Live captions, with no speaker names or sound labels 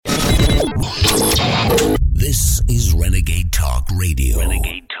Renegade Talk Radio.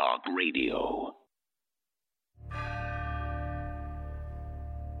 Renegade Talk Radio.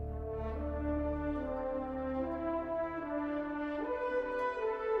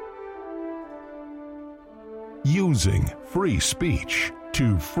 Using free speech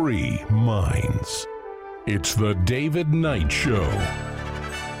to free minds. It's the David Knight Show.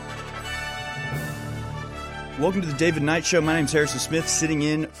 Welcome to the David Knight Show. My name is Harrison Smith, sitting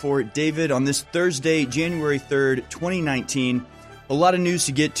in for David on this Thursday, January 3rd, 2019. A lot of news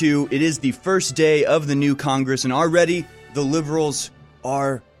to get to. It is the first day of the new Congress, and already the liberals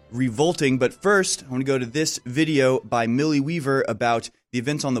are revolting. But first, I want to go to this video by Millie Weaver about the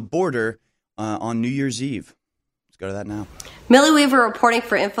events on the border on New Year's Eve. Let's go to that now. Millie Weaver reporting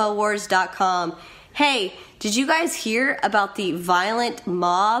for Infowars.com. Hey, did you guys hear about the violent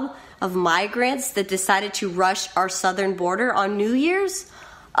mob of migrants that decided to rush our southern border on New Year's?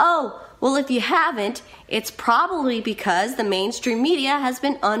 Oh, well, if you haven't, it's probably because the mainstream media has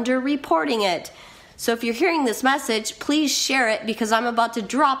been underreporting it. So if you're hearing this message, please share it because I'm about to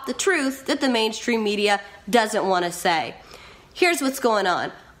drop the truth that the mainstream media doesn't want to say. Here's what's going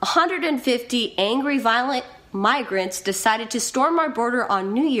on. 150 angry, violent migrants decided to storm our border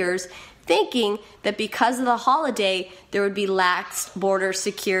on New Year's, thinking that because of the holiday, there would be lax border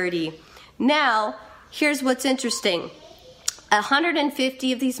security. Now, here's what's interesting.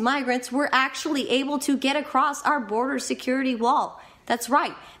 150 of these migrants were actually able to get across our border security wall. That's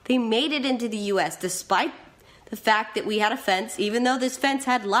right. They made it into the U.S. despite the fact that we had a fence, even though this fence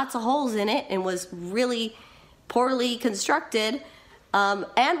had lots of holes in it and was really poorly constructed.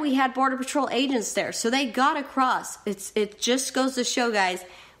 And we had Border Patrol agents there. So they got across. It just goes to show, guys,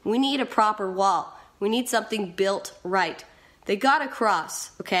 we need a proper wall. We need something built right. They got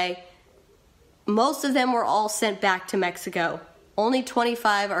across, okay? Most of them were all sent back to Mexico. Only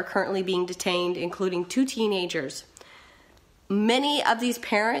 25 are currently being detained, including 2 teenagers. Many of these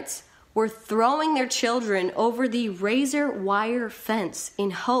parents were throwing their children over the razor wire fence in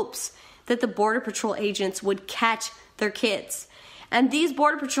hopes that the Border Patrol agents would catch their kids. And these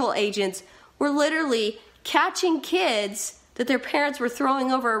Border Patrol agents were literally catching kids that their parents were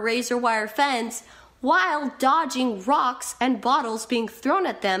throwing over a razor wire fence while dodging rocks and bottles being thrown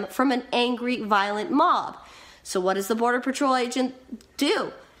at them from an angry, violent mob. So what does the Border Patrol agent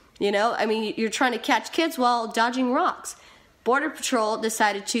do? You're trying to catch kids while dodging rocks. Border Patrol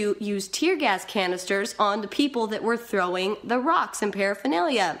decided to use tear gas canisters on the people that were throwing the rocks and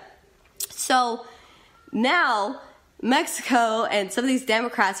paraphernalia. So now Mexico and some of these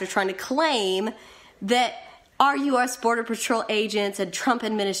Democrats are trying to claim that our U.S. Border Patrol agents and Trump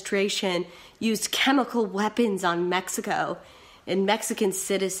administration used chemical weapons on Mexico and Mexican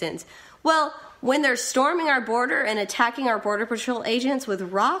citizens. Well, when they're storming our border and attacking our Border Patrol agents with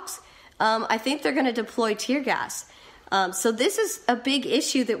rocks, I think they're going to deploy tear gas. So this is a big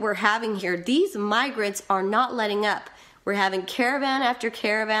issue that we're having here. These migrants are not letting up. We're having caravan after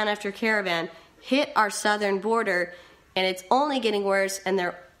caravan after caravan hit our southern border, and it's only getting worse, and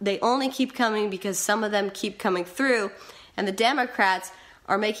they only keep coming because some of them keep coming through. And the Democrats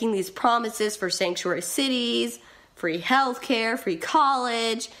are making these promises for sanctuary cities, free health care, free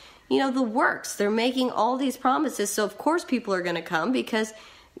college, the works. They're making all these promises. So, of course, people are going to come because,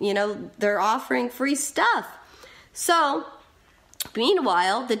 they're offering free stuff. So,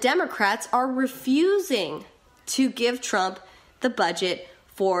 meanwhile, the Democrats are refusing to give Trump the budget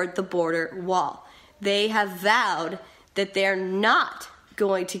for the border wall. They have vowed that they're not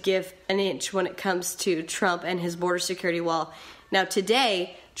going to give an inch when it comes to Trump and his border security wall. Now,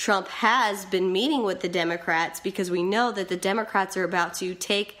 today, Trump has been meeting with the Democrats because we know that the Democrats are about to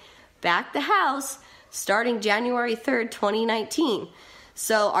take back the House starting January 3rd, 2019.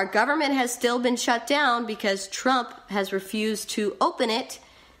 So our government has still been shut down because Trump has refused to open it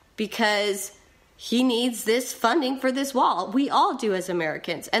because he needs this funding for this wall. We all do as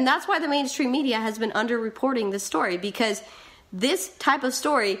Americans. And that's why the mainstream media has been underreporting this story, because this type of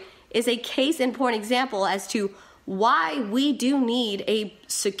story is a case in point example as to why we do need a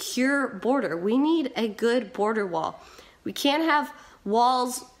secure border. We need a good border wall. We can't have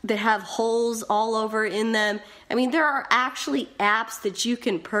walls that have holes all over in them. There are actually apps that you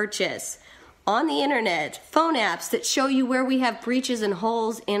can purchase on the internet, phone apps that show you where we have breaches and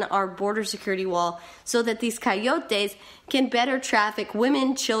holes in our border security wall so that these coyotes can better traffic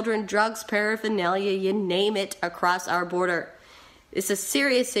women, children, drugs, paraphernalia, you name it, across our border. It's a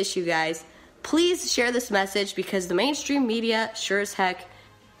serious issue, guys. Please share this message because the mainstream media sure as heck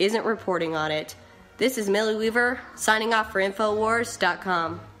isn't reporting on it. This is Millie Weaver signing off for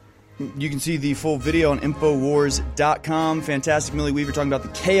Infowars.com. You can see the full video on Infowars.com. Fantastic Millie Weaver talking about the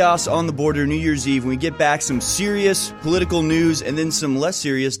chaos on the border New Year's Eve. When we get back, some serious political news and then some less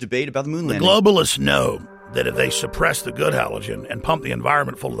serious debate about the moon landing. The globalists know that if they suppress the good halogen and pump the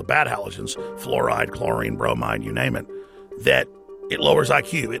environment full of the bad halogens, fluoride, chlorine, bromide, you name it, that it lowers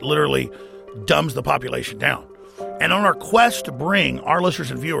IQ. It literally dumbs the population down. And on our quest to bring our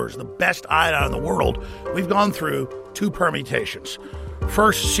listeners and viewers the best iodine in the world, we've gone through 2 permutations.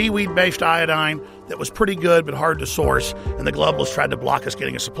 First, seaweed-based iodine that was pretty good but hard to source, and the globalists tried to block us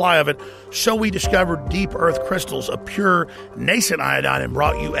getting a supply of it. So we discovered deep earth crystals of pure nascent iodine and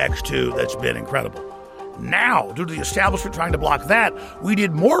brought you X2 that's been incredible. Now, due to the establishment trying to block that, we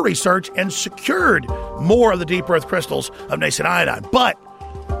did more research and secured more of the deep earth crystals of nascent iodine. But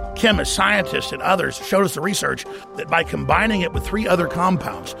chemists, scientists, and others showed us the research that by combining it with 3 other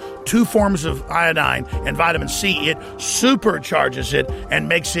compounds, 2 forms of iodine and vitamin C, it supercharges it and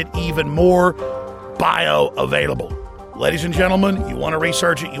makes it even more bioavailable. Ladies and gentlemen, you want to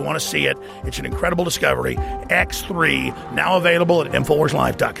research it, you want to see it. It's an incredible discovery. X3, now available at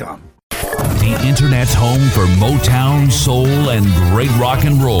InfoWarsLive.com. The Internet's home for Motown, soul, and great rock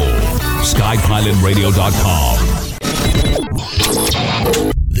and roll.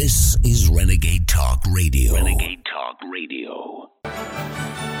 SkyPilotRadio.com. This is Renegade Talk Radio. Renegade Talk Radio.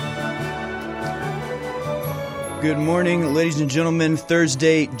 Good morning, ladies and gentlemen.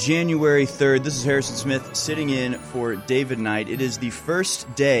 Thursday, January 3rd. This is Harrison Smith sitting in for David Knight. It is the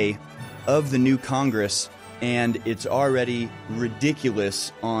first day of the new Congress, and it's already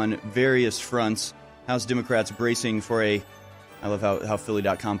ridiculous on various fronts. House Democrats bracing for a, I love how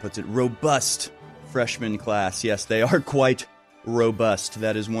Philly.com puts it, robust freshman class. Yes, they are quite robust.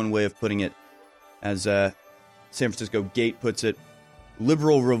 That is one way of putting it. As San Francisco Gate puts it,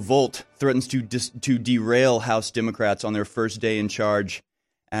 liberal revolt threatens to derail House Democrats on their first day in charge,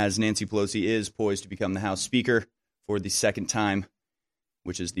 as Nancy Pelosi is poised to become the House Speaker for the second time,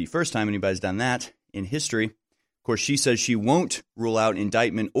 which is the first time anybody's done that in history. Of course, she says she won't rule out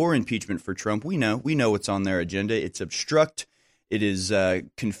indictment or impeachment for Trump. We know what's on their agenda. It's obstruct, it is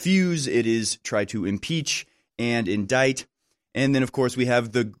confuse, it is try to impeach and indict. And then, of course, we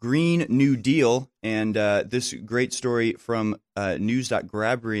have the Green New Deal, and this great story from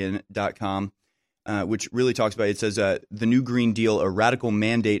news.grabrian.com, which really talks about it. It says, the new Green Deal, a radical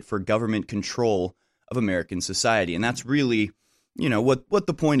mandate for government control of American society. And that's really, what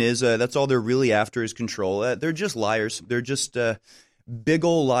the point is. That's all they're really after is control. They're just liars. They're just big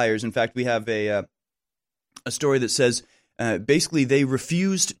old liars. In fact, we have a story that says, basically, they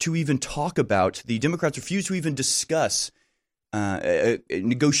refused to even talk about, the Democrats refused to even discuss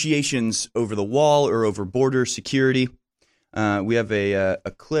negotiations over the wall or over border security. We have a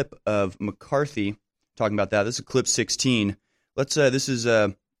clip of McCarthy talking about that. This is clip 16. This is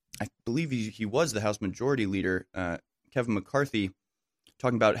I believe he was the House Majority Leader, Kevin McCarthy,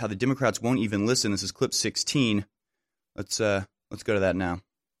 talking about how the Democrats won't even listen. This is clip 16. Let's go to that now.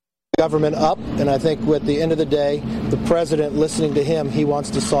 Government up, and I think at the end of the day, the president, listening to him, he wants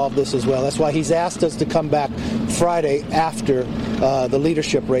to solve this as well. That's why he's asked us to come back Friday after the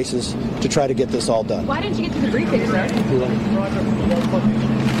leadership races to try to get this all done. Why didn't you get to the briefing, sir?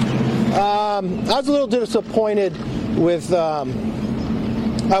 I was a little disappointed with,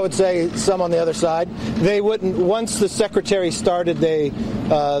 I would say, some on the other side. They wouldn't, once the secretary started, the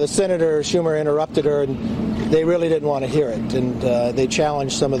Senator Schumer interrupted her, and they really didn't want to hear it, and they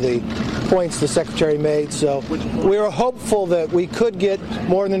challenged some of the points the secretary made. So we were hopeful that we could get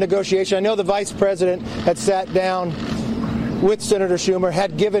more in the negotiation. I know the vice president had sat down with Senator Schumer,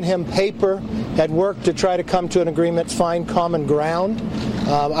 had given him paper, had worked to try to come to an agreement, find common ground.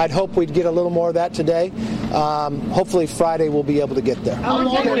 I'd hope we'd get a little more of that today. Hopefully Friday we'll be able to get there. How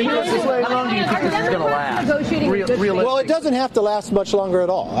long do you think this is going to last? Well, it doesn't have to last much longer at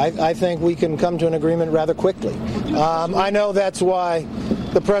all. I think we can come to an agreement rather quickly. I know that's why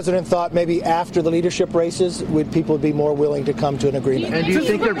the president thought maybe after the leadership races, people would be more willing to come to an agreement. And do you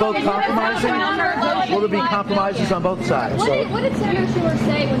think they're both compromising? Will there be compromises on both sides? What did Senator Schumer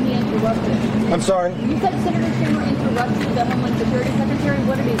say when he interrupted? I'm sorry? You said Senator Schumer interrupted the Homeland Security Secretary.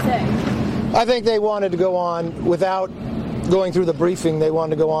 What did he say? I think they wanted to go on without going through the briefing. They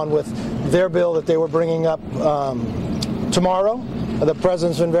wanted to go on with their bill that they were bringing up tomorrow. The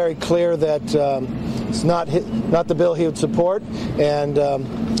president's been very clear that it's not the bill he would support, and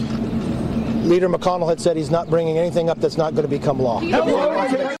Leader McConnell had said he's not bringing anything up that's not going to become law.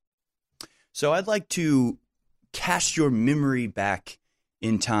 So I'd like to cast your memory back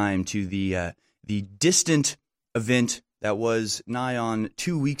in time to the distant event that was nigh on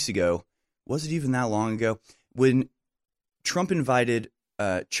 2 weeks ago. Was it even that long ago? When Trump invited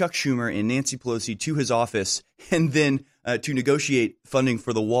Chuck Schumer and Nancy Pelosi to his office and then to negotiate funding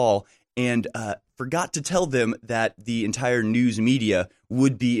for the wall, and forgot to tell them that the entire news media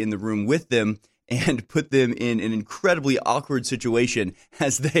would be in the room with them, and put them in an incredibly awkward situation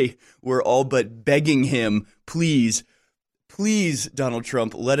as they were all but begging him, please, Donald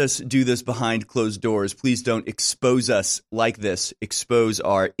Trump, let us do this behind closed doors. Please don't expose us like this, expose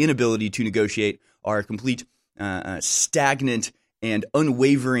our inability to negotiate, our complete stagnant and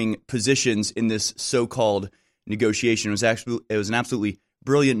unwavering positions in this so-called negotiation. It was an absolutely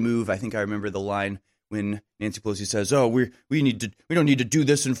brilliant move. I think I remember the line when Nancy Pelosi says, "Oh, we don't need to do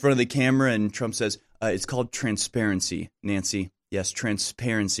this in front of the camera," and Trump says, "It's called transparency, Nancy. Yes,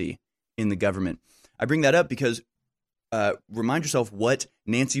 transparency in the government." I bring that up because remind yourself what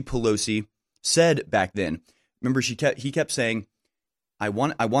Nancy Pelosi said back then. Remember, he kept saying, "I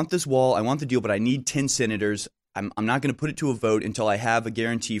want this wall, I want the deal, but I need 10 senators. I'm not going to put it to a vote until I have a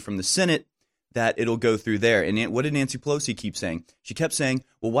guarantee from the Senate that it'll go through there." And what did Nancy Pelosi keep saying? She kept saying,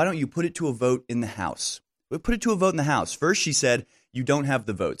 "Well, why don't you put it to a vote in the House? We'll put it to a vote in the House." First, she said, "You don't have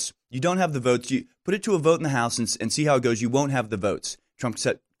the votes. You don't have the votes. You put it to a vote in the House and see how it goes. You won't have the votes."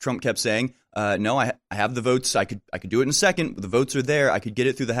 Trump kept saying, "No, I have the votes. I could do it in a second. The votes are there. I could get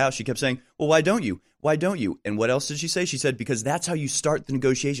it through the House." She kept saying, "Well, why don't you? Why don't you?" And what else did she say? She said, "Because that's how you start the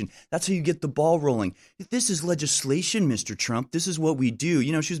negotiation. That's how you get the ball rolling. This is legislation, Mr. Trump. This is what we do."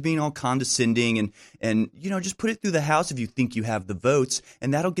 She was being all condescending and just put it through the House if you think you have the votes,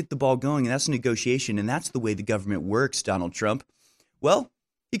 and that'll get the ball going. And that's a negotiation, and that's the way the government works, Donald Trump. Well,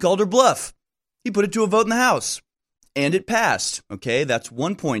 he called her bluff. He put it to a vote in the House, and it passed. Okay, that's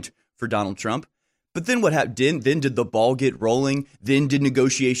 1 point for Donald Trump. But then what happened? Then did the ball get rolling? Then did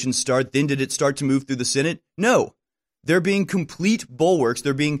negotiations start? Then did it start to move through the Senate? No. They're being complete bulwarks.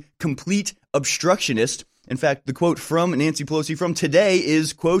 They're being complete obstructionists. In fact, the quote from Nancy Pelosi from today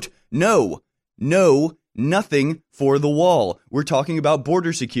is, quote, no, nothing for the wall. We're talking about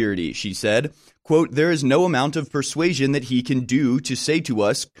border security, she said. Quote, "There is no amount of persuasion that he can do to say to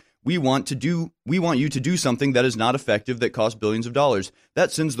us, we want you to do something that is not effective, that costs billions of dollars.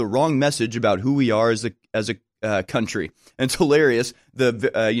 That sends the wrong message about who we are as a country." And it's hilarious.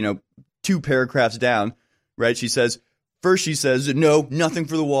 The 2 paragraphs down, right? She says, "No, nothing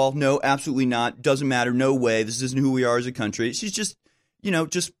for the wall. No, absolutely not. Doesn't matter. No way. This isn't who we are as a country." She's just,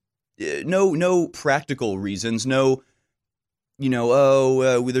 no practical reasons. No,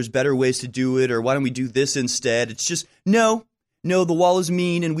 there's better ways to do it, or why don't we do this instead? It's just no, the wall is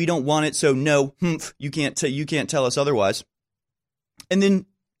mean and we don't want it, so no, you can't tell us otherwise. And then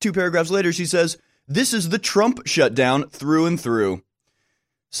 2 paragraphs later, she says, "This is the Trump shutdown through and through."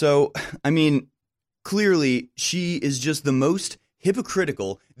 So, I mean, clearly she is just the most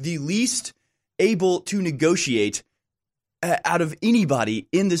hypocritical, the least able to negotiate out of anybody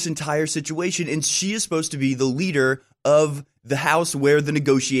in this entire situation. And she is supposed to be the leader of the House where the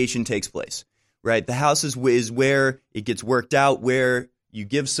negotiation takes place. Right, the House is where it gets worked out, where you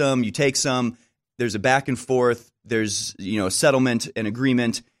give some, you take some. There's a back and forth. There's a settlement, an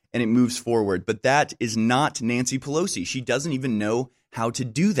agreement, and it moves forward. But that is not Nancy Pelosi. She doesn't even know how to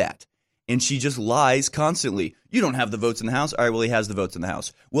do that, and she just lies constantly. "You don't have the votes in the House." All right, well, he has the votes in the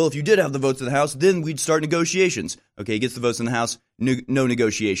House. "Well, if you did have the votes in the House, then we'd start negotiations." Okay, he gets the votes in the House. No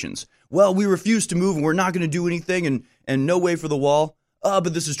negotiations. "Well, we refuse to move, and we're not going to do anything, and no way for the wall."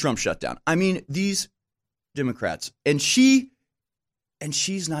 But this is Trump shutdown. I mean, these Democrats, and she's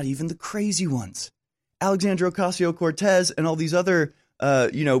not even the crazy ones. Alexandria Ocasio-Cortez and all these other,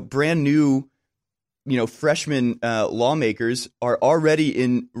 brand new, freshman lawmakers are already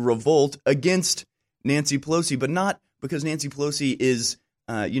in revolt against Nancy Pelosi, but not because Nancy Pelosi is,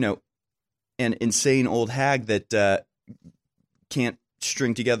 an insane old hag that can't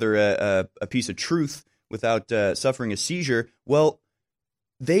string together a piece of truth without suffering a seizure. Well,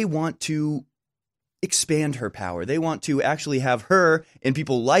 they want to expand her power. They want to actually have her and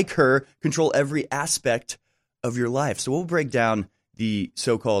people like her control every aspect of your life. So we'll break down the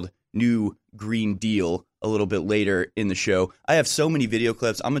so-called new Green Deal a little bit later in the show. I have so many video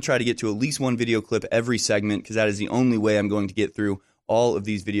clips. I'm going to try to get to at least one video clip every segment because that is the only way I'm going to get through all of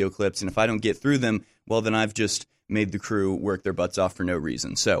these video clips. And if I don't get through them, well, then I've just made the crew work their butts off for no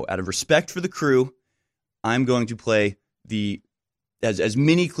reason. So out of respect for the crew, I'm going to play as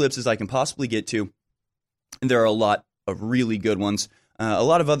many clips as I can possibly get to. And there are a lot of really good ones. A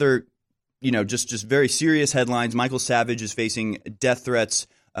lot of other, just very serious headlines. Michael Savage is facing death threats.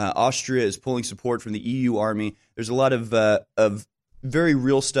 Austria is pulling support from the EU army. There's a lot of very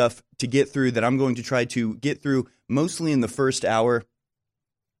real stuff to get through that I'm going to try to get through mostly in the first hour.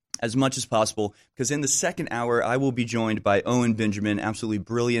 as much as possible, because in the second hour, I will be joined by Owen Benjamin, absolutely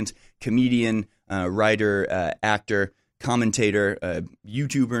brilliant comedian, writer, actor, commentator,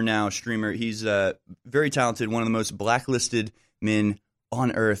 YouTuber now, streamer. He's very talented, one of the most blacklisted men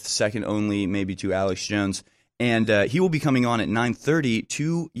on earth, second only maybe to Alex Jones. And he will be coming on at 9:30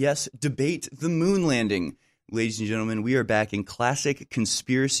 to, yes, debate the moon landing. Ladies and gentlemen, we are back in classic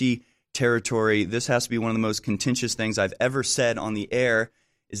conspiracy territory. This has to be one of the most contentious things I've ever said on the air,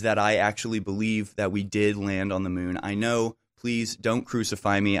 is that I actually believe that we did land on the moon. I know, please don't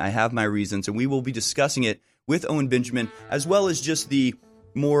crucify me. I have my reasons, and we will be discussing it with Owen Benjamin, as well as just the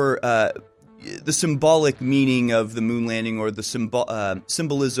more the symbolic meaning of the moon landing, or the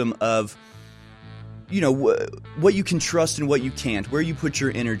symbolism of, you know, what you can trust and what you can't, where you put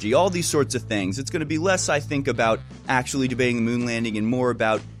your energy, all these sorts of things. It's going to be less, I think, about actually debating the moon landing and more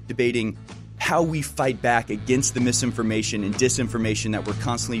about debating how we fight back against the misinformation and disinformation that we're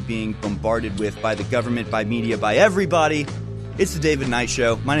constantly being bombarded with by the government, by media, by everybody. It's the David Knight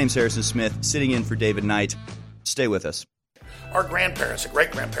Show. My name's Harrison Smith, sitting in for David Knight. Stay with us. Our grandparents and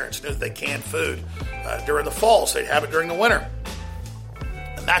great-grandparents knew that they canned food during the fall, so they'd have it during the winter.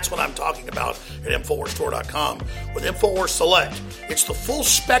 And that's what I'm talking about at InfoWarsStore.com with InfoWars Select. It's the full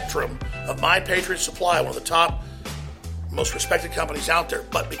spectrum of My Patriot Supply, one of the top, most respected companies out there.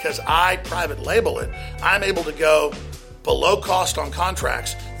 But because I private label it, I'm able to go below cost on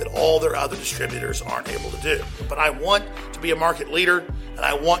contracts that all their other distributors aren't able to do. But I want to be a market leader, and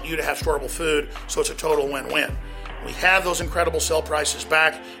I want you to have storable food, so it's a total win-win. We have those incredible sale prices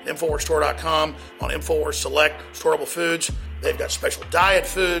back at InfoWarsStore.com on InfoWars Select storable foods. They've got special diet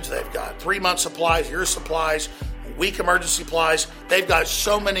foods. They've got 3-month supplies, year supplies, week emergency supplies. They've got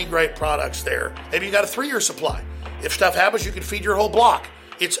so many great products there. Maybe you got a 3-year supply. If stuff happens, you can feed your whole block.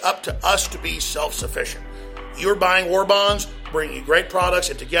 It's up to us to be self-sufficient. You're buying war bonds, bringing you great products,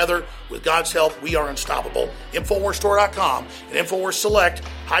 and together, with God's help, we are unstoppable. InfoWarsStore.com and InfoWars Select,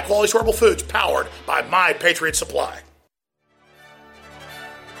 high-quality storable foods powered by My Patriot Supply.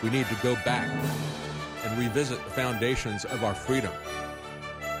 We need to go back and revisit the foundations of our freedom.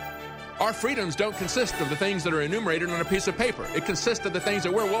 Our freedoms don't consist of the things that are enumerated on a piece of paper. It consists of the things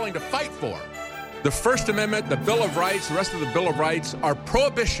that we're willing to fight for. The First Amendment, the Bill of Rights, the rest of the Bill of Rights are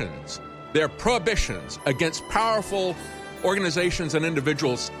prohibitions. They're prohibitions against powerful organizations and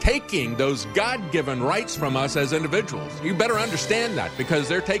individuals taking those God-given rights from us as individuals. You better understand that, because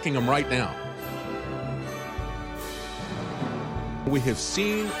they're taking them right now. We have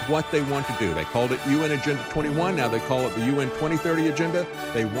seen what they want to do. They called it UN Agenda 21. Now they call it the UN 2030 Agenda.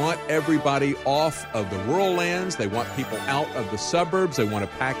 They want everybody off of the rural lands. They want people out of the suburbs. They want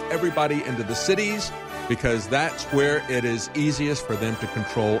to pack everybody into the cities, because that's where it is easiest for them to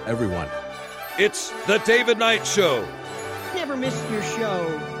control everyone. It's the David Knight Show. Never miss your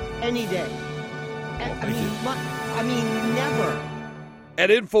show any day. I mean, never. At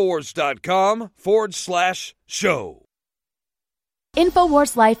Infowars.com/show.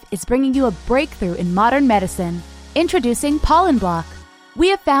 InfoWars Life is bringing you a breakthrough in modern medicine. Introducing Pollen Block. We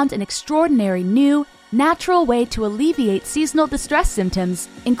have found an extraordinary new, natural way to alleviate seasonal distress symptoms,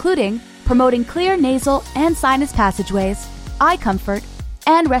 including promoting clear nasal and sinus passageways, eye comfort,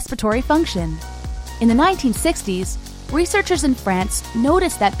 and respiratory function. In the 1960s, researchers in France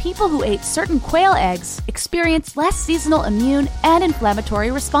noticed that people who ate certain quail eggs experienced less seasonal immune and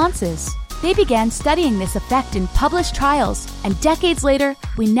inflammatory responses. They began studying this effect in published trials, and decades later,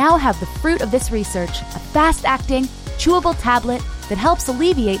 we now have the fruit of this research, a fast-acting, chewable tablet that helps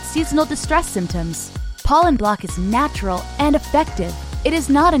alleviate seasonal distress symptoms. Pollen Block is natural and effective. It is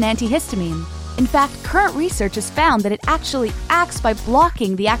not an antihistamine. In fact, current research has found that it actually acts by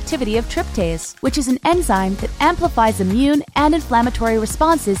blocking the activity of tryptase, which is an enzyme that amplifies immune and inflammatory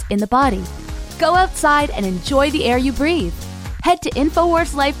responses in the body. Go outside and enjoy the air you breathe. Head to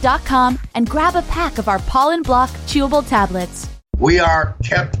InfoWarsLife.com and grab a pack of our Pollen Block chewable tablets. We are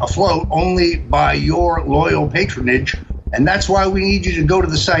kept afloat only by your loyal patronage, and that's why we need you to go to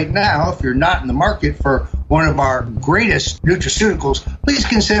the site now. If you're not in the market for one of our greatest nutraceuticals, please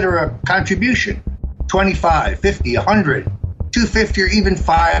consider a contribution. $25, $50, $100, $250, or even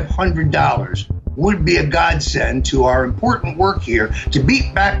 $500 would be a godsend to our important work here to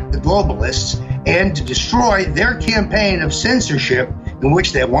beat back the globalists and to destroy their campaign of censorship in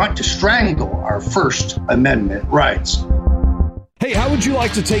which they want to strangle our First Amendment rights. Hey, how would you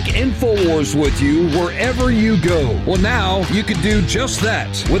like to take InfoWars with you wherever you go? Well, now you can do just that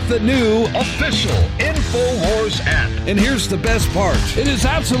with the new official InfoWars app. And here's the best part. It is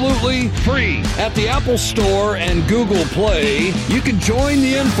absolutely free. At the Apple Store and Google Play, you can join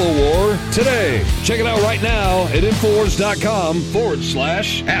the InfoWar today. Check it out right now at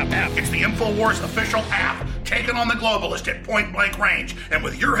InfoWars.com/app. It's the InfoWars official app, taking on the globalist at point blank range. And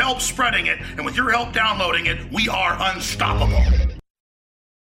with your help spreading it, and with your help downloading it, we are unstoppable.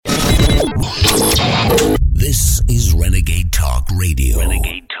 This is Renegade Talk Radio.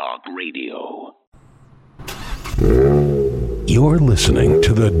 Renegade Talk Radio. You're listening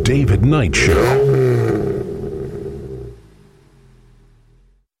to The David Knight Show.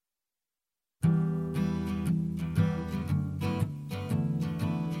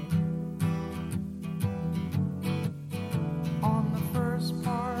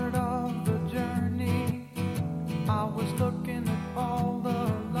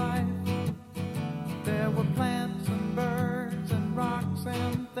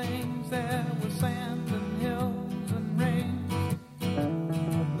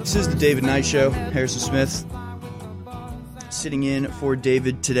 This is the David Knight Show. Harrison Smith sitting in for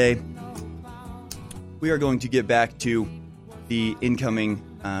David today. We are going to get back to the incoming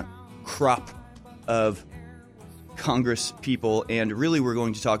crop of Congress people, and really we're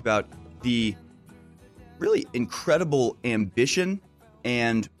going to talk about the really incredible ambition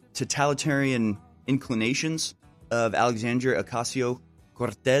and totalitarian inclinations of Alexandria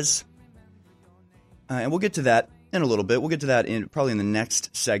Ocasio-Cortez. And we'll get to that in a little bit. We'll get to that probably in the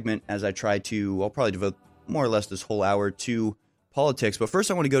next segment as I'll probably devote more or less this whole hour to politics. But first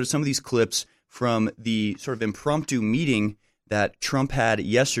I want to go to some of these clips from the sort of impromptu meeting that Trump had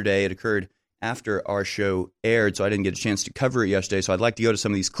yesterday. It occurred after our show aired, so I didn't get a chance to cover it yesterday. So I'd like to go to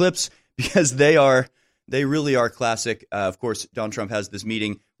some of these clips because they really are classic. Of course, Donald Trump has this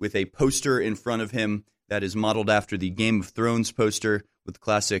meeting with a poster in front of him that is modeled after the Game of Thrones poster with the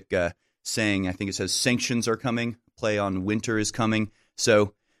classic saying, I think it says, sanctions are coming, play on winter is coming.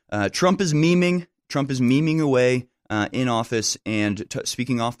 So Trump is memeing away in office and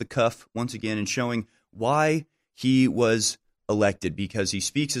speaking off the cuff once again and showing why he was elected, because he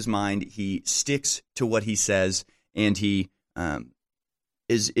speaks his mind, he sticks to what he says, and he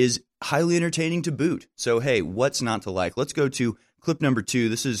is highly entertaining to boot. So, hey, what's not to like? Let's go to clip number 2.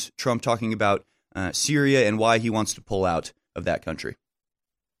 This is Trump talking about Syria and why he wants to pull out of that country.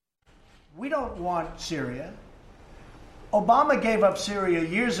 We don't want Syria. Obama gave up Syria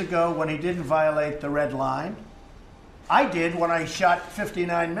years ago when he didn't violate the red line. I did when I shot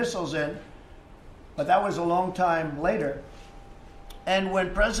 59 missiles in, but that was a long time later. And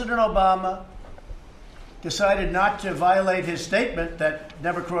when President Obama decided not to violate his statement that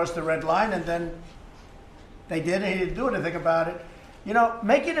never crossed the red line, and then they did, and he didn't do anything about it. You know,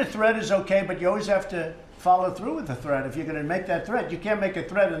 making a threat is okay, but you always have to follow through with the threat. If you're going to make that threat, you can't make a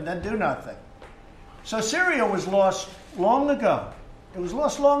threat and then do nothing. So Syria was lost long ago. It was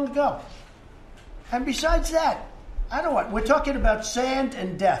lost long ago. And besides that, we're talking about sand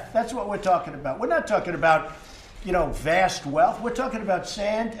and death. That's what we're talking about. We're not talking about, vast wealth. We're talking about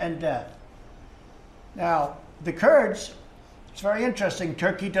sand and death. Now, the Kurds, it's very interesting.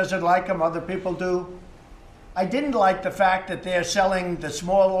 Turkey doesn't like them. Other people do. I didn't like the fact that they're selling the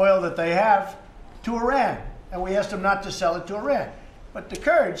small oil that they have to Iran. And we asked them not to sell it to Iran. But the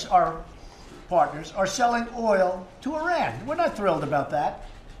Kurds, our partners, are selling oil to Iran. We're not thrilled about that.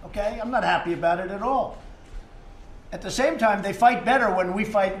 Okay? I'm not happy about it at all. At the same time, they fight better when we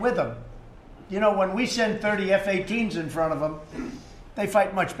fight with them. When we send 30 F-18s in front of them, they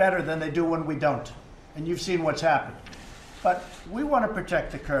fight much better than they do when we don't. And you've seen what's happened. But we want to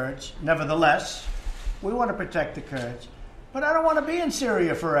protect the Kurds. Nevertheless, we want to protect the Kurds. But I don't want to be in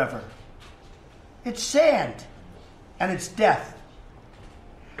Syria forever. It's sand, and it's death.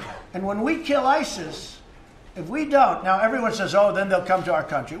 And when we kill ISIS, if we don't, now everyone says, then they'll come to our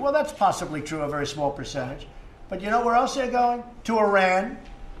country. Well, that's possibly true, a very small percentage. But you know where else they're going? To Iran,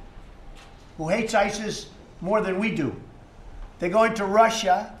 who hates ISIS more than we do. They're going to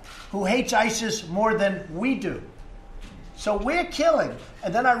Russia, who hates ISIS more than we do. So we're killing.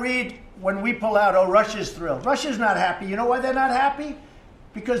 And then I read when we pull out, Russia's thrilled. Russia's not happy. You know why they're not happy?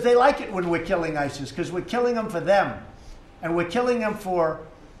 Because they like it when we're killing ISIS, because we're killing them for them. And we're killing them for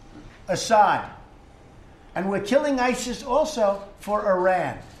Assad. And we're killing ISIS also for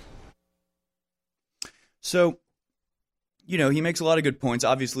Iran. So, he makes a lot of good points.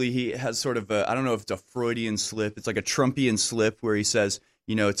 Obviously, he has sort of I don't know if it's a Freudian slip. It's like a Trumpian slip where he says,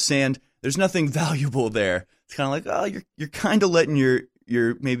 it's sand. There's nothing valuable there. It's kind of like, you're kind of letting your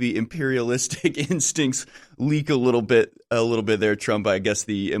your maybe imperialistic instincts leak a little bit there, Trump. I guess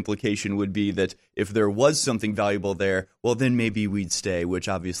the implication would be that if there was something valuable there, well, then maybe we'd stay, which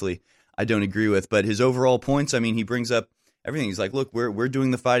obviously I don't agree with. But his overall points, I mean, he brings up everything. He's like, look, we're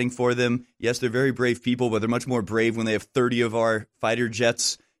doing the fighting for them. Yes, they're very brave people, but they're much more brave when they have 30 of our fighter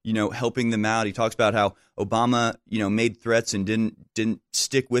jets, helping them out. He talks about how Obama, made threats and didn't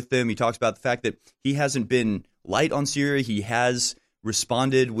stick with them. He talks about the fact that he hasn't been light on Syria. He has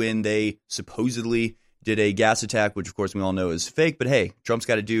responded when they supposedly did a gas attack, which of course we all know is fake. But hey, Trump's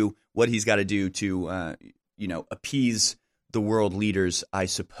got to do what he's got to do to, appease the world leaders, I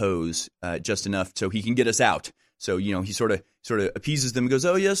suppose, just enough so he can get us out. So, he sort of appeases them and goes,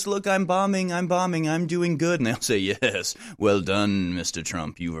 oh, yes, look, I'm bombing, I'm doing good. And they'll say, yes, well done, Mr.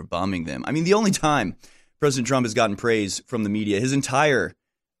 Trump, you were bombing them. I mean, the only time President Trump has gotten praise from the media, his entire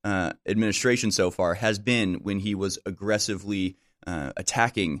administration so far, has been when he was aggressively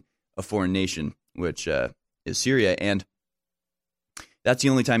attacking a foreign nation, which is Syria. And that's the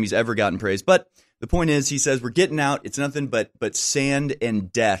only time he's ever gotten praise. But the point is, he says, we're getting out. It's nothing but sand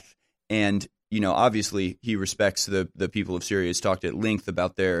and death. And obviously he respects the people of Syria. He's talked at length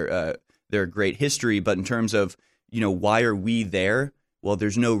about their great history. But in terms of, why are we there? Well,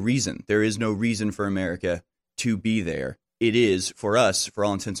 there's no reason. There is no reason for America to be there. It is, for us, for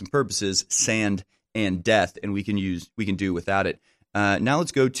all intents and purposes, sand and death, and we can do without it. Now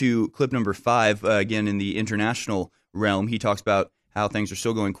let's go to clip number 5. Again, in the international realm, he talks about how things are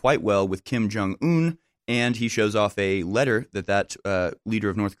still going quite well with Kim Jong-un, and he shows off a letter that leader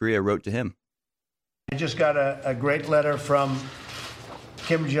of North Korea wrote to him. I just got a great letter from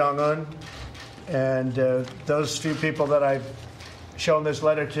Kim Jong-un, and those few people that I've shown this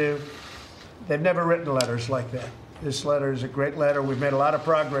letter to, they've never written letters like that. This letter is a great letter. We've made a lot of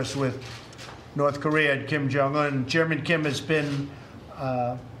progress with North Korea and Kim Jong-un. Chairman Kim has been,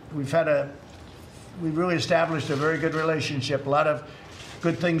 we've really established a very good relationship. A lot of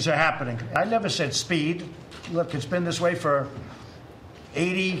good things are happening. I never said speed. Look, it's been this way for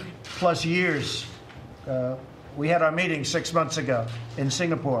 80 plus years. We had our meeting 6 months ago in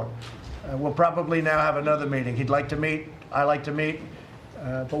Singapore. We'll probably now have another meeting. He'd like to meet. I like to meet.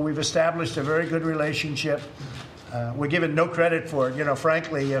 But we've established a very good relationship. We're given no credit for it.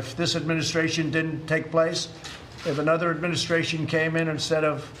 Frankly, if this administration didn't take place, if another administration came in instead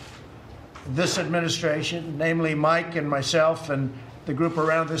of this administration, namely Mike and myself and the group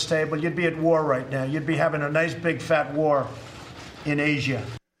around this table, you'd be at war right now. You'd be having a nice big fat war in Asia.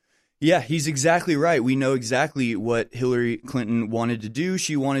 Yeah, he's exactly right. We know exactly what Hillary Clinton wanted to do.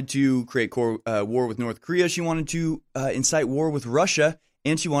 She wanted to create war with North Korea. She wanted to incite war with Russia,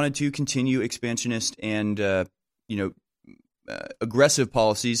 and she wanted to continue expansionist and aggressive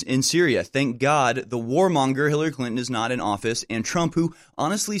policies in Syria. Thank God the warmonger Hillary Clinton is not in office, and Trump, who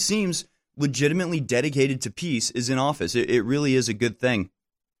honestly seems legitimately dedicated to peace, is in office. It really is a good thing.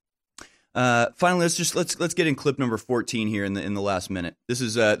 Finally, let's get in clip number 14 here in the last minute. This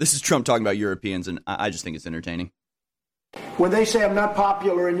is Trump talking about Europeans, and I just think it's entertaining. When they say I'm not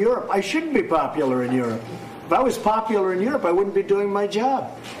popular in Europe, I shouldn't be popular in Europe. If I was popular in Europe, I wouldn't be doing my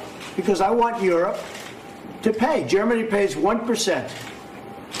job, because I want Europe to pay. Germany pays 1%.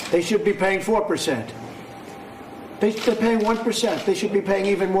 They should be paying 4%. They're paying 1%. They should be paying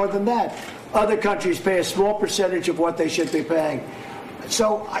even more than that. Other countries pay a small percentage of what they should be paying.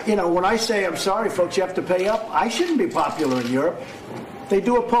 So, when I say, I'm sorry, folks, you have to pay up, I shouldn't be popular in Europe. They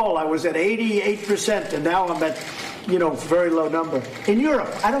do a poll. I was at 88%, and now I'm at, very low number. In Europe,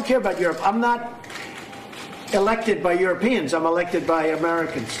 I don't care about Europe. I'm not elected by Europeans. I'm elected by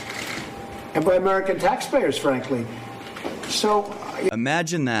Americans. And by American taxpayers, frankly. So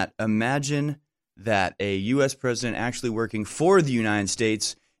imagine that. Imagine that a U.S. president actually working for the United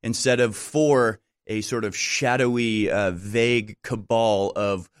States instead of for a sort of shadowy, vague cabal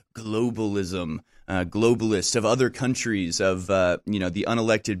of globalism, globalists of other countries, of the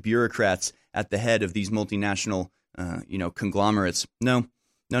unelected bureaucrats at the head of these multinational, conglomerates. No.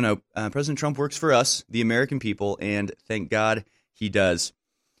 President Trump works for us, the American people, and thank God he does.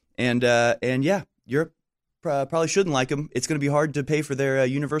 And yeah, Europe probably shouldn't like him. It's going to be hard to pay for their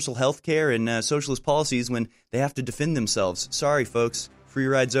universal health care and socialist policies when they have to defend themselves. Sorry, folks. Free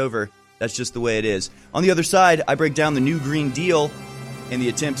ride's over. That's just the way it is. On the other side, I break down the new Green Deal and the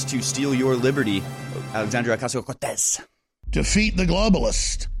attempts to steal your liberty. Alexandria Ocasio-Cortez. Defeat the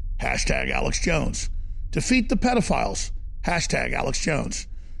globalist. Hashtag Alex Jones. Defeat the pedophiles. Hashtag Alex Jones.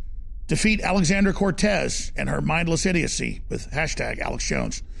 Defeat Alexandra Cortez and her mindless idiocy with hashtag Alex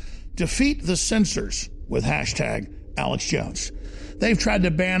Jones. Defeat the censors with hashtag Alex Jones. They've tried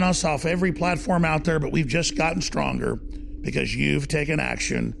to ban us off every platform out there, but we've just gotten stronger because you've taken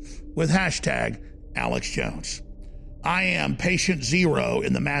action with hashtag Alex Jones. I am patient zero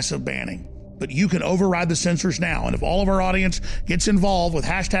in the massive banning, but you can override the censors now. And if all of our audience gets involved with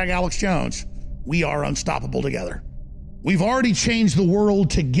hashtag Alex Jones, we are unstoppable together. We've already changed the world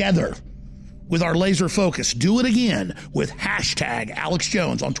together with our laser focus. Do it again with hashtag Alex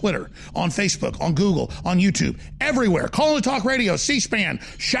Jones on Twitter, on Facebook, on Google, on YouTube, everywhere. Call in to Talk Radio, C-SPAN.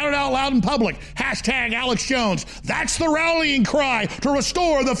 Shout it out loud in public. Hashtag Alex Jones. That's the rallying cry to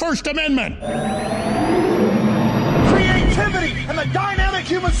restore the First Amendment. Creativity and the dynamic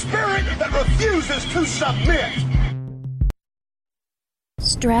human spirit that refuses to submit.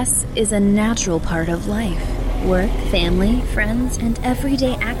 Stress is a natural part of life. Work, family, friends, and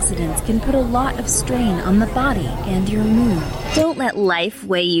everyday accidents can put a lot of strain on the body and your mood. Don't let life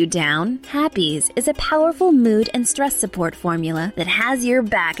weigh you down. Happies is a powerful mood and stress support formula that has your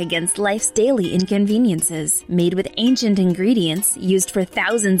back against life's daily inconveniences. Made with ancient ingredients used for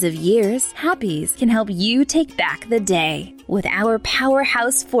thousands of years, Happies can help you take back the day. With our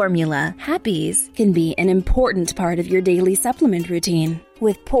powerhouse formula, Happies can be an important part of your daily supplement routine.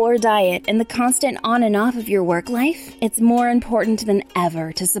 With poor diet and the constant on and off of your work life, it's more important than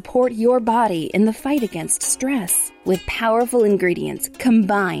ever to support your body in the fight against stress. With powerful ingredients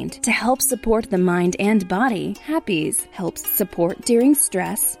combined to help support the mind and body, Happies helps support during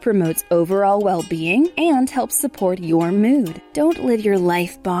stress, promotes overall well-being, and helps support your mood. Don't live your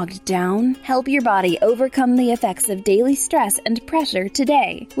life bogged down. Help your body overcome the effects of daily stress and pressure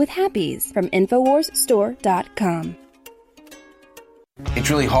today with Happies from InfoWarsStore.com.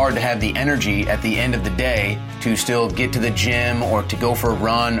 It's really hard to have the energy at the end of the day to still get to the gym or to go for a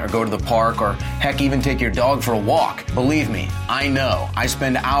run or go to the park or heck, even take your dog for a walk. Believe me, I know. I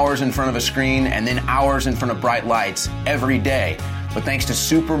spend hours in front of a screen and then hours in front of bright lights every day. But thanks to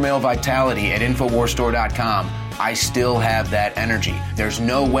Super Male Vitality at InfoWarsStore.com, I still have that energy. There's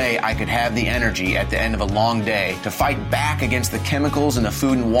no way I could have the energy at the end of a long day to fight back against the chemicals in the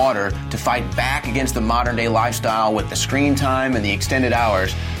food and water, to fight back against the modern day lifestyle with the screen time and the extended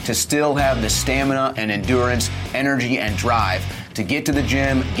hours, to still have the stamina and endurance, energy and drive to get to the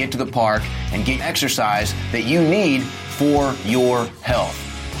gym, get to the park, and get exercise that you need for your health.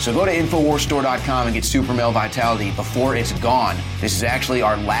 So go to InfoWarsStore.com and get Super Male Vitality before it's gone. This is actually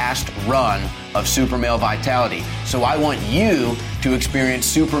our last run of Super Male Vitality. So I want you to experience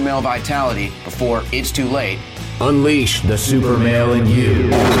Super Male Vitality before it's too late. Unleash the super male in you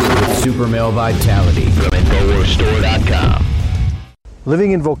with Super Male Vitality from InfoWarsStore.com.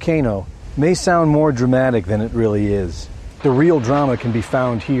 Living in Volcano may sound more dramatic than it really is. The real drama can be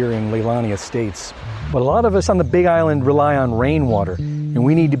found here in Leilani Estates. But a lot of us on the Big Island rely on rainwater, and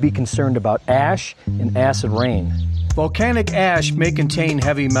we need to be concerned about ash and acid rain. Volcanic ash may contain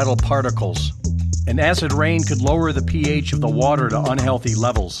heavy metal particles, and acid rain could lower the pH of the water to unhealthy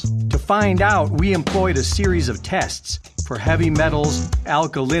levels. To find out, we employed a series of tests for heavy metals,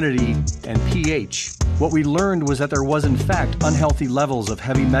 alkalinity, and pH. What we learned was that there was in fact unhealthy levels of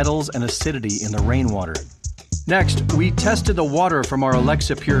heavy metals and acidity in the rainwater. Next, we tested the water from our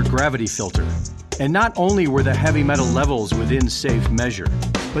Alexa Pure gravity filter. And not only were the heavy metal levels within safe measure,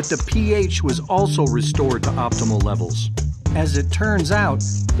 but the pH was also restored to optimal levels. As it turns out,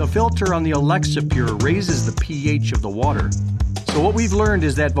 the filter on the Alexa Pure raises the pH of the water. So what we've learned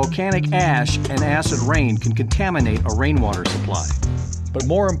is that volcanic ash and acid rain can contaminate a rainwater supply. But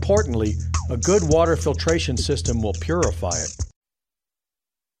more importantly, a good water filtration system will purify it.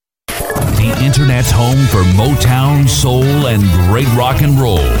 The Internet's home for Motown, soul, and great rock and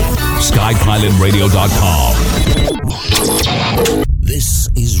roll. SkyPilotRadio.com. This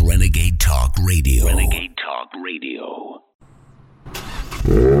is Renegade Talk Radio. Renegade Talk Radio.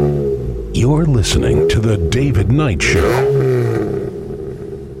 You're listening to The David Knight Show.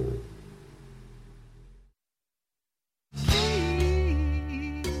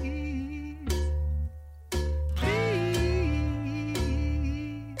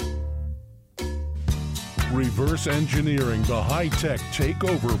 Reverse engineering the high-tech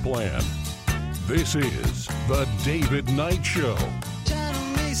takeover plan. This is The David Knight Show. Trying to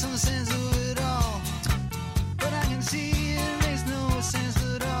make some sense of it all, but I can see it makes no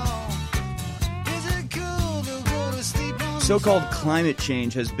sense at all. Is it cool to go to sleep on So-called climate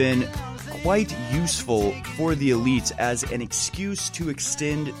change has been quite useful for the elites as an excuse to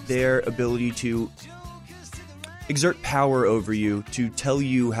extend their ability to exert power over you, to tell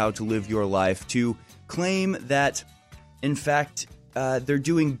you how to live your life, to claim that, in fact, they're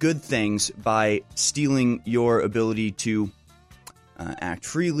doing good things by stealing your ability to act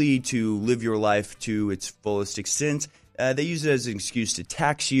freely, to live your life to its fullest extent. They use it as an excuse to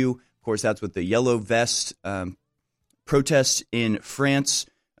tax you. Of course, that's what the yellow vest protests in France,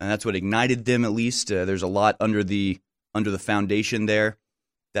 and that's what ignited them. At least there's a lot under the foundation there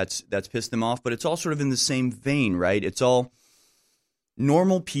that's pissed them off. But it's all sort of in the same vein, right? It's all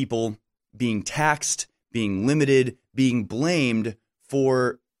normal people being taxed, being limited, being blamed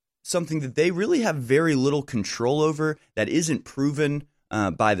for something that they really have very little control over, that isn't proven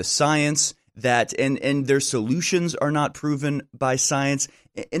by the science, that and their solutions are not proven by science.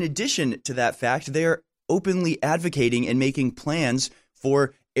 In addition to that fact, they are openly advocating and making plans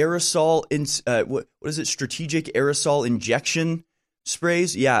for aerosol what is it? Strategic aerosol injection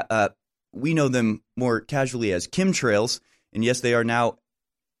sprays. Yeah, we know them more casually as chemtrails, and yes, they are now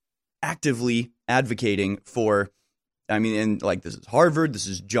actively advocating for. I mean, and like this is Harvard, this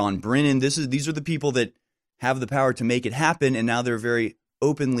is John Brennan, these are the people that have the power to make it happen, and now they're very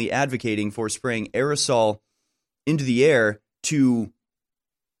openly advocating for spraying aerosol into the air to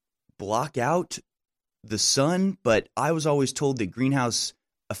block out the sun. But I was always told that greenhouse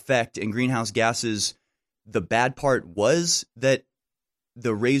effect and greenhouse gases, the bad part was that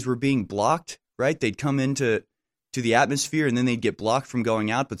the rays were being blocked, right? They'd come into the atmosphere and then they'd get blocked from going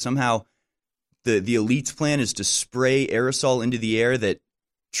out, but somehow the elite's plan is to spray aerosol into the air that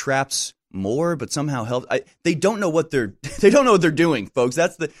traps more, but somehow helps. They don't know what they're doing, folks.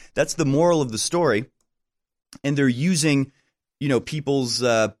 That's the moral of the story, and they're using people's.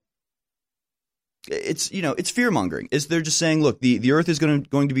 It's fear mongering. They're just saying, look, the Earth is going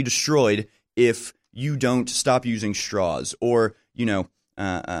to be destroyed if you don't stop using straws, or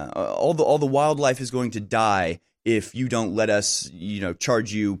all the wildlife is going to die if you don't let us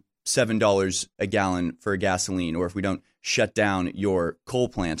charge you $7 a gallon for gasoline, or if we don't shut down your coal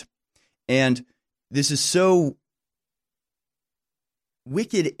plant. And this is so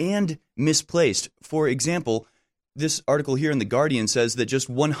wicked and misplaced. For example, this article here in The Guardian says that just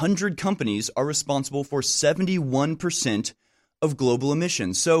 100 companies are responsible for 71% of global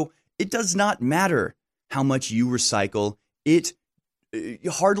emissions. So it does not matter how much you recycle. It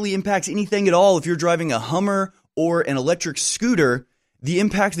hardly impacts anything at all if you're driving a Hummer or an electric scooter. The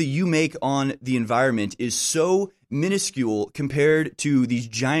impact that you make on the environment is so minuscule compared to these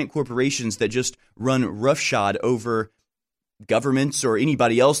giant corporations that just run roughshod over governments or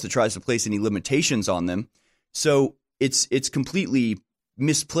anybody else that tries to place any limitations on them. So it's completely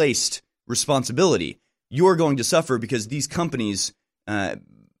misplaced responsibility. You're going to suffer because these companies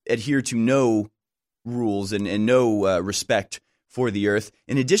adhere to no rules and no respect for the earth,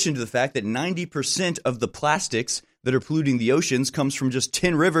 in addition to the fact that 90% of the plastics that are polluting the oceans comes from just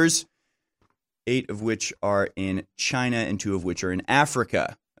 10 rivers, 8 of which are in China and 2 of which are in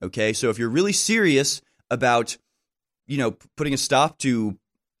Africa. Okay, so if you're really serious about, putting a stop to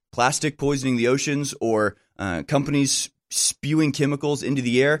plastic poisoning the oceans or companies spewing chemicals into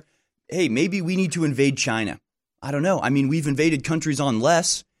the air, hey, maybe we need to invade China. I don't know. I mean, we've invaded countries on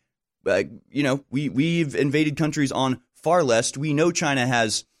less. We've invaded countries on far less. We know China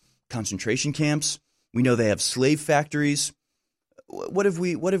has concentration camps. We know they have slave factories. What have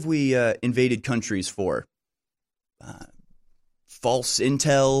we invaded countries for? False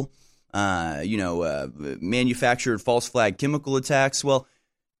intel, manufactured false flag chemical attacks. Well,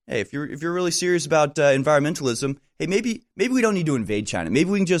 hey, if you're really serious about environmentalism, hey, maybe we don't need to invade China.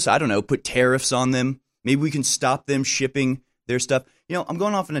 Maybe we can just, put tariffs on them. Maybe we can stop them shipping their stuff. I'm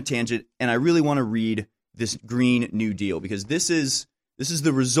going off on a tangent, and I really want to read this Green New Deal because this is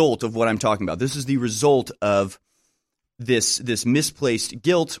the result of what I'm talking about. This is the result of this misplaced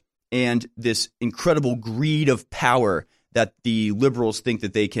guilt and this incredible greed of power that the liberals think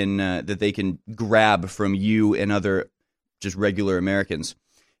that they can grab from you and other just regular Americans.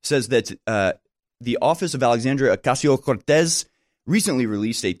 It says that the office of Alexandria Ocasio-Cortez recently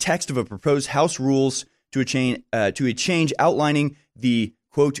released a text of a proposed House rules to a change outlining the,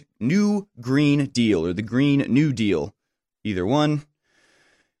 quote, New Green Deal or the Green New Deal. Either one.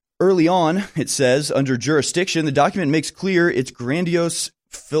 Early on, it says, under jurisdiction, the document makes clear its grandiose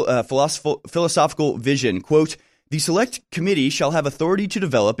philosophical vision. Quote, the Select Committee shall have authority to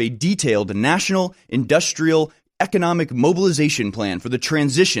develop a detailed national, industrial, economic mobilization plan for the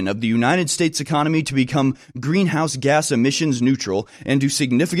transition of the United States economy to become greenhouse gas emissions neutral and to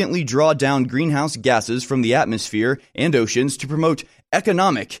significantly draw down greenhouse gases from the atmosphere and oceans to promote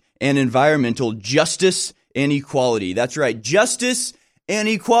economic and environmental justice and equality. That's right, justice and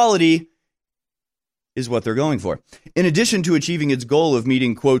equality is what they're going for. In addition to achieving its goal of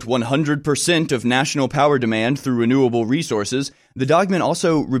meeting, quote, 100% of national power demand through renewable resources, the document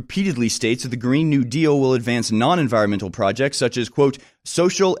also repeatedly states that the Green New Deal will advance non-environmental projects such as, quote,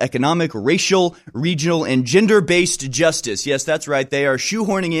 social, economic, racial, regional, and gender-based justice. Yes, that's right. They are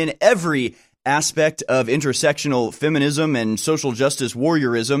shoehorning in every aspect of intersectional feminism and social justice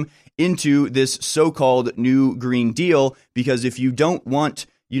warriorism into this so-called New Green Deal, because if you don't want,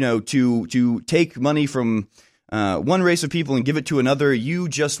 to take money from one race of people and give it to another, you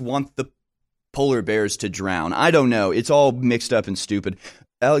just want the polar bears to drown. I don't know. It's all mixed up and stupid.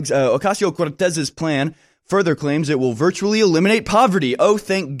 Ocasio-Cortez's plan further claims it will virtually eliminate poverty. Oh,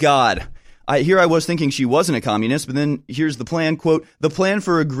 thank God. Here I was thinking she wasn't a communist, but then here's the plan. Quote, the plan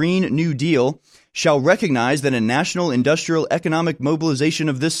for a Green New Deal shall recognize that a national industrial economic mobilization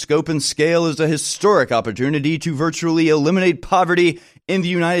of this scope and scale is a historic opportunity to virtually eliminate poverty in the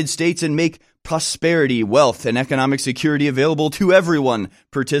United States and make prosperity, wealth, and economic security available to everyone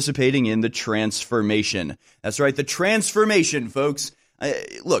participating in the transformation. That's right, the transformation, folks.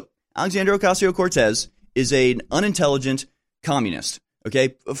 Look, Alexandria Ocasio-Cortez is an unintelligent communist,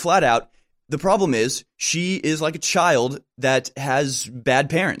 okay? Flat out. The problem is she is like a child that has bad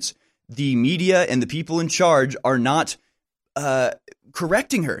parents. The media and the people in charge are not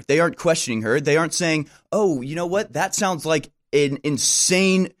correcting her. They aren't questioning her. They aren't saying, oh, you know what? That sounds like an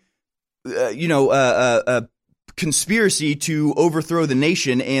insane conspiracy to overthrow the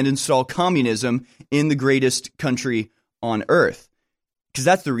nation and install communism in the greatest country on earth. Because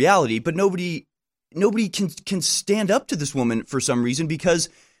that's the reality. But nobody can stand up to this woman for some reason, because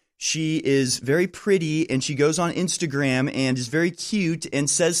she is very pretty and she goes on Instagram and is very cute and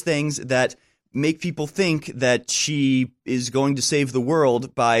says things that make people think that she is going to save the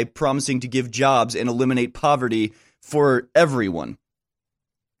world by promising to give jobs and eliminate poverty for everyone.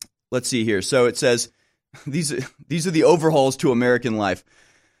 Let's see here. So it says, these are the overhauls to American life.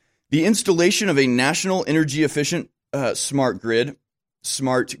 The installation of a national energy efficient smart grid.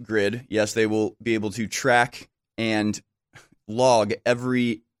 Yes, they will be able to track and log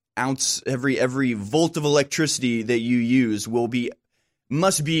every ounce, every volt of electricity that you use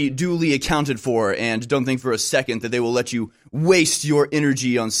must be duly accounted for, and don't think for a second that they will let you waste your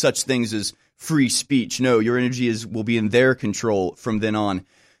energy on such things as free speech. No, your energy will be in their control from then on.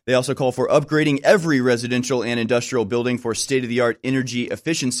 They also call for upgrading every residential and industrial building for state-of-the-art energy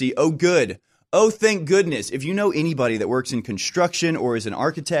efficiency. Oh, good. Oh, thank goodness. If you know anybody that works in construction or is an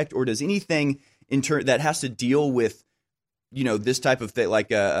architect or does anything that has to deal with, this type of thing,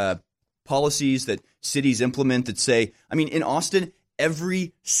 like policies that cities implement that say, in Austin,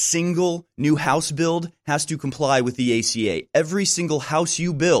 every single new house build has to comply with the ACA. Every single house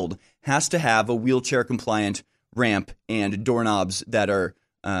you build has to have a wheelchair-compliant ramp and doorknobs that are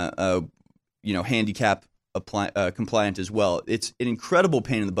handicap compliant as well. It's an incredible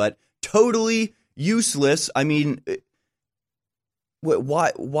pain in the butt. Totally useless.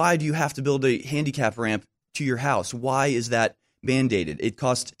 Why do you have to build a handicap ramp to your house? Why is that mandated? It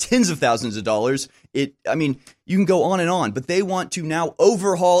costs tens of thousands of dollars. You can go on and on, but they want to now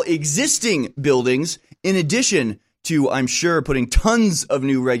overhaul existing buildings in addition to, I'm sure, putting tons of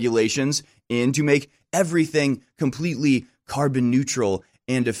new regulations in to make everything completely carbon neutral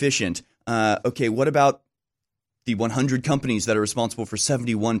and efficient. Okay, what about the 100 companies that are responsible for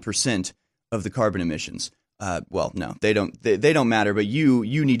 71% of the carbon emissions? Well, no, they don't matter, but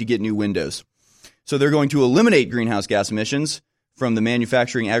you need to get new windows. So they're going to eliminate greenhouse gas emissions from the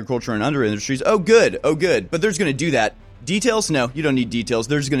manufacturing, agriculture, and other industries. Oh, good. But they're just going to do that. Details? No, you don't need details.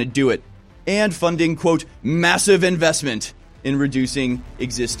 They're just going to do it. And funding, quote, massive investment in reducing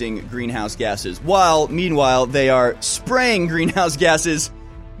existing greenhouse gases. Meanwhile, they are spraying greenhouse gases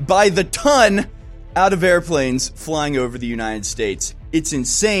by the ton out of airplanes flying over the United States. It's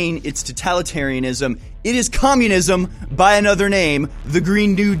insane. It's totalitarianism. It is communism by another name. The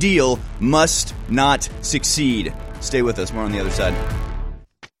Green New Deal must not succeed. Stay with us. More on the other side.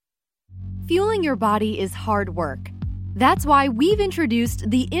 Fueling your body is hard work. That's why we've introduced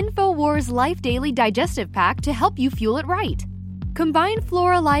the InfoWars Life Daily Digestive Pack to help you fuel it right. Combine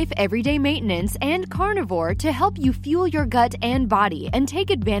Flora Life Everyday Maintenance and Carnivore to help you fuel your gut and body and take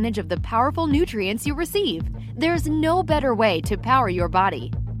advantage of the powerful nutrients you receive. There's no better way to power your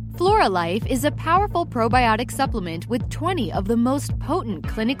body. Flora Life is a powerful probiotic supplement with 20 of the most potent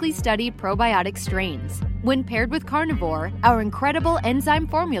clinically studied probiotic strains. When paired with Carnivore, our incredible enzyme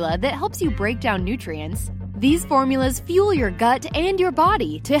formula that helps you break down nutrients, these formulas fuel your gut and your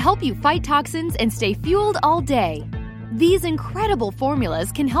body to help you fight toxins and stay fueled all day. These incredible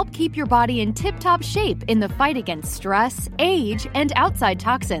formulas can help keep your body in tip-top shape in the fight against stress, age, and outside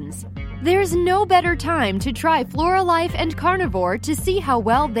toxins. There's no better time to try Flora Life and Carnivore to see how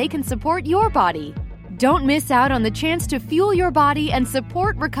well they can support your body. Don't miss out on the chance to fuel your body and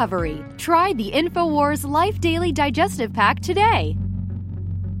support recovery. Try the InfoWars Life Daily Digestive Pack today.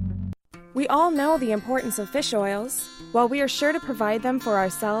 We all know the importance of fish oils. While we are sure to provide them for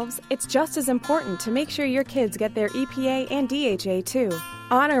ourselves, it's just as important to make sure your kids get their EPA and DHA too.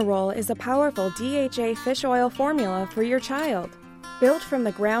 Honor Roll is a powerful DHA fish oil formula for your child. Built from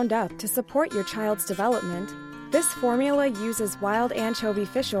the ground up to support your child's development, this formula uses wild anchovy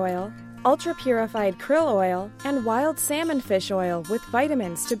fish oil, ultra-purified krill oil, and wild salmon fish oil with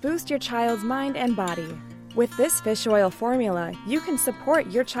vitamins to boost your child's mind and body. With this fish oil formula, you can support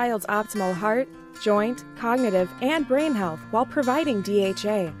your child's optimal heart, joint, cognitive, and brain health while providing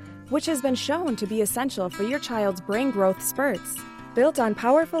DHA, which has been shown to be essential for your child's brain growth spurts. Built on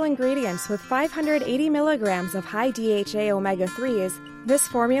powerful ingredients with 580 milligrams of high DHA omega-3s, this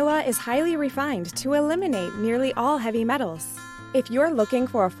formula is highly refined to eliminate nearly all heavy metals. If you're looking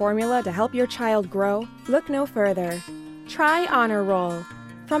for a formula to help your child grow, look no further. Try Honor Roll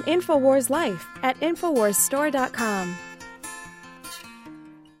from InfoWars Life at InfoWarsStore.com.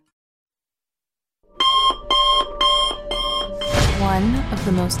 One of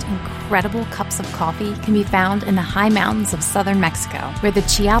the most incredible cups of coffee can be found in the high mountains of southern Mexico, where the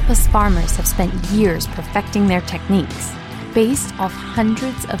Chiapas farmers have spent years perfecting their techniques. Based off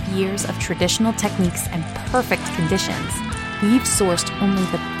hundreds of years of traditional techniques and perfect conditions, we've sourced only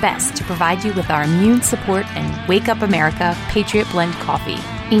the best to provide you with our immune support and Wake Up America Patriot Blend coffee.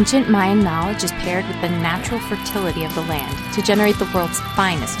 Ancient Mayan knowledge is paired with the natural fertility of the land to generate the world's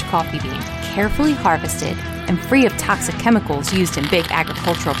finest coffee bean, carefully harvested and free of toxic chemicals used in big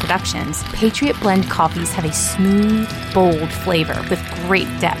agricultural productions. Patriot Blend coffees have a smooth, bold flavor with great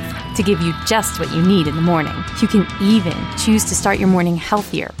depth to give you just what you need in the morning. You can even choose to start your morning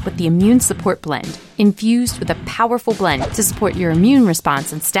healthier with the Immune Support Blend, infused with a powerful blend to support your immune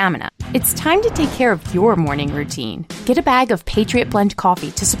response and stamina. It's time to take care of your morning routine. Get a bag of Patriot Blend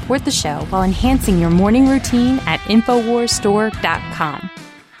coffee to support the show while enhancing your morning routine at InfoWarsStore.com.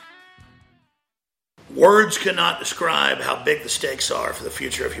 Words cannot describe how big the stakes are for the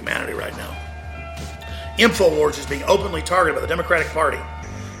future of humanity right now. InfoWars is being openly targeted by the Democratic Party,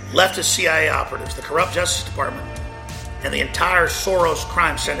 leftist CIA operatives, the corrupt Justice Department, and the entire Soros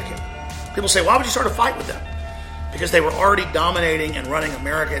crime syndicate. People say, why would you start a fight with them? Because they were already dominating and running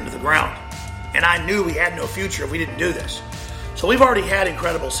America into the ground. And I knew we had no future if we didn't do this. So we've already had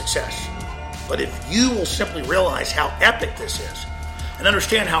incredible success. But if you will simply realize how epic this is, and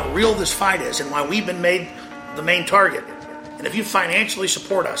understand how real this fight is and why we've been made the main target, and if you financially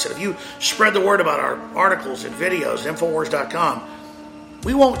support us, and if you spread the word about our articles and videos at Infowars.com,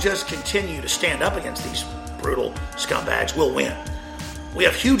 we won't just continue to stand up against these brutal scumbags, we'll win. We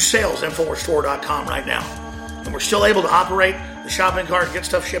have huge sales at InfoWarsStore.com right now, and we're still able to operate the shopping cart and get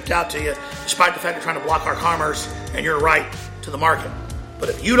stuff shipped out to you, despite the fact they're trying to block our commerce and your right to the market. But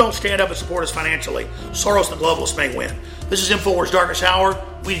if you don't stand up and support us financially, Soros and the globalists may win. This is InfoWars Darkest Hour.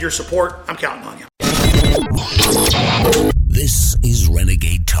 We need your support. I'm counting on you. This is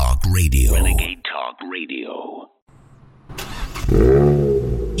Renegade Talk Radio. Renegade Talk Radio.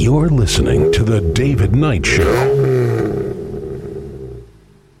 You're listening to The David Knight Show.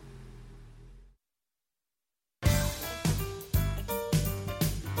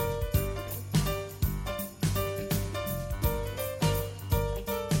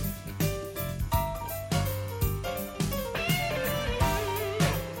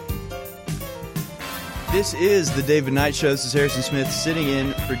 This is the David Knight Show. This is Harrison Smith sitting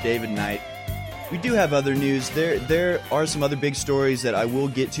in for David Knight. We do have other news. There are some other big stories that I will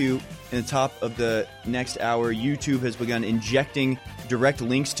get to in the top of the next hour. YouTube has begun injecting direct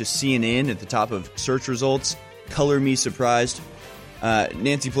links to CNN at the top of search results. Color me surprised.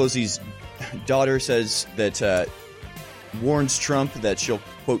 Nancy Pelosi's daughter says that warns Trump that she'll,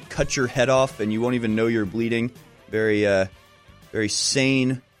 quote, cut your head off and you won't even know you're bleeding. Very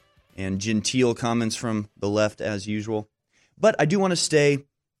sane and genteel comments from the left as usual. But I do want to stay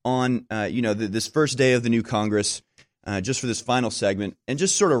on, this first day of the new Congress, just for this final segment, and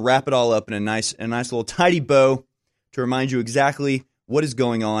just sort of wrap it all up in a nice little tidy bow to remind you exactly what is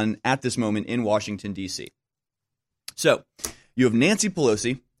going on at this moment in Washington, D.C. So, you have Nancy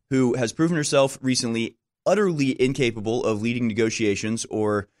Pelosi, who has proven herself recently utterly incapable of leading negotiations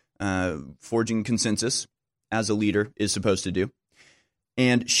or forging consensus, as a leader is supposed to do.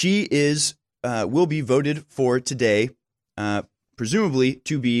 And she will be voted for today, presumably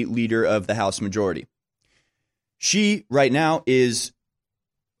to be leader of the House majority. She, right now, is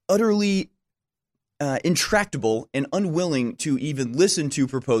utterly intractable and unwilling to even listen to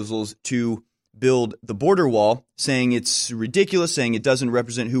proposals to build the border wall, saying it's ridiculous, saying it doesn't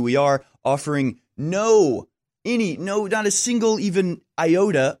represent who we are, offering not a single even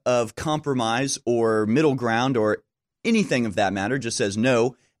iota of compromise or middle ground or anything of that matter, just says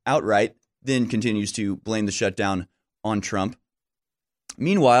no outright. then continues to blame the shutdown on Trump.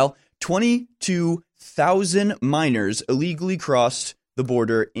 Meanwhile, 22,000 minors illegally crossed the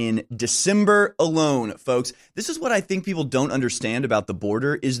border in December alone, folks. This is what I think people don't understand about the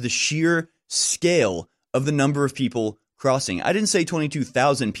border is the sheer scale of the number of people crossing. I didn't say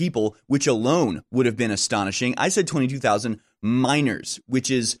 22,000 people, which alone would have been astonishing. I said 22,000 minors, which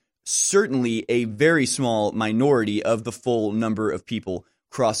is certainly a very small minority of the full number of people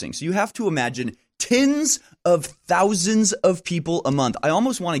crossing. So you have to imagine tens of thousands of people a month. I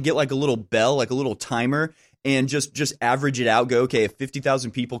almost want to get like a little bell, like a little timer, and just average it out. Go, okay, if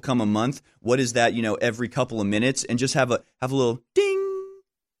 50,000 people come a month, what is that, every couple of minutes? And just have a little ding,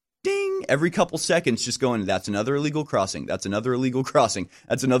 ding, every couple seconds, just going, that's another illegal crossing. That's another illegal crossing.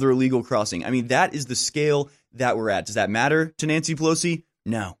 That's another illegal crossing. I mean, that is the scale that we're at. Does that matter to Nancy Pelosi?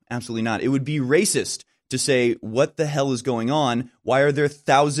 No, absolutely not. It would be racist to say, what the hell is going on? Why are there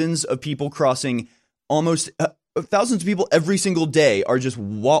thousands of people crossing? Almost thousands of people every single day are just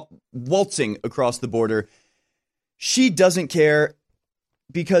waltzing across the border. She doesn't care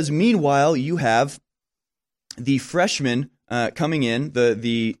because meanwhile, you have the freshmen coming in,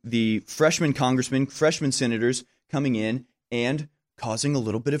 the freshman congressmen, freshman senators coming in and causing a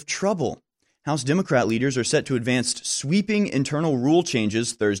little bit of trouble. House Democrat leaders are set to advance sweeping internal rule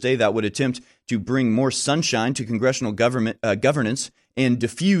changes Thursday that would attempt to bring more sunshine to congressional governance and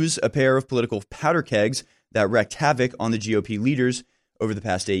diffuse a pair of political powder kegs that wreaked havoc on the GOP leaders over the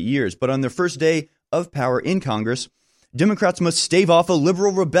past 8 years. But on their first day of power in Congress, Democrats must stave off a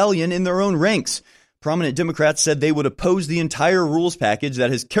liberal rebellion in their own ranks. Prominent Democrats said they would oppose the entire rules package that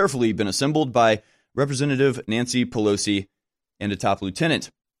has carefully been assembled by Representative Nancy Pelosi and a top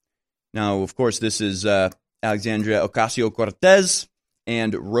lieutenant. Now, of course, this is Alexandria Ocasio-Cortez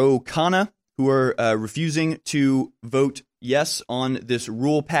and Ro Khanna, who are refusing to vote yes on this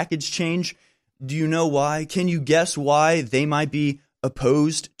rule package change. Do you know why? Can you guess why they might be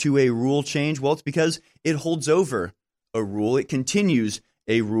opposed to a rule change? Well, it's because it holds over a rule. It continues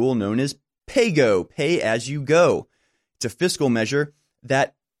a rule known as PAYGO, pay as you go. It's a fiscal measure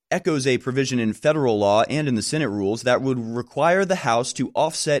that echoes a provision in federal law and in the Senate rules that would require the House to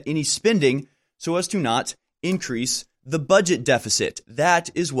offset any spending so as to not increase the budget deficit. That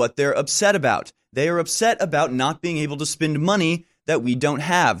is what they're upset about. They are upset about not being able to spend money that we don't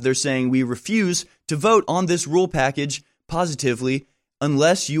have. They're saying we refuse to vote on this rule package positively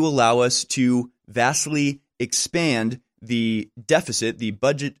unless you allow us to vastly expand the deficit, the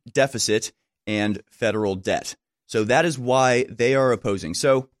budget deficit, and federal debt. So that is why they are opposing.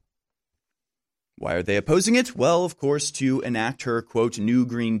 So why are they opposing it? Well, of course, to enact her, quote, New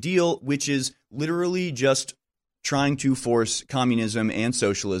Green Deal, which is literally just trying to force communism and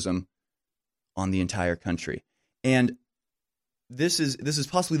socialism on the entire country. And this is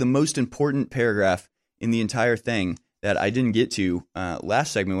possibly the most important paragraph in the entire thing that I didn't get to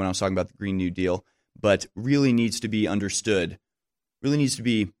last segment when I was talking about the Green New Deal, but really needs to be understood, really needs to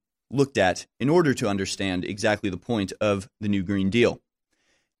be looked at in order to understand exactly the point of the New Green Deal.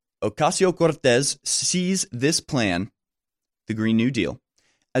 Ocasio-Cortez sees this plan, the Green New Deal,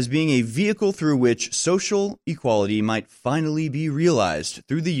 as being a vehicle through which social equality might finally be realized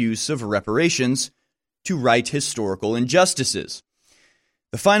through the use of reparations to right historical injustices.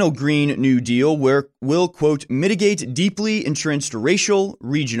 The final Green New Deal will, quote, mitigate deeply entrenched racial,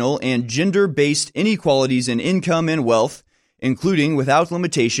 regional, and gender-based inequalities in income and wealth, including, without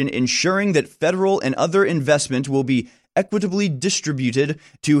limitation, ensuring that federal and other investment will be equitably distributed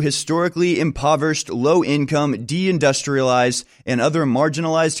to historically impoverished, low-income, deindustrialized, and other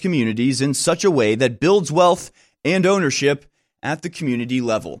marginalized communities in such a way that builds wealth and ownership at the community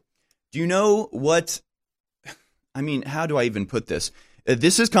level. Do you know what? I mean, how do I even put this?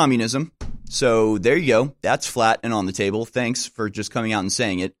 This is communism. So there you go. That's flat and on the table. Thanks for just coming out and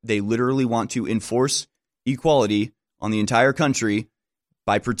saying it. They literally want to enforce equality on the entire country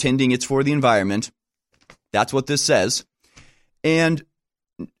by pretending it's for the environment. That's what this says. And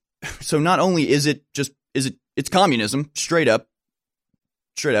so not only is it's communism, straight up.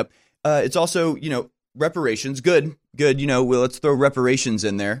 It's also, reparations. Good. Well, let's throw reparations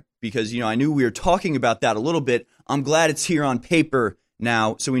in there because, I knew we were talking about that a little bit. I'm glad it's here on paper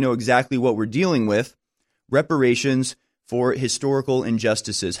now so we know exactly what we're dealing with. Reparations for historical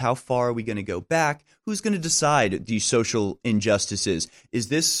injustices. How far are we going to go back? Who's going to decide these social injustices? Is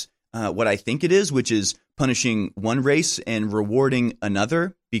this what I think it is, which is punishing one race and rewarding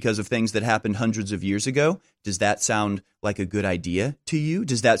another because of things that happened hundreds of years ago? Does that sound like a good idea to you?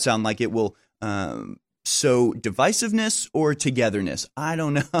 Does that sound like it will sow divisiveness or togetherness? I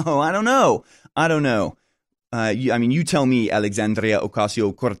don't know. you tell me, Alexandria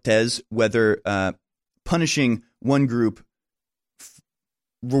Ocasio-Cortez, whether punishing one group,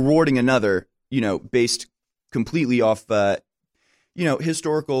 rewarding another, based completely off,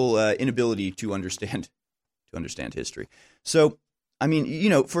 historical inability to understand history. So,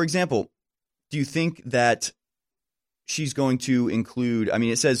 for example, do you think that she's going to include?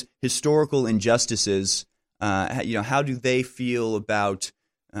 It says historical injustices. How do they feel about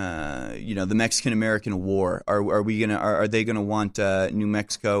the Mexican-American War? Are they gonna want New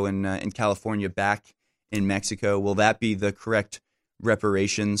Mexico and California back in Mexico? Will that be the correct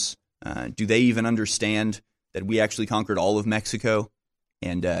reparations? Do they even understand that we actually conquered all of Mexico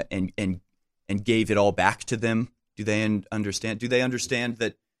and gave it all back to them? Do they understand? Do they understand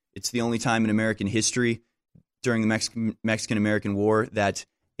that it's the only time in American history during the Mexican-American War that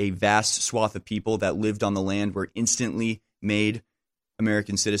a vast swath of people that lived on the land were instantly made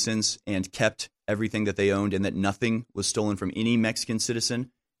American citizens and kept everything that they owned, and that nothing was stolen from any Mexican citizen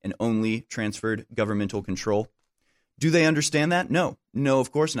and only transferred governmental control? Do they understand that? No,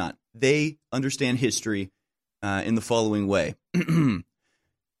 of course not. They understand history in the following way.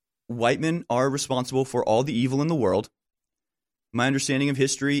 White men are responsible for all the evil in the world. My understanding of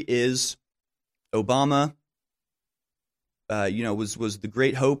history is Obama, was the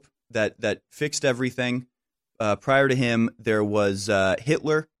great hope that fixed everything. Prior to him, there was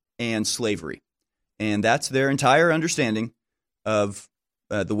Hitler and slavery. And that's their entire understanding of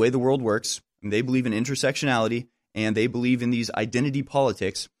the way the world works. And they believe in intersectionality, and they believe in these identity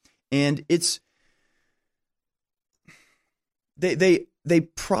politics. And it's they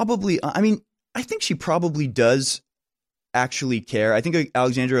probably, I think she probably does actually care. I think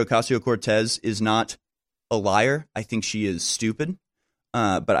Alexandria Ocasio-Cortez is not a liar. I think she is stupid,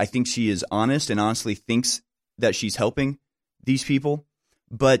 but I think she is honest and honestly thinks that she's helping these people.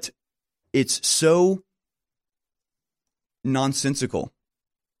 But it's so nonsensical,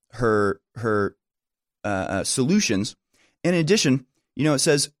 her solutions. And in addition, it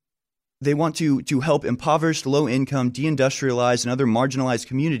says they want to help impoverished, low-income, deindustrialized, and other marginalized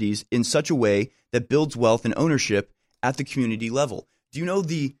communities in such a way that builds wealth and ownership at the community level. Do you know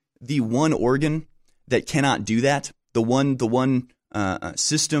the one organ that cannot do that? The one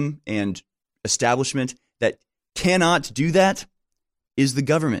system and establishment that cannot do that is the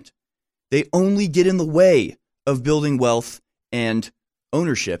government. They only get in the way of building wealth and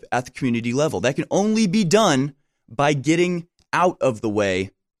ownership at the community level. That can only be done by getting out of the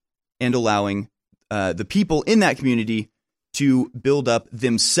way and allowing the people in that community to build up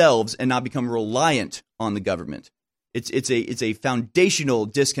themselves and not become reliant on the government. It's a foundational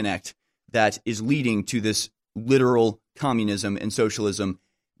disconnect that is leading to this literal communism and socialism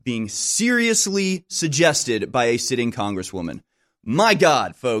being seriously suggested by a sitting congresswoman. My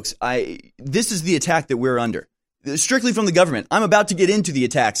God, folks, this is the attack that we're under, strictly from the government. I'm about to get into the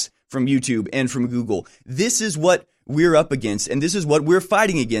attacks from YouTube and from Google. This is what we're up against, and this is what we're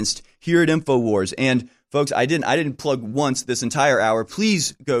fighting against here at InfoWars. And folks, I didn't plug once this entire hour.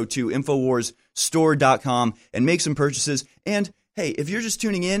 Please go to InfoWarsStore.com and make some purchases. And hey, if you're just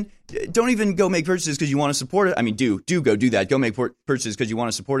tuning in, don't even go make purchases because you want to support it. Do go do that. Go make purchases because you want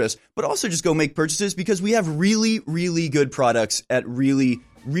to support us, but also just go make purchases because we have really, really good products at really,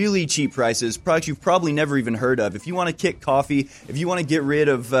 really cheap prices, products you've probably never even heard of. If you want to kick coffee, if you want to get rid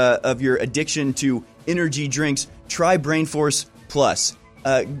of your addiction to energy drinks, try BrainForce Plus.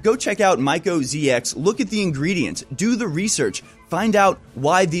 Go check out Myco ZX. Look at the ingredients. Do the research. Find out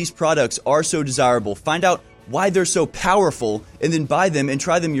why these products are so desirable. Find out why they're so powerful, and then buy them and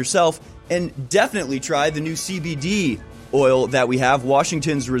try them yourself. And definitely try the new CBD oil that we have,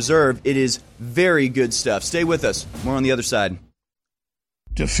 Washington's Reserve. It is very good stuff. Stay with us. More on the other side.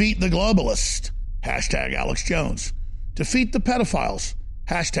 Defeat the globalist. Hashtag Alex Jones. Defeat the pedophiles.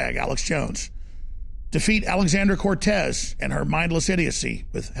 Hashtag Alex Jones. Defeat Alexandria Cortez and her mindless idiocy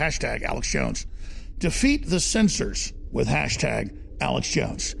with hashtag Alex Jones. Defeat the censors with hashtag Alex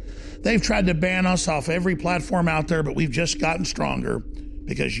Jones. They've tried to ban us off every platform out there, but we've just gotten stronger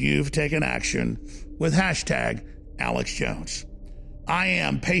because you've taken action with hashtag Alex Jones. I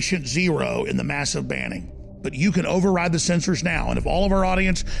am patient zero in the massive banning, but you can override the censors now. And if all of our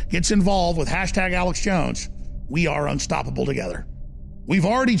audience gets involved with hashtag Alex Jones, we are unstoppable together. We've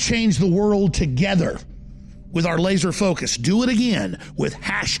already changed the world together with our laser focus. Do it again with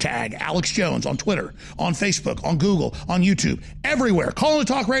hashtag Alex Jones on Twitter, on Facebook, on Google, on YouTube, everywhere. Call in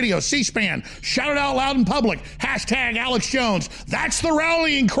to Talk Radio, C-SPAN. Shout it out loud in public. Hashtag Alex Jones. That's the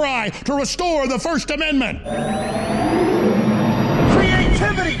rallying cry to restore the First Amendment.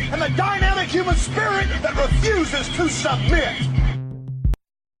 Creativity and the dynamic human spirit that refuses to submit.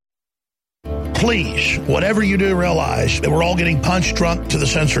 please, whatever you do, realize that we're all getting punch drunk to the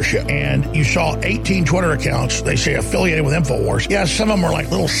censorship. And you saw 18 Twitter accounts, they say affiliated with InfoWars. Yeah, some of them are like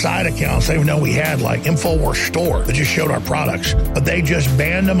little side accounts they didn't know we had, like InfoWars Store, that just showed our products. But they just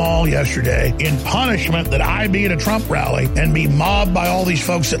banned them all yesterday in punishment that I be at a Trump rally and be mobbed by all these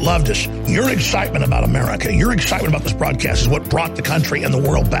folks that loved us. Your excitement about America, your excitement about this broadcast is what brought the country and the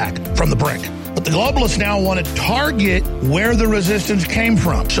world back from the brink. But the globalists now want to target where the resistance came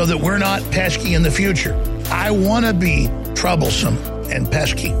from so that we're not pesky in the future. I want to be troublesome and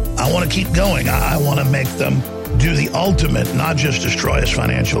pesky. I want to keep going. I want to make them do the ultimate, not just destroy us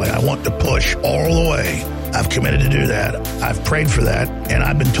financially. I want to push all the way. I've committed to do that. I've prayed for that, and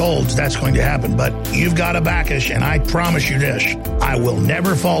I've been told that's going to happen. But you've got to back us, and I promise you this. I will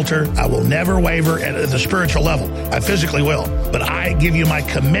never falter. I will never waver at the spiritual level. I physically will. But I give you my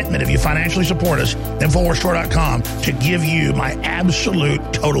commitment, if you financially support us, InfoWarsStore.com, to give you my absolute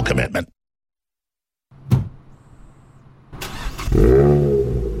total commitment.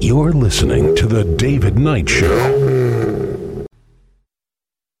 You're listening to The David Knight Show.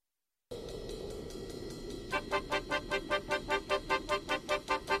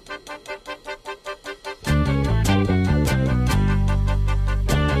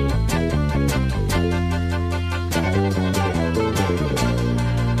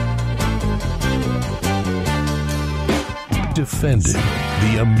 Defending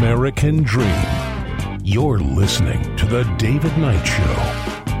the American dream. You're listening to The David Knight Show.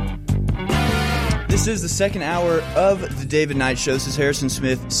 This is the second hour of The David Knight Show. This is Harrison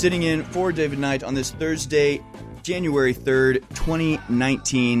Smith sitting in for David Knight on this Thursday, January 3rd,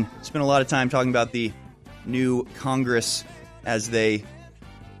 2019. Spent a lot of time talking about the new Congress as they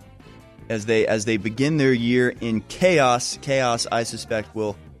begin their year in chaos. Chaos, I suspect,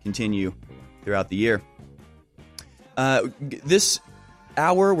 will continue throughout the year. This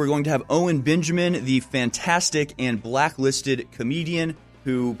hour, we're going to have Owen Benjamin, the fantastic and blacklisted comedian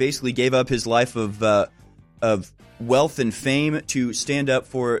who basically gave up his life of wealth and fame to stand up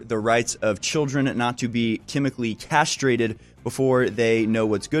for the rights of children not to be chemically castrated before they know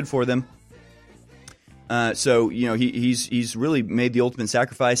what's good for them. So, you know, he's really made the ultimate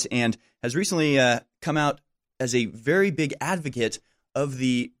sacrifice and has recently come out as a very big advocate of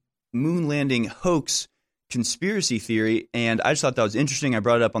the moon landing hoax conspiracy theory, and I just thought that was interesting. I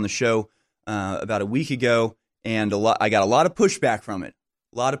brought it up on the show about a week ago, and I got a lot of pushback from it.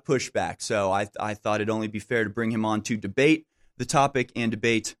 A lot of pushback. So I thought it'd only be fair to bring him on to debate the topic and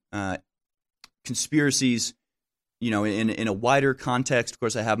debate conspiracies, you know, in a wider context. Of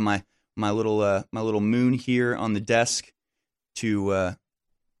course, I have my little moon here on the desk to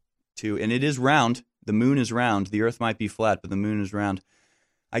and it is round. The moon is round. The Earth might be flat, but the moon is round.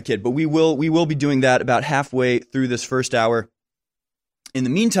 I kid, but we will be doing that about halfway through this first hour. In the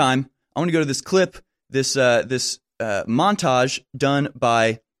meantime, I want to go to this clip, this montage done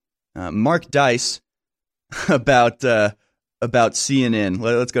by Mark Dice about CNN.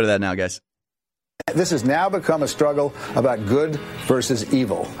 Let's go to that now, guys. This has now become a struggle about good versus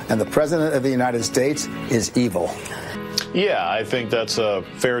evil, and the President of the United States is evil. Yeah, I think that's a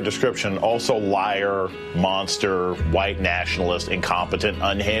fair description. Also liar, monster, white nationalist, incompetent,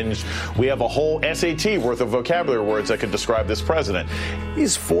 unhinged. We have a whole SAT worth of vocabulary words that could describe this president.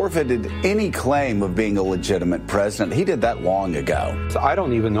 He's forfeited any claim of being a legitimate president. He did that long ago. I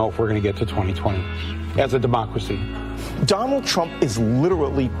don't even know if we're going to get to 2020 as a democracy. Donald Trump is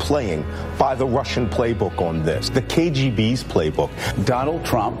literally playing by the Russian playbook on this, the KGB's playbook. Donald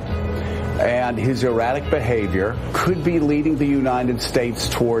Trump and his erratic behavior could be leading the United States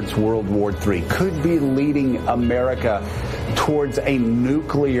towards World War III, could be leading America towards a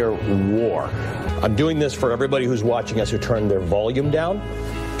nuclear war. I'm doing this for everybody who's watching us who turned their volume down.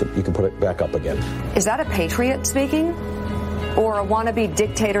 You can put it back up again. Is that a patriot speaking? Or a wannabe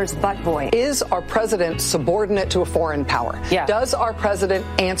dictator's butt boy? Is our president subordinate to a foreign power? Yeah. Does our president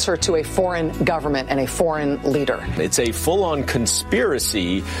answer to a foreign government and a foreign leader? It's a full-on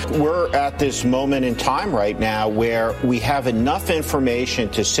conspiracy. We're at this moment in time right now where we have enough information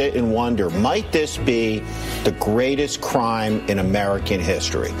to sit and wonder, might this be the greatest crime in American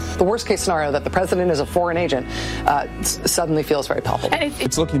history? The worst case scenario that the president is a foreign agent suddenly feels very palpable.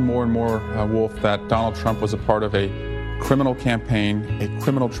 It's looking more and more, Wolf, that Donald Trump was a part of a criminal campaign, a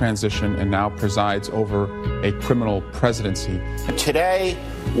criminal transition, and now presides over a criminal presidency. Today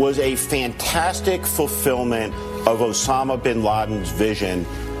was a fantastic fulfillment of Osama bin Laden's vision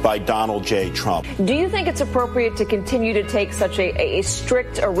by Donald J. Trump. Do you think it's appropriate to continue to take such a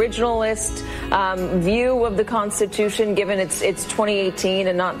strict originalist view of the Constitution, given it's 2018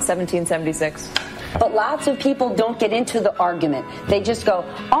 and not 1776? But lots of people don't get into the argument. They just go,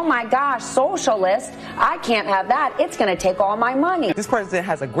 oh my gosh, socialist, I can't have that. It's going to take all my money. This president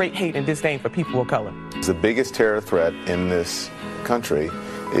has a great hate and disdain for people of color. The biggest terror threat in this country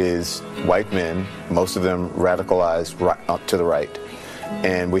is white men, most of them radicalized to the right.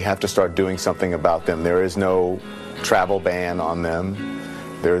 And we have to start doing something about them. There is no travel ban on them.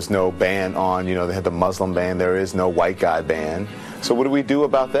 There is no ban on, they had the Muslim ban. There is no white guy ban. So what do we do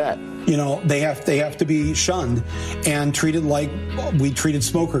about that? They have to be shunned and treated like we treated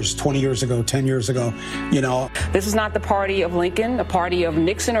smokers 20 years ago, 10 years ago, This is not the party of Lincoln, a party of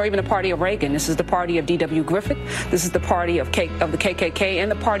Nixon, or even a party of Reagan. This is the party of D.W. Griffith. This is the party of the KKK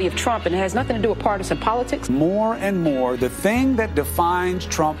and the party of Trump, and it has nothing to do with partisan politics. More and more, the thing that defines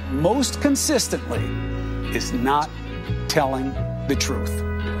Trump most consistently is not telling the truth.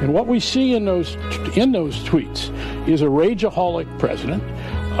 And what we see in those tweets is a rageaholic president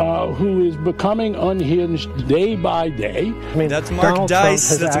who is becoming unhinged day by day. That's Mark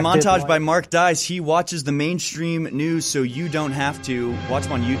Dice. That's a montage by Mark Dice. He watches the mainstream news so you don't have to. Watch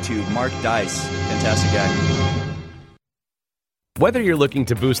him on YouTube. Mark Dice. Fantastic guy. Whether you're looking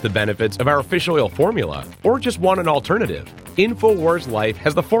to boost the benefits of our fish oil formula or just want an alternative, InfoWars Life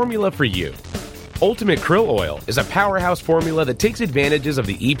has the formula for you. Ultimate Krill Oil is a powerhouse formula that takes advantages of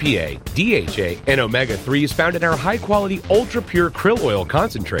the EPA, DHA, and omega-3s found in our high-quality, ultra-pure krill oil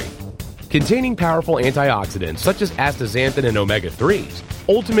concentrate. Containing powerful antioxidants such as astaxanthin and omega-3s,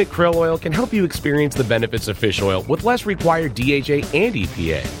 Ultimate Krill Oil can help you experience the benefits of fish oil with less required DHA and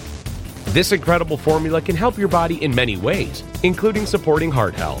EPA. This incredible formula can help your body in many ways, including supporting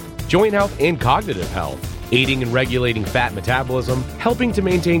heart health, joint health, and cognitive health, aiding and regulating fat metabolism, helping to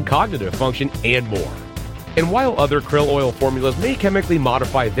maintain cognitive function, and more. And while other krill oil formulas may chemically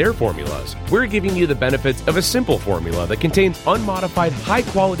modify their formulas, we're giving you the benefits of a simple formula that contains unmodified,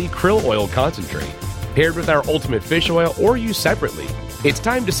 high-quality krill oil concentrate, paired with our Ultimate Fish Oil or used separately. It's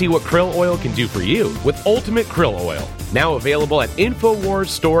time to see what krill oil can do for you with Ultimate Krill Oil, now available at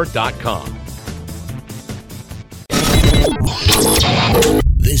InfoWarsStore.com.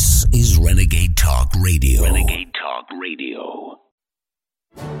 This is Renegade Talk Radio. Renegade Talk Radio.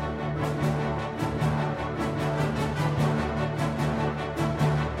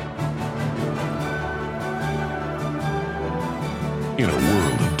 In a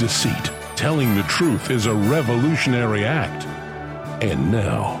world of deceit, telling the truth is a revolutionary act. And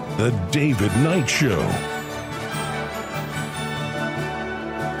now, The David Knight Show.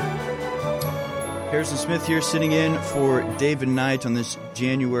 Harrison Smith here, sitting in for David Knight on this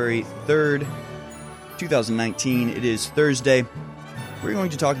January 3rd, 2019. It is Thursday. We're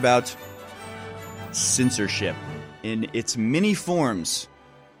going to talk about censorship in its many forms.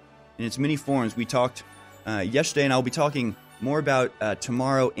 We talked yesterday, and I'll be talking more about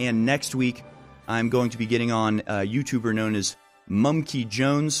tomorrow and next week. I'm going to be getting on a YouTuber known as Mumkey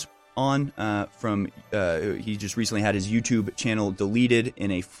Jones on he just recently had his YouTube channel deleted in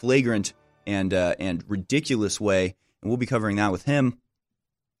a flagrant and ridiculous way, and we'll be covering that with him.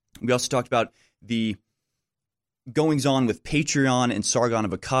 We also talked about the goings-on with Patreon and Sargon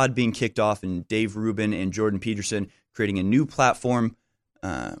of Akkad being kicked off, and Dave Rubin and Jordan Peterson creating a new platform,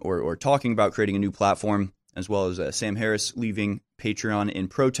 or talking about creating a new platform, as well as Sam Harris leaving Patreon in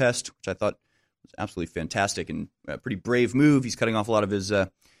protest, which I thought was absolutely fantastic and a pretty brave move. He's cutting off a lot of his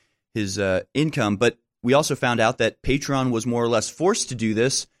income, but we also found out that Patreon was more or less forced to do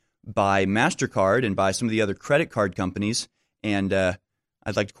this by MasterCard and by some of the other credit card companies, and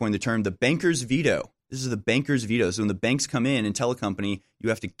I'd like to coin the term the banker's veto. This is the banker's veto. So when the banks come in and tell a company, you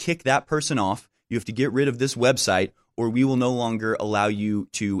have to kick that person off, you have to get rid of this website, or we will no longer allow you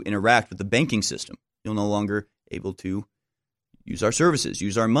to interact with the banking system. You'll no longer able to use our services,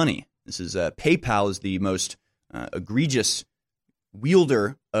 use our money. This is PayPal is the most egregious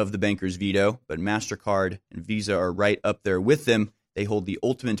wielder of the banker's veto, but MasterCard and Visa are right up there with them. They hold the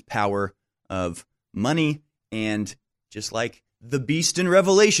ultimate power of money, and just like the beast in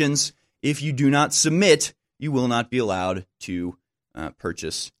Revelations, if you do not submit, you will not be allowed to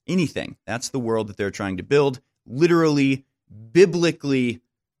purchase anything. That's the world that they're trying to build. Literally, biblically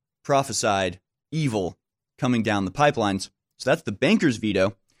prophesied evil coming down the pipelines. So that's the banker's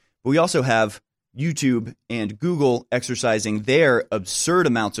veto. But we also have YouTube and Google exercising their absurd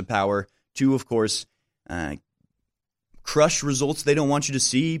amounts of power to, of course, crush results they don't want you to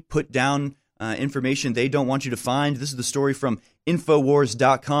see, put down information they don't want you to find. This is the story from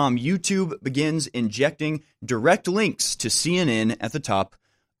Infowars.com. YouTube begins injecting direct links to CNN at the top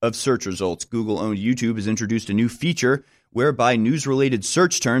of search results. Google-owned YouTube has introduced a new feature whereby news-related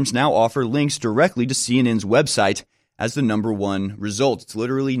search terms now offer links directly to CNN's website as the number one result. It's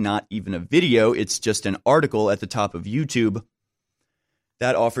literally not even a video. It's just an article at the top of YouTube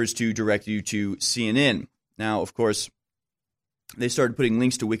that offers to direct you to CNN. Now, of course, they started putting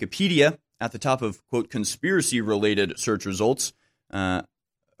links to Wikipedia at the top of, quote, conspiracy-related search results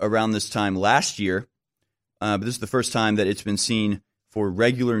around this time last year. But this is the first time that it's been seen for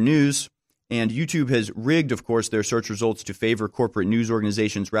regular news. And YouTube has rigged, of course, their search results to favor corporate news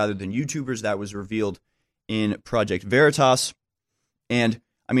organizations rather than YouTubers. That was revealed in Project Veritas. And,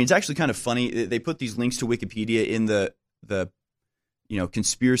 I mean, it's actually kind of funny. They put these links to Wikipedia in the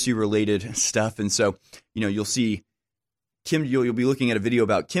conspiracy-related stuff. And so, you'll see you'll be looking at a video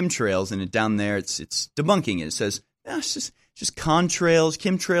about chemtrails, and down there it's debunking it. It says, it's just contrails.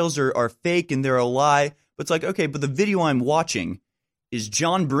 Chemtrails are fake and they're a lie. But it's like, okay, but the video I'm watching is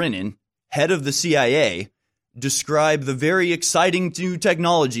John Brennan, head of the CIA, describe the very exciting new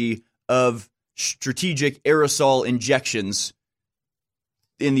technology of strategic aerosol injections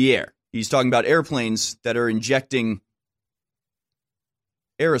in the air. He's talking about airplanes that are injecting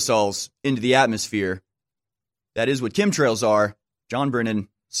aerosols into the atmosphere. That is what chemtrails are. John Brennan,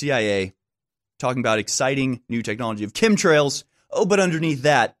 CIA, talking about exciting new technology of chemtrails. Oh, but underneath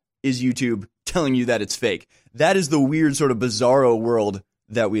that is YouTube telling you that it's fake. That is the weird sort of bizarro world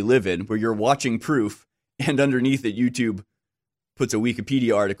that we live in, where you're watching proof, and underneath it, YouTube puts a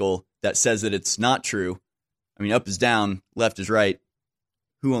Wikipedia article that says that it's not true. I mean, up is down, left is right.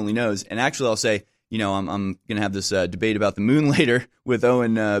 Who only knows? And actually, I'll say, I'm going to have this debate about the moon later with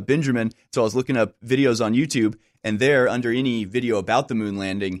Owen Benjamin. So I was looking up videos on YouTube, and there, under any video about the moon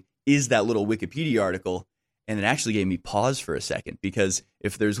landing, is that little Wikipedia article. And it actually gave me pause for a second, because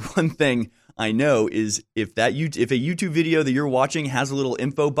if there's one thing I know is if a YouTube video that you're watching has a little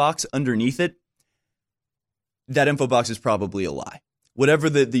info box underneath it, that info box is probably a lie. Whatever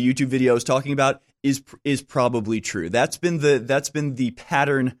the YouTube video is talking about is probably true. That's been the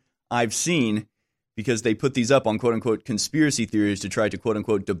pattern I've seen, because they put these up on quote unquote conspiracy theories to try to quote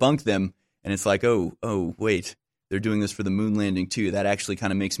unquote debunk them, and it's like, oh wait, they're doing this for the moon landing too. That actually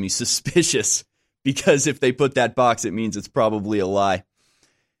kind of makes me suspicious, because if they put that box, it means it's probably a lie.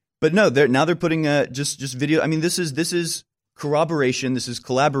 But no, they're putting just video. I mean, this is corroboration. This is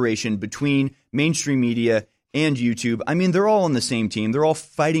collaboration between mainstream media and YouTube. I mean, they're all on the same team. They're all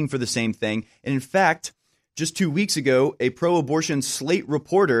fighting for the same thing. And in fact, just 2 weeks ago, a pro-abortion Slate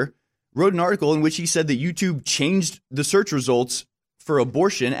reporter wrote an article in which he said that YouTube changed the search results for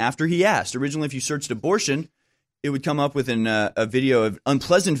abortion after he asked. Originally, if you searched abortion, it would come up with a video, of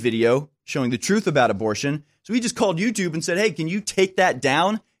unpleasant video showing the truth about abortion. So he just called YouTube and said, hey, can you take that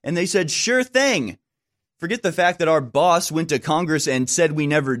down? And they said, sure thing. Forget the fact that our boss went to Congress and said we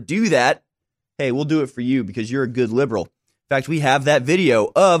never do that. Hey, we'll do it for you because you're a good liberal. In fact, we have that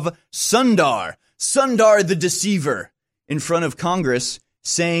video of Sundar the deceiver, in front of Congress,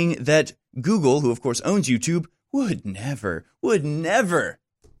 saying that Google, who of course owns YouTube, would never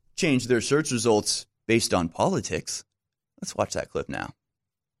change their search results based on politics. Let's watch that clip now.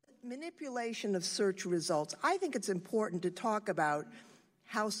 Manipulation of search results. I think it's important to talk about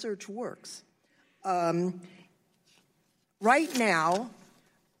how search works. Right now,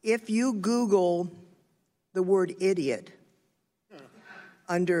 if you Google the word idiot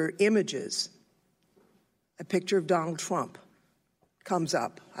under images, a picture of Donald Trump comes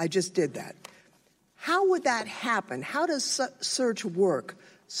up. I just did that. How would that happen? How does search work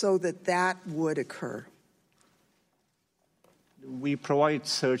so that would occur? We provide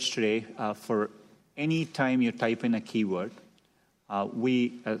search today for any time you type in a keyword.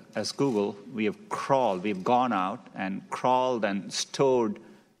 We, as Google, we've gone out and crawled and stored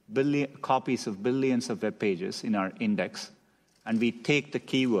copies of billions of web pages in our index, and we take the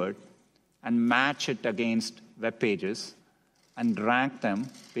keyword and match it against web pages and rank them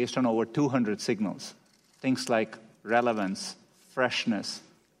based on over 200 signals. Things like relevance, freshness,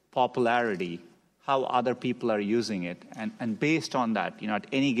 popularity, how other people are using it. And based on that, at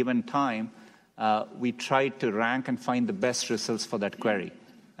any given time, we try to rank and find the best results for that query.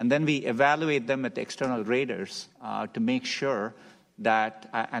 And then we evaluate them with external raters to make sure that,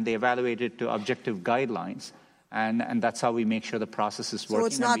 and they evaluate it to objective guidelines. And that's how we make sure the process is working. So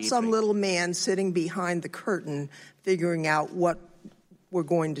it's not some little man sitting behind the curtain figuring out what we're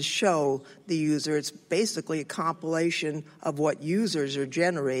going to show the user. It's basically a compilation of what users are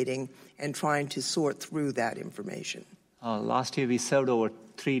generating and trying to sort through that information. Last year we served over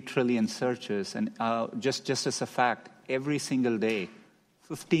 3 trillion searches, and just as a fact, every single day,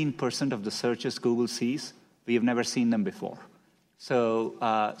 15% of the searches Google sees, we have never seen them before. So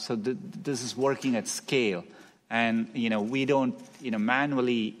this is working at scale. And, we don't,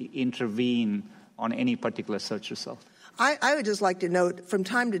 manually intervene on any particular search result. I would just like to note, from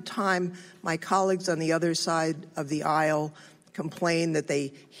time to time, my colleagues on the other side of the aisle complain that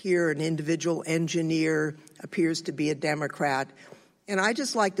they hear an individual engineer appears to be a Democrat. And I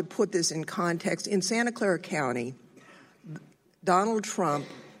just like to put this in context. In Santa Clara County, Donald Trump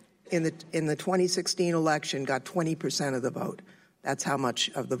in the 2016 election got 20% of the vote. That's how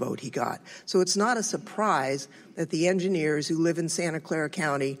much of the vote he got. So it's not a surprise that the engineers who live in Santa Clara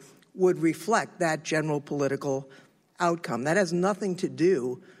County would reflect that general political outcome. That has nothing to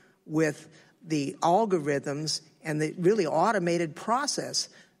do with the algorithms and the really automated process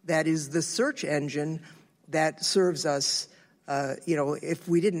that is the search engine that serves us. If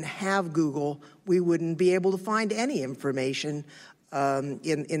we didn't have Google, we wouldn't be able to find any information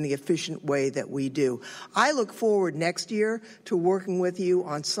in the efficient way that we do. I look forward next year to working with you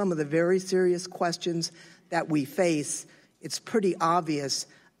on some of the very serious questions that we face. It's pretty obvious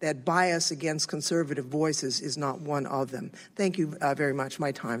that bias against conservative voices is not one of them. Thank you very much.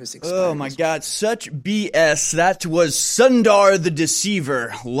 My time is expired. Oh, my God. Such BS. That was Sundar the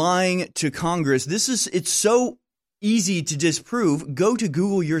Deceiver lying to Congress. It's so easy to disprove. Go to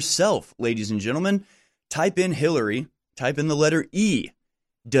Google yourself, ladies and gentlemen. Type in Hillary. Type in the letter E.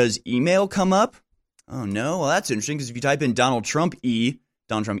 Does email come up? Oh, no. Well, that's interesting, because if you type in Donald Trump E,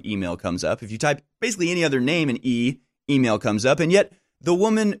 Donald Trump email comes up. If you type basically any other name in E, email comes up. And yet the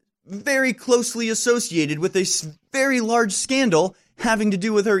woman very closely associated with a very large scandal having to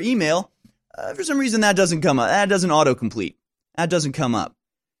do with her email, for some reason that doesn't come up. That doesn't autocomplete. That doesn't come up.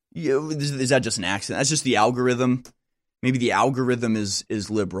 Is that just an accident? That's just the algorithm. Maybe the algorithm is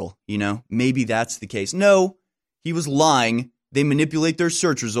liberal, Maybe that's the case. No, he was lying. They manipulate their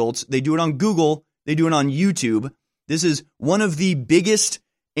search results. They do it on Google. They do it on YouTube. This is one of the biggest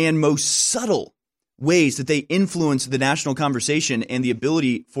and most subtle ways that they influence the national conversation and the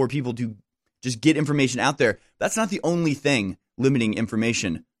ability for people to just get information out there. That's not the only thing limiting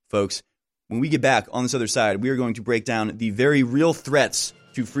information, folks. When we get back on this other side, we are going to break down the very real threats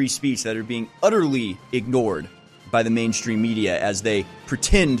to free speech that are being utterly ignored by the mainstream media as they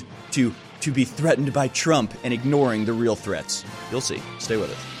pretend to be threatened by Trump and ignoring the real threats. You'll see. Stay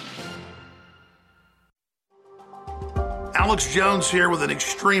with us. Alex Jones here with an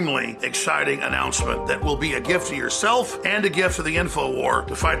extremely exciting announcement that will be a gift to yourself and a gift to the InfoWar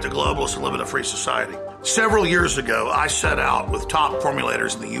to fight the globalists and live in a free society. Several years ago, I set out with top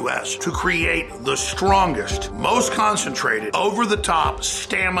formulators in the U.S. to create the strongest, most concentrated, over-the-top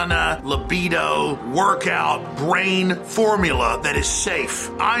stamina, libido, workout, brain formula that is safe.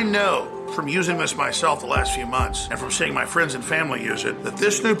 I know from using this myself the last few months and from seeing my friends and family use it, that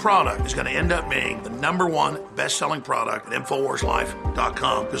this new product is going to end up being the #1 best-selling product at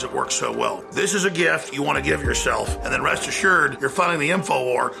InfoWarsLife.com because it works so well. This is a gift you want to give yourself, and then rest assured you're funding the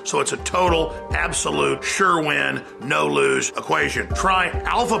InfoWar, so it's a total, absolute, sure win, no-lose equation. Try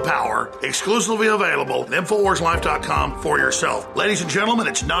Alpha Power, exclusively available at InfoWarsLife.com for yourself. Ladies and gentlemen,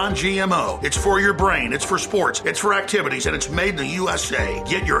 it's non-GMO. It's for your brain. It's for sports. It's for activities, and it's made in the USA.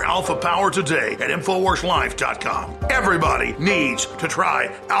 Get your Alpha Power today at InfoWarsLife.com. Everybody needs to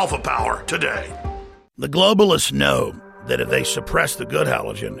try Alpha Power today. The globalists know that if they suppress the good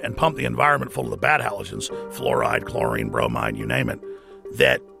halogen and pump the environment full of the bad halogens, fluoride, chlorine, bromide, you name it,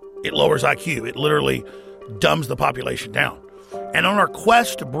 that it lowers IQ. It literally dumbs the population down. And on our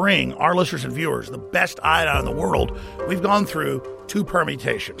quest to bring our listeners and viewers the best iodine in the world, we've gone through 2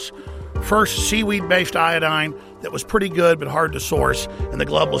 permutations. First, seaweed-based iodine that was pretty good but hard to source, and the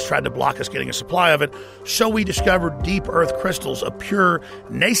globalists tried to block us getting a supply of it. So we discovered deep earth crystals of pure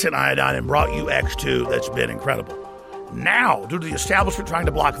nascent iodine and brought you X2 that's been incredible. Now, due to the establishment trying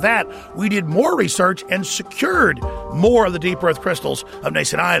to block that, we did more research and secured more of the deep earth crystals of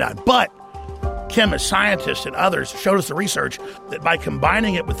nascent iodine. But chemists, scientists, and others showed us the research that by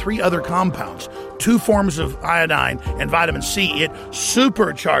combining it with 3 other compounds, 2 forms of iodine and vitamin C, it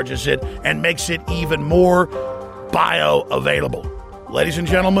supercharges it and makes it even more bioavailable. Ladies and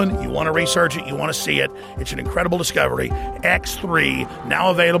gentlemen, you want to research it, you want to see it. It's an incredible discovery. X3, now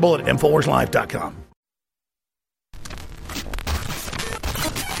available at InfoWarsLife.com.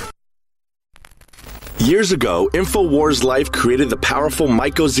 Years ago, InfoWars Life created the powerful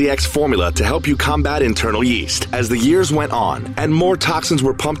MycoZX formula to help you combat internal yeast. As the years went on and more toxins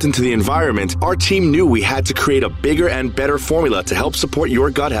were pumped into the environment, our team knew we had to create a bigger and better formula to help support your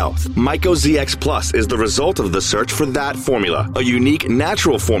gut health. MycoZX Plus is the result of the search for that formula, a unique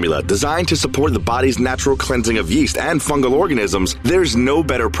natural formula designed to support the body's natural cleansing of yeast and fungal organisms. There's no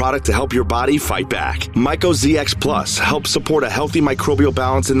better product to help your body fight back. MycoZX Plus helps support a healthy microbial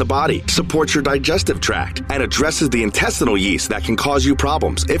balance in the body, supports your digestive tract, extract and addresses the intestinal yeast that can cause you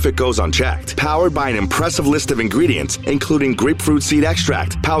problems if it goes unchecked. Powered by an impressive list of ingredients, including grapefruit seed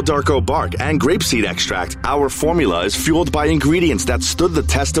extract, Palo d'Arco bark, and grapeseed extract, our formula is fueled by ingredients that stood the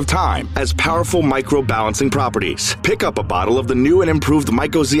test of time as powerful micro-balancing properties. Pick up a bottle of the new and improved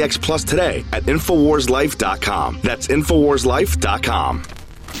MycoZX Plus today at InfoWarsLife.com. That's InfoWarsLife.com.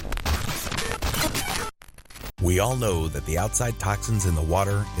 We all know that the outside toxins in the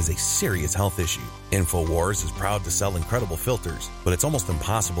water is a serious health issue. InfoWars is proud to sell incredible filters, but it's almost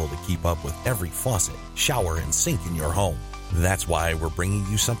impossible to keep up with every faucet, shower, and sink in your home. That's why we're bringing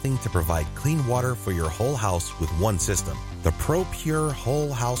you something to provide clean water for your whole house with one system. The ProPure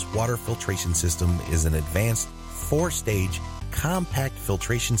Whole House Water Filtration System is an advanced 4-stage compact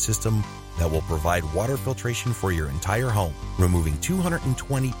filtration system that will provide water filtration for your entire home, removing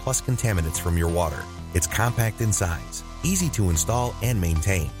 220 plus contaminants from your water. It's compact in size, easy to install and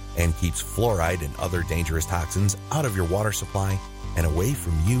maintain, and keeps fluoride and other dangerous toxins out of your water supply and away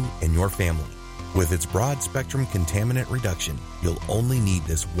from you and your family. With its broad spectrum contaminant reduction, you'll only need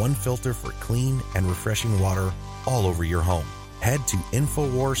this one filter for clean and refreshing water all over your home. Head to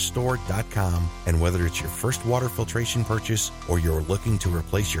InfoWarsStore.com, and whether it's your first water filtration purchase or you're looking to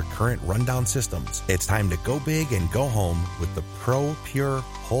replace your current rundown systems, it's time to go big and go home with the ProPure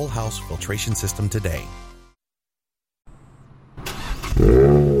Whole House Filtration System today.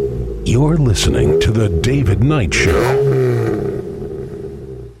 You're listening to The David Knight Show.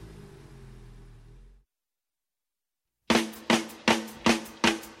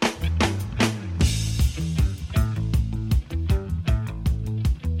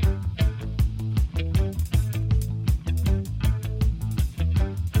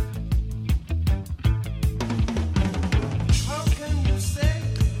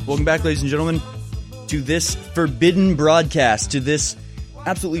 Welcome back, ladies and gentlemen, to this forbidden broadcast, to this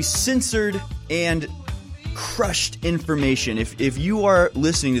absolutely censored and crushed information. If you are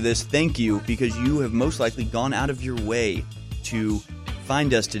listening to this, thank you, because you have most likely gone out of your way to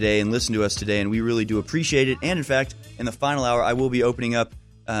find us today and listen to us today, and we really do appreciate it. And in fact, in the final hour, I will be opening up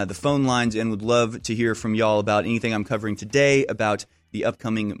the phone lines and would love to hear from y'all about anything I'm covering today, about the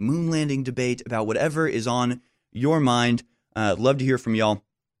upcoming moon landing debate, about whatever is on your mind. Love to hear from y'all.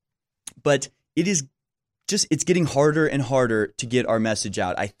 But it is just, it's getting harder and harder to get our message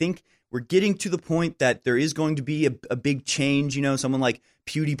out. I think we're getting to the point that there is going to be a big change. You know, someone like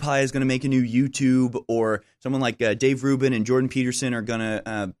PewDiePie is going to make a new YouTube, or someone like Dave Rubin and Jordan Peterson are going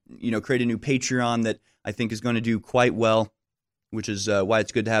to, create a new Patreon that I think is going to do quite well, which is why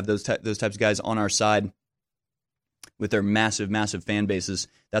it's good to have those types of guys on our side with their massive, massive fan bases.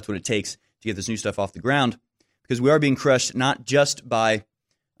 That's what it takes to get this new stuff off the ground, because we are being crushed not just by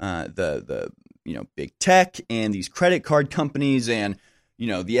the big tech and these credit card companies and,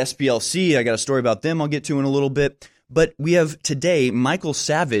 the SPLC. I got a story about them I'll get to in a little bit. But we have today Michael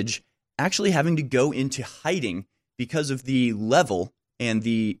Savage actually having to go into hiding because of the level and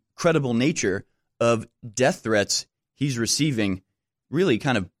the credible nature of death threats he's receiving. Really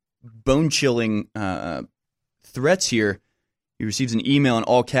kind of bone-chilling threats here. He receives an email in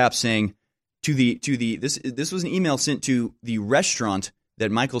all caps saying this was an email sent to the restaurant that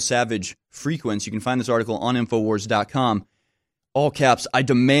Michael Savage frequents. You can find this article on Infowars.com. All caps, "I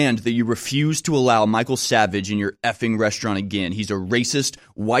demand that you refuse to allow Michael Savage in your effing restaurant again. He's a racist,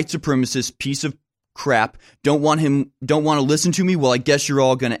 white supremacist piece of crap. Don't want to listen to me? Well, I guess you're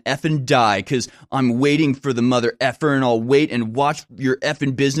all going to effing die, because I'm waiting for the mother effer, and I'll wait and watch your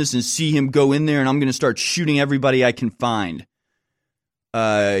effing business and see him go in there, and I'm going to start shooting everybody I can find."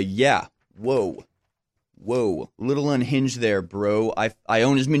 Yeah. Whoa, little unhinged there, bro. I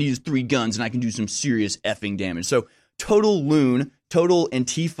own as many as 3 guns, and I can do some serious effing damage. So total loon, total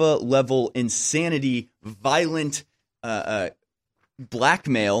Antifa level insanity, violent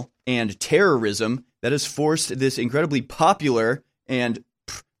blackmail and terrorism that has forced this incredibly popular and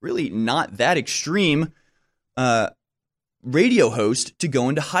really not that extreme radio host to go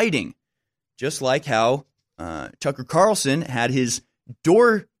into hiding. Just like how Tucker Carlson had his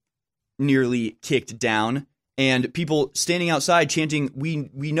door nearly kicked down, and people standing outside chanting,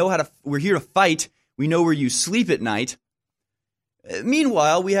 we're here to fight, we know where you sleep at night.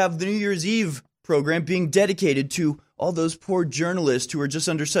 Meanwhile, we have the New Year's Eve program being dedicated to all those poor journalists who are just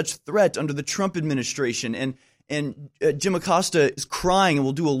under such threat under the Trump administration, and Jim Acosta is crying and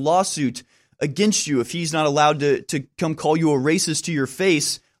will do a lawsuit against you if he's not allowed to come call you a racist to your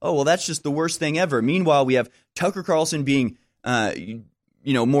face. Oh, well, that's just the worst thing ever. Meanwhile, we have Tucker Carlson being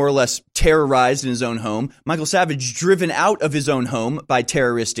more or less terrorized in his own home. Michael Savage driven out of his own home by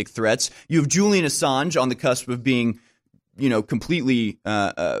terroristic threats. You have Julian Assange on the cusp of being, completely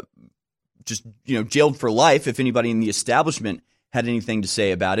just, jailed for life if anybody in the establishment had anything to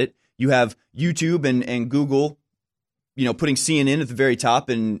say about it. You have YouTube and Google, putting CNN at the very top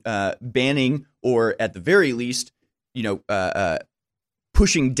and banning, or at the very least,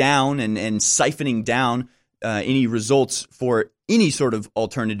 pushing down and siphoning down any results for any sort of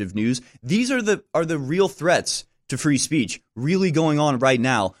alternative news. These are the real threats to free speech really going on right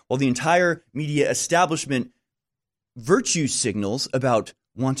now, while the entire media establishment virtue signals about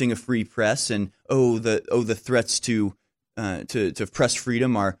wanting a free press and the threats to press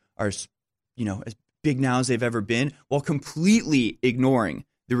freedom are as big now as they've ever been, while completely ignoring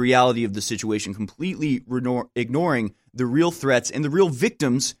the reality of the situation, completely ignoring the real threats and the real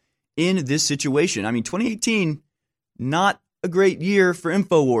victims in this situation. I mean, 2018, not a great year for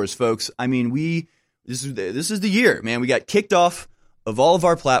InfoWars, folks. I mean, this is the year, man. We got kicked off of all of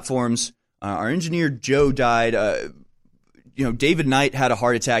our platforms. Our engineer Joe died. David Knight had a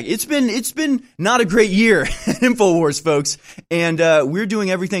heart attack. It's been not a great year at InfoWars, folks, and we're doing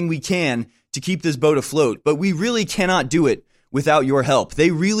everything we can to keep this boat afloat, but we really cannot do it without your help.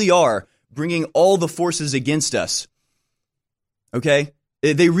 They really are bringing all the forces against us. Okay?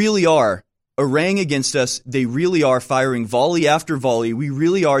 They really are arraying against us. They really are firing volley after volley. We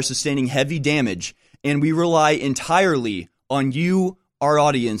really are sustaining heavy damage, and we rely entirely on you, our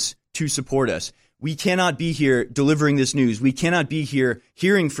audience, to support us. We cannot be here delivering this news. We cannot be here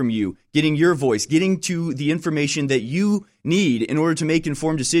hearing from you, getting your voice, getting to the information that you need in order to make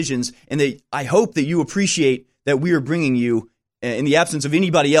informed decisions, and that I hope that you appreciate that we are bringing you, in the absence of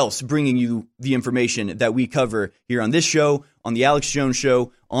anybody else, bringing you the information that we cover here on this show, on the Alex Jones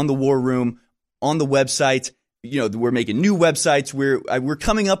Show, on the War Room, on the website. We're making new websites. We're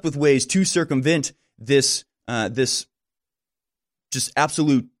coming up with ways to circumvent this just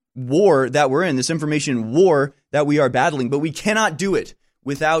absolute war that we're in, this information war that we are battling, but we cannot do it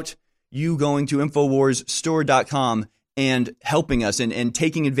without you going to InfoWarsStore.com and helping us and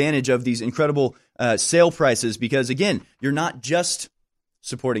taking advantage of these incredible sale prices, because again, you're not just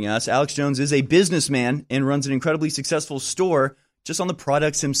supporting us. Alex Jones is a businessman and runs an incredibly successful store just on the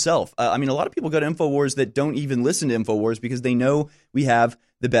products himself. A lot of people go to InfoWars that don't even listen to InfoWars because they know we have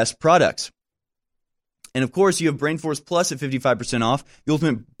the best products. And of course, you have Brain Force Plus at 55% off, the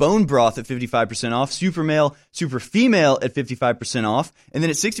Ultimate Bone Broth at 55% off, Super Male, Super Female at 55% off, and then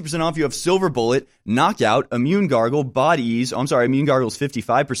at 60% off, you have Silver Bullet, Knockout, Immune Gargle, Body Ease. Immune Gargle is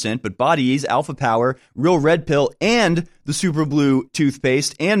 55%, but Body Ease, Alpha Power, Real Red Pill, and the Super Blue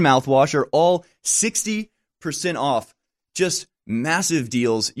toothpaste and mouthwash are all 60% off. Just massive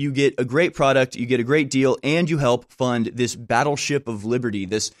deals. You get a great product, you get a great deal, and you help fund this battleship of liberty,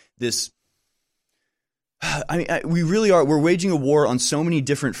 we really are. We're waging a war on so many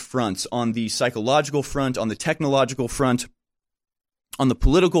different fronts, on the psychological front, on the technological front, on the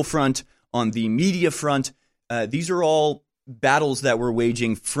political front, on the media front. These are all battles that we're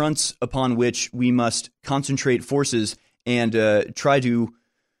waging, fronts upon which we must concentrate forces and try to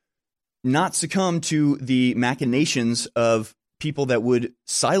not succumb to the machinations of people that would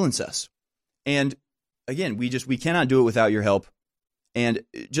silence us. And again, we cannot do it without your help. And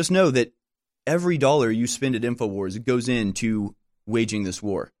just know that every dollar you spend at InfoWars goes into waging this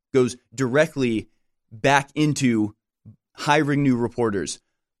war, goes directly back into hiring new reporters,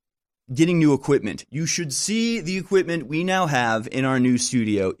 getting new equipment. You should see the equipment we now have in our new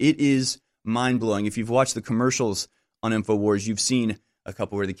studio. It is mind-blowing. If you've watched the commercials on InfoWars, you've seen a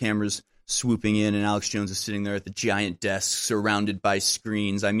couple where the camera's swooping in and Alex Jones is sitting there at the giant desk surrounded by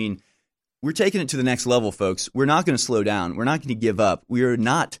screens. We're taking it to the next level, folks. We're not going to slow down. We're not going to give up. We are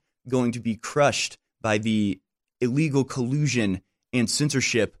not going to be crushed by the illegal collusion and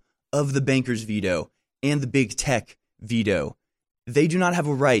censorship of the bankers' veto and the big tech veto. They do not have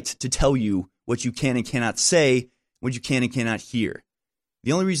a right to tell you what you can and cannot say, what you can and cannot hear.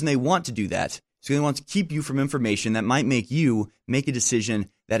 The only reason they want to do that is because they want to keep you from information that might make you make a decision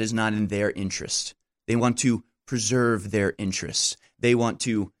that is not in their interest. They want to preserve their interests. They want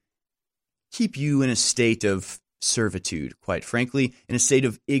to keep you in a state of servitude, quite frankly, in a state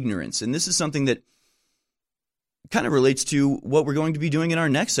of ignorance. And this is something that kind of relates to what we're going to be doing in our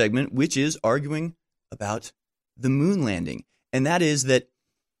next segment, which is arguing about the moon landing. And that is that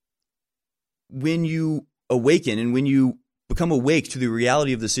when you awaken and when you become awake to the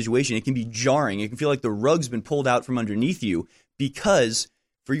reality of the situation, it can be jarring. It can feel like the rug's been pulled out from underneath you, because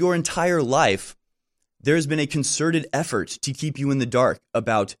for your entire life, there has been a concerted effort to keep you in the dark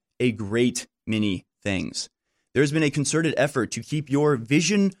about a great many things. There's been a concerted effort to keep your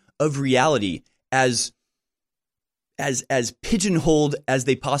vision of reality as pigeonholed as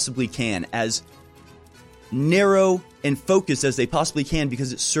they possibly can, as narrow and focused as they possibly can,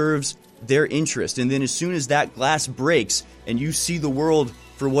 because it serves their interest. And then as soon as that glass breaks and you see the world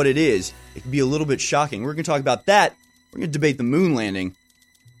for what it is, it can be a little bit shocking. We're going to talk about that. We're going to debate the moon landing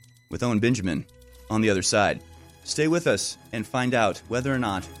with Owen Benjamin on the other side. Stay with us and find out whether or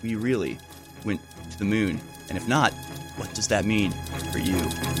not we really went to the moon. And if not, what does that mean for you?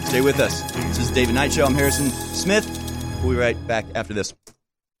 Stay with us. This is the David Knight Show. I'm Harrison Smith. We'll be right back after this.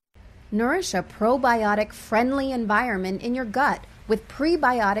 Nourish a probiotic-friendly environment in your gut with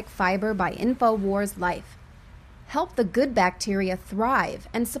Prebiotic Fiber by InfoWars Life. Help the good bacteria thrive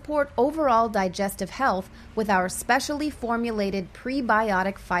and support overall digestive health with our specially formulated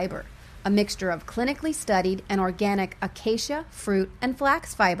prebiotic fiber, a mixture of clinically studied and organic acacia, fruit, and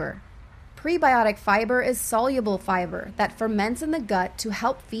flax fiber. Prebiotic fiber is soluble fiber that ferments in the gut to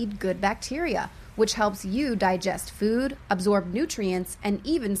help feed good bacteria, which helps you digest food, absorb nutrients, and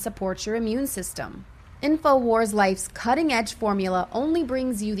even supports your immune system. InfoWars Life's cutting-edge formula only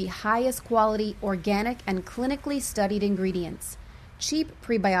brings you the highest quality, organic, and clinically studied ingredients. Cheap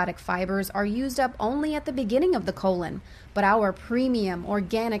prebiotic fibers are used up only at the beginning of the colon, but our premium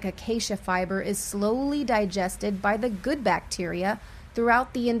organic acacia fiber is slowly digested by the good bacteria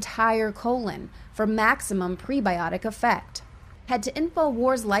throughout the entire colon for maximum prebiotic effect. Head to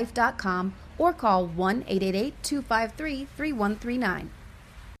InfoWarsLife.com or call 1-888-253-3139.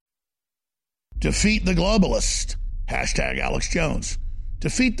 Defeat the globalist. Hashtag Alex Jones.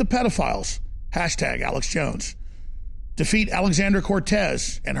 Defeat the pedophiles. Hashtag Alex Jones. Defeat Alexandra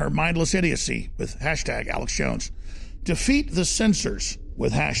Cortez and her mindless idiocy with hashtag Alex Jones. Defeat the censors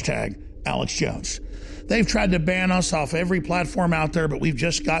with hashtag Alex Jones. They've tried to ban us off every platform out there, but we've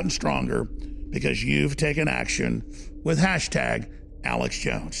just gotten stronger because you've taken action with hashtag Alex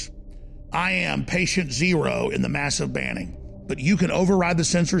Jones. I am patient zero in the massive banning, but you can override the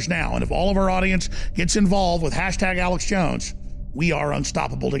censors now. And if all of our audience gets involved with hashtag Alex Jones, we are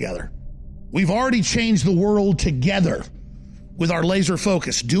unstoppable together. We've already changed the world together with our laser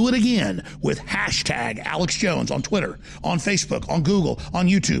focus. Do it again with hashtag Alex Jones on Twitter, on Facebook, on Google, on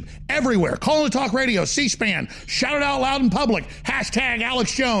YouTube, everywhere. Call it Talk Radio, C-SPAN. Shout it out loud in public. Hashtag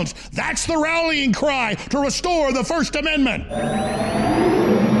Alex Jones. That's the rallying cry to restore the First Amendment.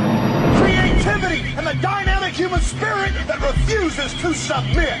 Creativity and the dynamic human spirit that refuses to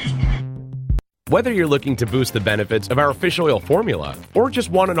submit. Whether you're looking to boost the benefits of our fish oil formula or just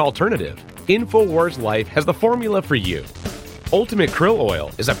want an alternative, InfoWars Life has the formula for you. Ultimate Krill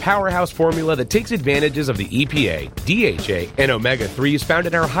Oil is a powerhouse formula that takes advantages of the EPA, DHA, and omega-3s found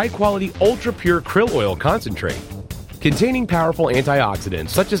in our high-quality, ultra-pure krill oil concentrate. Containing powerful antioxidants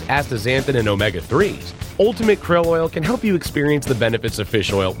such as astaxanthin and omega-3s, Ultimate Krill Oil can help you experience the benefits of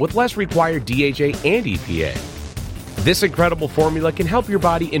fish oil with less required DHA and EPA. This incredible formula can help your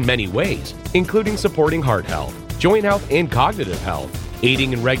body in many ways, including supporting heart health, joint health, and cognitive health,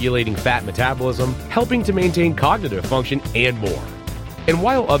 aiding and regulating fat metabolism, helping to maintain cognitive function, and more. And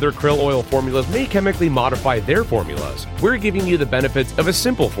while other krill oil formulas may chemically modify their formulas, we're giving you the benefits of a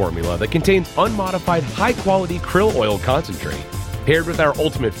simple formula that contains unmodified, high-quality krill oil concentrate, paired with our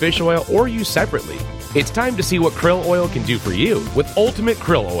Ultimate Fish Oil or used separately. It's time to see what krill oil can do for you with Ultimate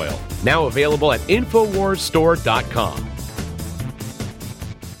Krill Oil, now available at InfoWarsStore.com.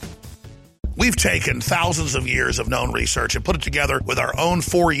 We've taken thousands of years of known research and put it together with our own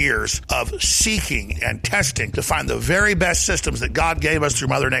 4 years of seeking and testing to find the very best systems that God gave us through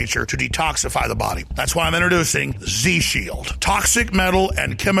Mother Nature to detoxify the body. That's why I'm introducing Z-Shield, Toxic Metal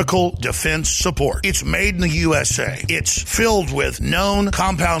and Chemical Defense Support. It's made in the USA. It's filled with known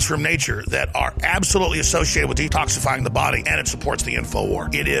compounds from nature that are absolutely associated with detoxifying the body, and it supports the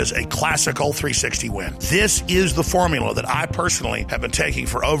InfoWar. It is a classical 360 win. This is the formula that I personally have been taking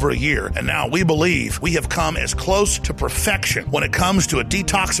for over a year, and now we believe we have come as close to perfection when it comes to a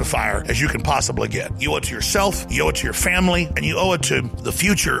detoxifier as you can possibly get. You owe it to yourself, you owe it to your family, and you owe it to the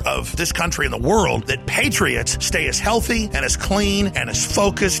future of this country and the world that patriots stay as healthy and as clean and as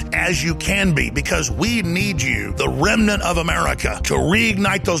focused as you can be, because we need you, the remnant of America, to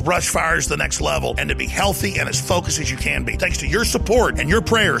reignite those brush fires to the next level and to be healthy and as focused as you can be. Thanks to your support and your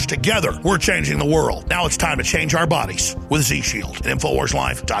prayers, together we're changing the world. Now it's time to change our bodies with Z-Shield at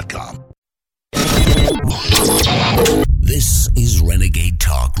InfoWarsLife.com. This is Renegade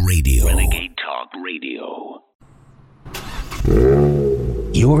Talk Radio. Renegade Talk Radio.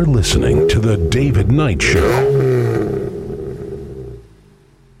 You're listening to The David Knight Show.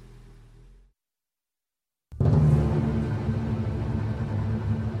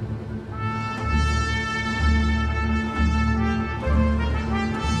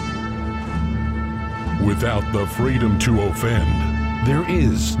 Without the freedom to offend, there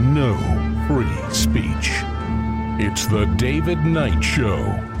is no free speech. It's The David Knight Show.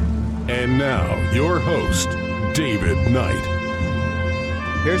 And now, your host, David Knight.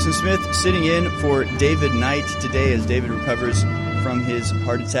 Harrison Smith sitting in for David Knight today as David recovers from his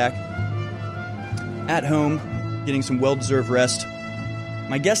heart attack. At home, getting some well-deserved rest.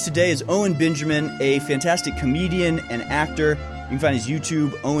 My guest today is Owen Benjamin, a fantastic comedian and actor. You can find his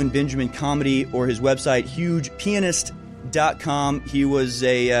YouTube, Owen Benjamin Comedy, or his website, hugepianist.com. He was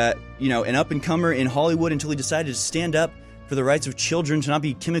an up-and-comer in Hollywood until he decided to stand up for the rights of children to not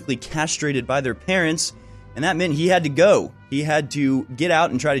be chemically castrated by their parents, and that meant he had to go. He had to get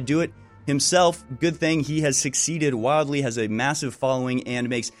out and try to do it himself. Good thing he has succeeded wildly, has a massive following, and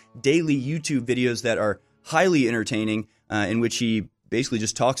makes daily YouTube videos that are highly entertaining, in which he basically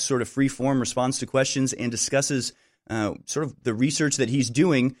just talks sort of free-form, responds to questions, and discusses sort of the research that he's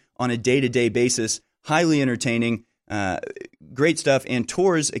doing on a day-to-day basis. Highly entertaining, great stuff, and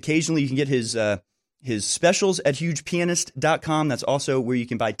tours. Occasionally you can get his specials at hugepianist.com. That's also where you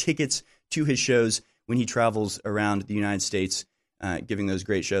can buy tickets to his shows when he travels around the United States, giving those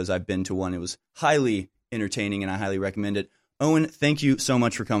great shows. I've been to one. It was highly entertaining, and I highly recommend it. Owen, thank you so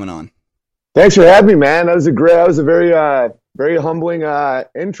much for coming on. Thanks for having me, man. That was a very humbling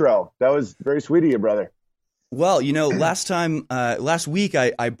intro. That was very sweet of you, brother. Well, last week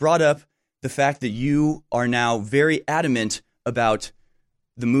I brought up the fact that you are now very adamant about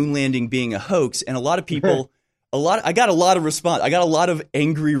the moon landing being a hoax, and a lot of people, I got a lot of response. I got a lot of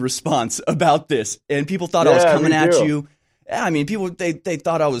angry response about this, and people thought I was coming at you. I mean, people they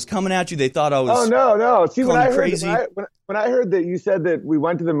thought I was coming at you. They thought I was. Oh no! See, when I heard that you said that we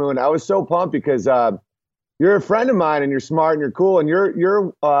went to the moon, I was so pumped because you're a friend of mine, and you're smart, and you're cool, and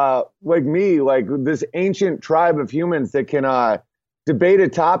you're like me, like this ancient tribe of humans that can debate a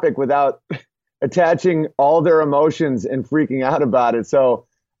topic without attaching all their emotions and freaking out about it. So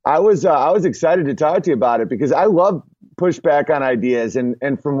I was excited to talk to you about it because I love pushback on ideas,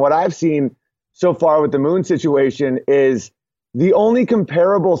 and from what I've seen so far with the moon situation is the only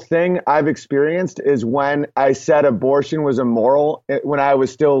comparable thing I've experienced is when I said abortion was immoral when I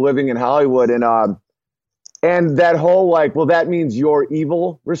was still living in Hollywood, and that whole like, well, that means you're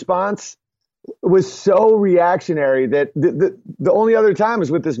evil response was so reactionary that the only other time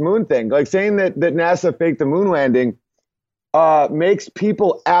is with this moon thing, like saying that NASA faked the moon landing makes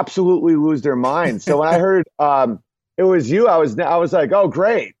people absolutely lose their minds. So when I heard it was you, I was like, oh,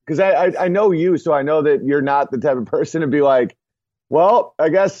 great. Because I know you, so I know that you're not the type of person to be like, well, I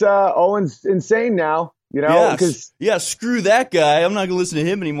guess Owen's insane now, you know? Yeah, screw that guy. I'm not going to listen to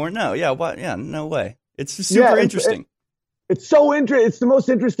him anymore. No, no way. It's super interesting. It's so interesting. It's the most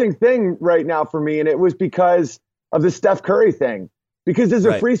interesting thing right now for me, and it was because of the Steph Curry thing. Because as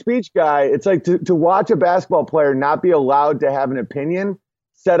a free speech guy, it's like to watch a basketball player not be allowed to have an opinion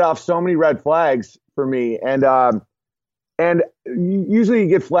set off so many red flags for me. And usually you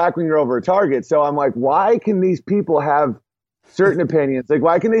get flack when you're over a target. So I'm like, why can these people have certain opinions? Like,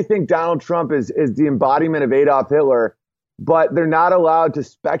 why can they think Donald Trump is the embodiment of Adolf Hitler, but they're not allowed to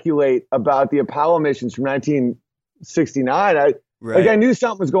speculate about the Apollo missions from 1969? I knew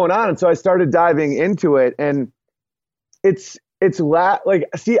something was going on, and so I started diving into it, and I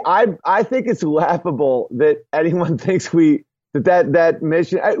think it's laughable that anyone thinks that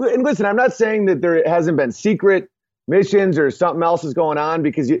mission. And listen, I'm not saying that there hasn't been secret missions or something else is going on,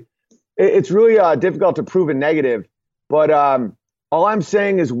 because it's really difficult to prove a negative. But all I'm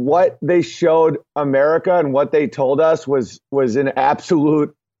saying is what they showed America and what they told us was an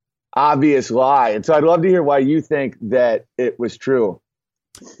absolute obvious lie. And so I'd love to hear why you think that it was true.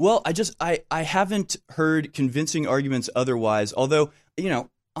 Well, I haven't heard convincing arguments otherwise, although,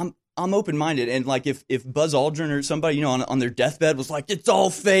 I'm open-minded, and like if Buzz Aldrin or somebody, on their deathbed was like, it's all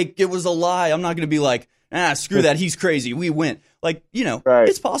fake, it was a lie, I'm not going to be like, screw that, he's crazy, we went. Like,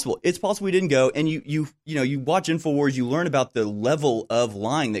 It's possible. It's possible we didn't go, and you watch InfoWars, you learn about the level of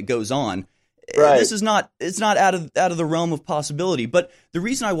lying that goes on. Right. It's not out of the realm of possibility. But the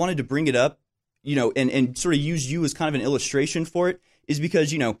reason I wanted to bring it up, and sort of use you as kind of an illustration for it, is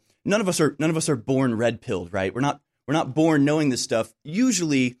because none of us are born red-pilled, right? We're not born knowing this stuff.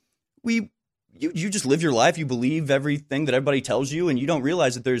 Usually, you just live your life. You believe everything that everybody tells you, and you don't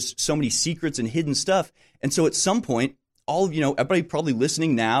realize that there's so many secrets and hidden stuff. And so, at some point, everybody probably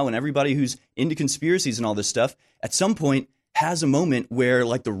listening now, and everybody who's into conspiracies and all this stuff, at some point has a moment where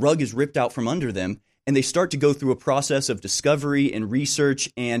like the rug is ripped out from under them, and they start to go through a process of discovery and research,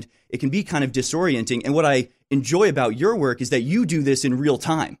 and it can be kind of disorienting. And what I enjoy about your work is that you do this in real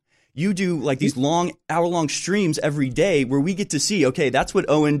time. You do like these long, hour-long streams every day where we get to see, okay, that's what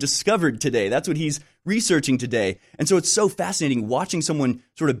Owen discovered today. That's what he's researching today. And so it's so fascinating watching someone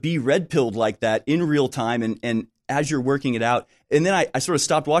sort of be red-pilled like that in real time, and as you're working it out. And then I sort of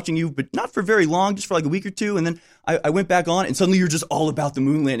stopped watching you, but not for very long, just for like a week or two. And then I went back on, and suddenly you're just all about the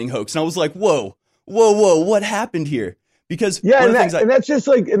moon landing hoax. And I was like, whoa, what happened here? Because and that's just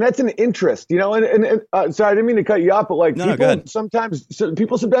like, and that's an interest, you know. And sorry, I didn't mean to cut you off, but like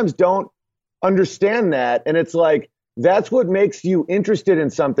people sometimes don't understand that, and it's like that's what makes you interested in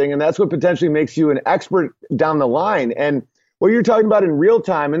something, and that's what potentially makes you an expert down the line. And what you're talking about in real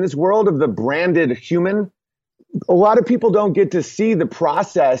time in this world of the branded human, a lot of people don't get to see the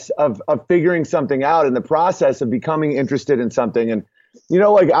process of figuring something out and the process of becoming interested in something. And you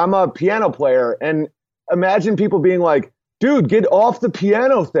know, like I'm a piano player, and imagine people being like, dude, get off the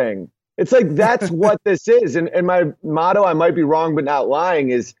piano thing. It's like, that's what this is. And my motto, I might be wrong, but not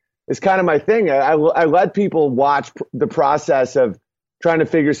lying, is kind of my thing. I let people watch the process of trying to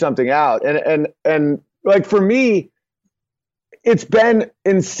figure something out. And like, for me, it's been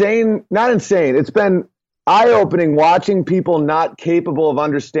not insane. It's been eye-opening watching people not capable of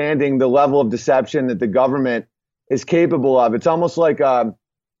understanding the level of deception that the government is capable of. It's almost like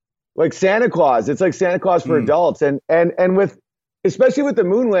Santa Claus. It's like Santa Claus for adults. And with, especially with the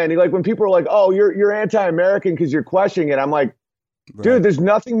moon landing, like when people are like, oh, you're anti-American because you're questioning it. I'm like, dude, there's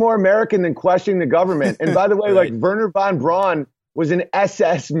nothing more American than questioning the government. And by the way, like Werner von Braun was an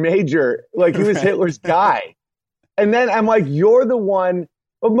SS major. Like he was Hitler's guy. And then I'm like, you're the one.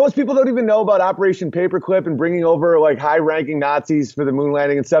 Well, most people don't even know about Operation Paperclip and bringing over like high-ranking Nazis for the moon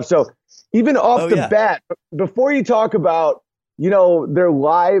landing and stuff. So even off the bat, before you talk about, you know, their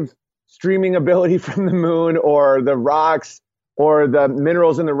live streaming ability from the moon or the rocks or the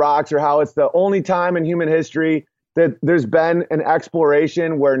minerals in the rocks, or how it's the only time in human history that there's been an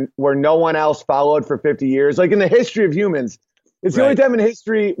exploration where no one else followed for 50 years. Like in the history of humans, it's the only time in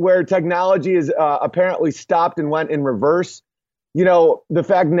history where technology is apparently stopped and went in reverse. You know, the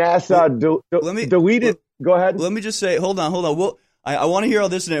fact NASA deleted. Go ahead. Let me just say, hold on. Well, I want to hear all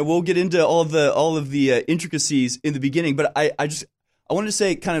this, and we'll get into all of the intricacies in the beginning. But I wanted to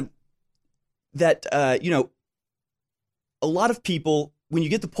say kind of that you know, a lot of people, when you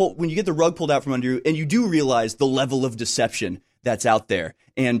get the rug pulled out from under you, and you do realize the level of deception that's out there,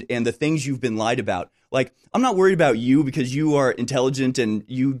 and the things you've been lied about. Like, I'm not worried about you because you are intelligent and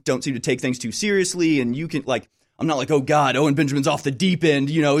you don't seem to take things too seriously, and you can like. I'm not like, oh God, Owen Benjamin's off the deep end,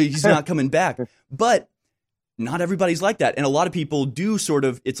 you know, he's not coming back. But not everybody's like that. And a lot of people do sort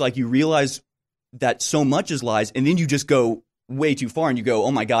of, it's like you realize that so much is lies, and then you just go way too far and you go,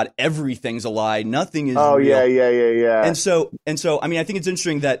 oh my God, everything's a lie. Nothing is real. Yeah. And so, I mean, I think it's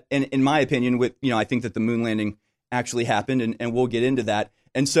interesting that, in my opinion, with, you know, I think that the moon landing actually happened, and we'll get into that.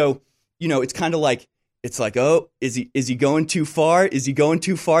 And so, you know, it's kind of like, it's like, oh, is he going too far? Is he going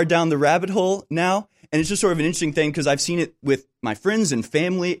too far down the rabbit hole now? And it's just sort of an interesting thing because I've seen it with my friends and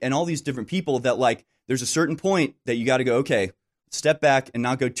family and all these different people that, like, there's a certain point that you got to go, okay, step back and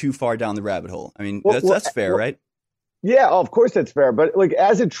not go too far down the rabbit hole. I mean, that's fair, right? Yeah, of course that's fair. But like,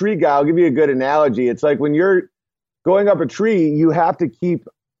 as a tree guy, I'll give you a good analogy. It's like when you're going up a tree, you have to keep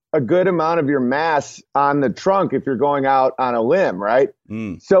a good amount of your mass on the trunk if you're going out on a limb, right?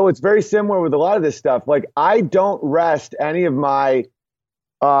 So it's very similar with a lot of this stuff. Like, I don't rest any of my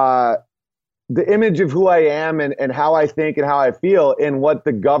the image of who I am and how I think and how I feel in what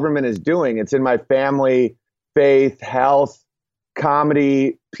the government is doing. It's in my family, faith, health,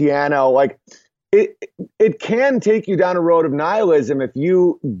 comedy, piano. Like, it can take you down a road of nihilism if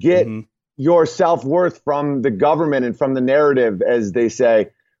you get your self-worth from the government and from the narrative, as they say.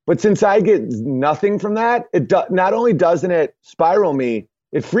 But since I get nothing from that, not only doesn't it spiral me,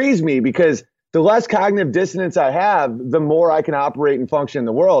 it frees me, because the less cognitive dissonance I have, the more I can operate and function in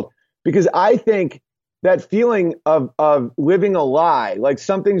the world. Because I think that feeling of living a lie, like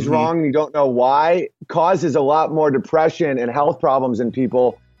something's wrong and you don't know why, causes a lot more depression and health problems in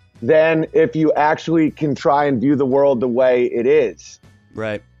people than if you actually can try and view the world the way it is.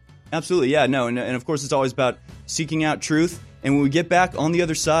 Right. Absolutely. Yeah, no. And of course, it's always about seeking out truth. And when we get back on the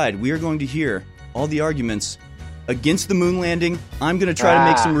other side, we are going to hear all the arguments against the moon landing. I'm going to try to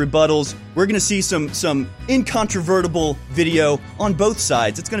make some rebuttals. We're going to see some incontrovertible video on both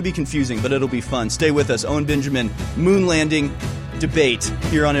sides. It's going to be confusing, but it'll be fun. Stay with us. Owen Benjamin, moon landing debate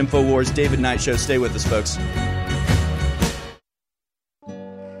here on InfoWars. David Knight Show. Stay with us, folks.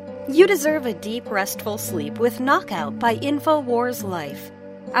 You deserve a deep, restful sleep with Knockout by InfoWars Life.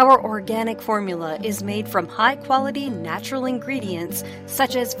 Our organic formula is made from high-quality natural ingredients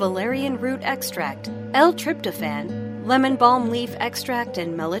such as valerian root extract, L-tryptophan, lemon balm leaf extract,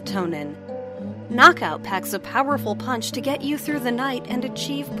 and melatonin. Knockout packs a powerful punch to get you through the night and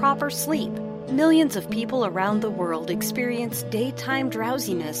achieve proper sleep. Millions of people around the world experience daytime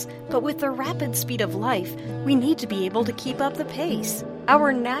drowsiness, but with the rapid speed of life, we need to be able to keep up the pace.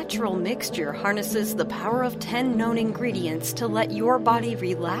 Our natural mixture harnesses the power of 10 known ingredients to let your body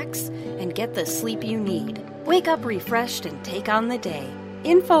relax and get the sleep you need. Wake up refreshed and take on the day.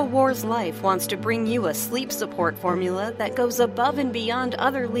 InfoWars Life wants to bring you a sleep support formula that goes above and beyond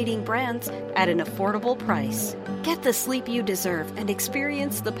other leading brands at an affordable price. Get the sleep you deserve and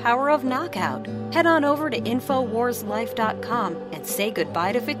experience the power of knockout. Head on over to InfoWarsLife.com and say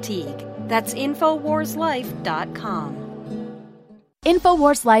goodbye to fatigue. That's InfoWarsLife.com.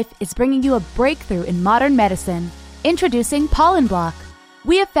 InfoWars Life is bringing you a breakthrough in modern medicine. Introducing Pollen Block.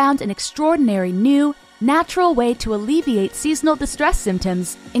 We have found an extraordinary new, natural way to alleviate seasonal distress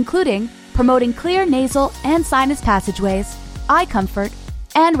symptoms, including promoting clear nasal and sinus passageways, eye comfort,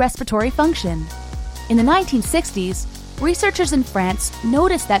 and respiratory function. In the 1960s, researchers in France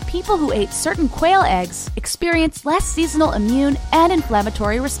noticed that people who ate certain quail eggs experienced less seasonal immune and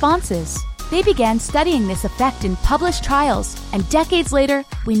inflammatory responses. They began studying this effect in published trials, and decades later,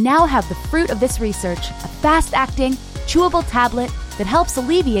 we now have the fruit of this research, a fast-acting, chewable tablet that helps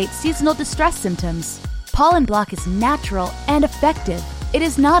alleviate seasonal distress symptoms. Pollen Block is natural and effective. It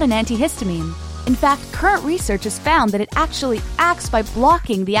is not an antihistamine. In fact, current research has found that it actually acts by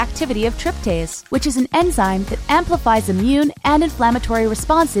blocking the activity of tryptase, which is an enzyme that amplifies immune and inflammatory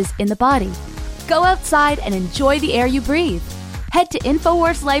responses in the body. Go outside and enjoy the air you breathe. Head to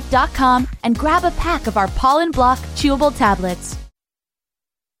InfoWarsLife.com and grab a pack of our Pollen Block chewable tablets.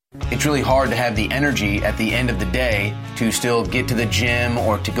 It's really hard to have the energy at the end of the day to still get to the gym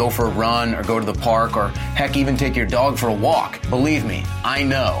or to go for a run or go to the park or heck, even take your dog for a walk. Believe me, I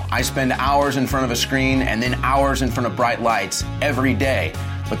know. I spend hours in front of a screen and then hours in front of bright lights every day.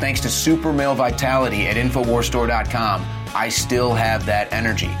 But thanks to Super Male Vitality at InfoWarsStore.com, I still have that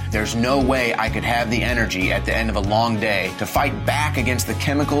energy. There's no way I could have the energy at the end of a long day to fight back against the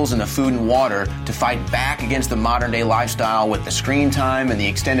chemicals in the food and water, to fight back against the modern day lifestyle with the screen time and the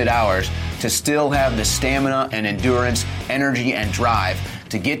extended hours, to still have the stamina and endurance, energy and drive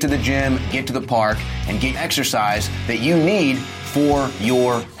to get to the gym, get to the park, and get exercise that you need for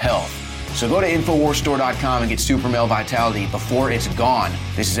your health. So go to InfoWarsStore.com and get Super Male Vitality before it's gone.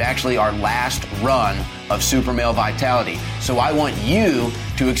 This is actually our last run of Super Male Vitality. So I want you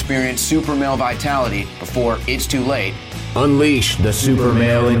to experience Super Male Vitality before it's too late. Unleash the super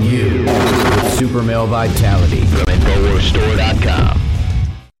male in you. Super Male Vitality from InfoWarsStore.com.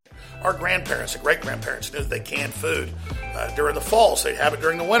 Our grandparents and great-grandparents knew that they canned food during the fall, so they'd have it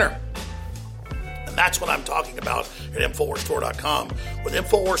during the winter. And that's what I'm talking about at InfoWarsStore.com with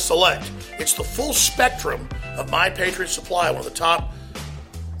InfoWars Select. It's the full spectrum of My Patriot Supply, one of the top,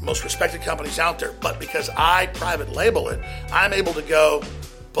 most respected companies out there. But because I private label it, I'm able to go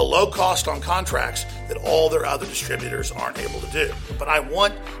below cost on contracts that all their other distributors aren't able to do. But I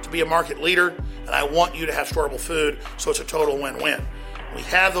want to be a market leader, and I want you to have storable food, so it's a total win-win. We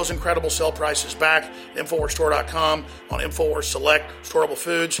have those incredible sale prices back at InfoWarsStore.com on InfoWars Select storable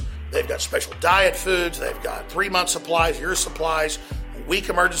foods. They've got special diet foods. They've got 3-month supplies, year supplies, week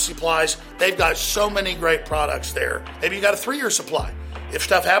emergency supplies. They've got so many great products there. Maybe you got a 3-year supply. If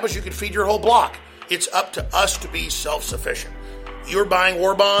stuff happens, you can feed your whole block. It's up to us to be self-sufficient. You're buying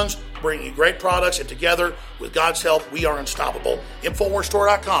war bonds, bringing you great products, and together, with God's help, we are unstoppable.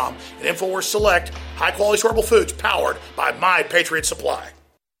 InfoWarsStore.com and InfoWars Select, high-quality storable foods powered by My Patriot Supply.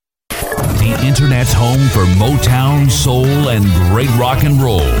 The Internet's home for Motown, soul, and great rock and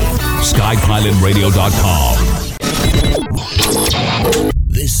roll. SkyPilotRadio.com.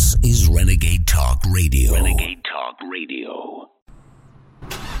 This is Renegade Talk Radio. Renegade Talk Radio.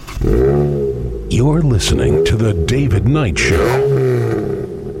 You're listening to The David Knight Show.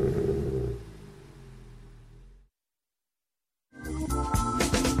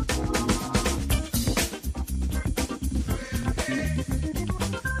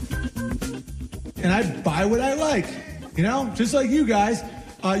 And I buy what I like, you know, just like you guys.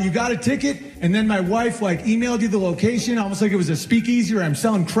 You got a ticket, and then my wife emailed you the location, almost like it was a speakeasy where I'm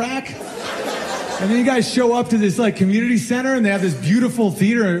selling crack. And then you guys show up to this community center, and they have this beautiful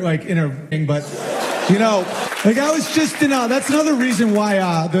theater in a ring. But you know, I was just that's another reason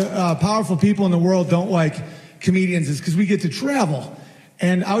why the powerful people in the world don't like comedians, is because we get to travel.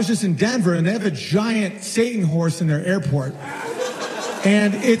 And I was just in Denver, and they have a giant Satan horse in their airport.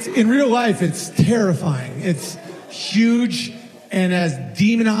 And it's in real life, it's terrifying. It's huge and has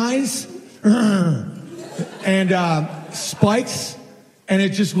demon eyes and spikes, and it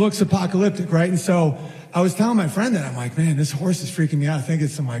just looks apocalyptic, right? And so I was telling my friend that, I'm like, man, this horse is freaking me out. I think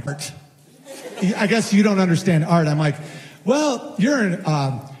it's some art. I guess you don't understand art. I'm like, well, you're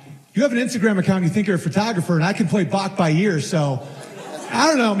you have an Instagram account, you think you're a photographer, and I can play Bach by ear, so I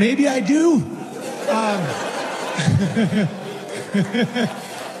don't know, maybe I do.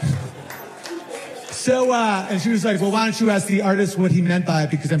 And she was like, well, why don't you ask the artist what he meant by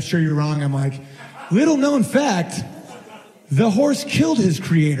it, because I'm sure you're wrong. I'm like, little known fact, the horse killed his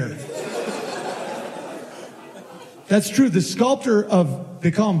creator. That's true. The sculptor of,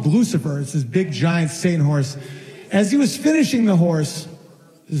 they call him Lucifer, it's this big giant Satan horse. As he was finishing the horse,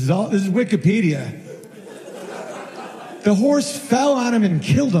 this is Wikipedia, the horse fell on him and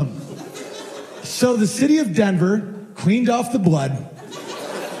killed him. So the city of Denver cleaned off the blood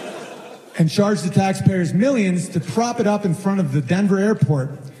and charged the taxpayers millions to prop it up in front of the Denver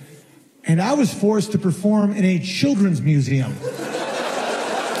airport. And I was forced to perform in a children's museum.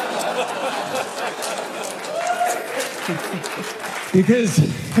 Because,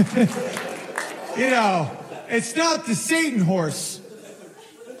 you know, it's not the Satan horse.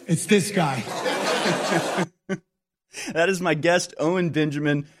 It's this guy. That is my guest, Owen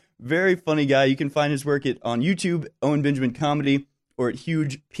Benjamin. Very funny guy. You can find his work on YouTube, Owen Benjamin Comedy, or at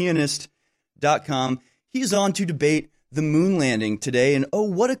hugepianist.com. He's on to debate the moon landing today. And oh,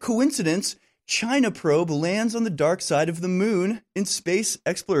 what a coincidence. China probe lands on the dark side of the moon in space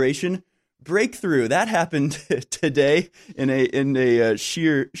exploration breakthrough. That happened today in a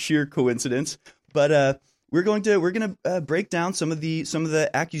sheer coincidence. But we're going to break down some of the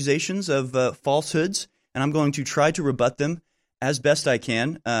accusations of falsehoods, and I'm going to try to rebut them as best I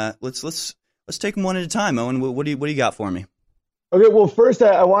can. Let's take them one at a time. Owen, what do you got for me? Okay, well, first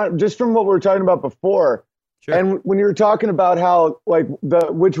I want, just from what we were talking about before, sure. And when you were talking about how like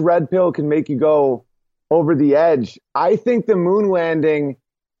which red pill can make you go over the edge, I think the moon landing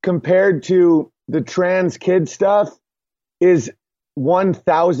compared to the trans kid stuff is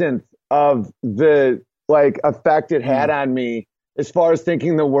 1,000th of the like effect it had on me as far as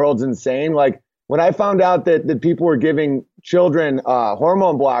thinking the world's insane. Like when I found out that people were giving children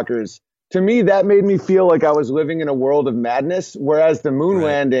hormone blockers, to me that made me feel like I was living in a world of madness. Whereas the moon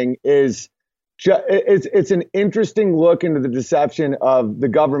landing is it's an interesting look into the deception of the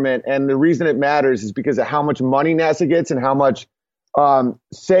government, and the reason it matters is because of how much money NASA gets and how much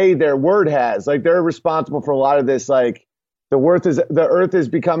say their word has. Like they're responsible for a lot of this, like the earth is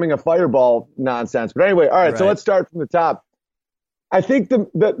becoming a fireball nonsense. But anyway, all right. So let's start from the top. I think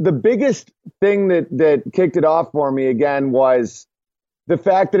the biggest thing that kicked it off for me again was the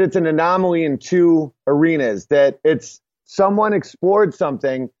fact that it's an anomaly in two arenas, that it's someone explored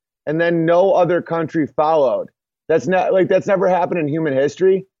something and then no other country followed. That's never happened in human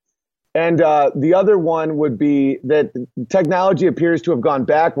history. And the other one would be that technology appears to have gone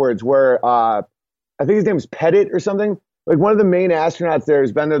backwards, where I think his name is Pettit or something. Like one of the main astronauts there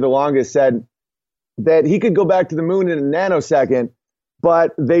who's been there the longest said that he could go back to the moon in a nanosecond,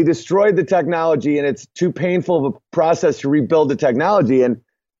 but they destroyed the technology and it's too painful of a process to rebuild the technology. And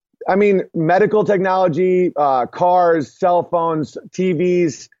I mean, medical technology, cars, cell phones,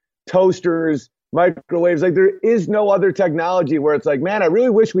 TVs, toasters, microwaves, like there is no other technology where it's like, man, I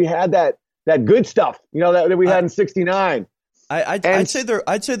really wish we had that good stuff, you know, that we had in '69. I'd say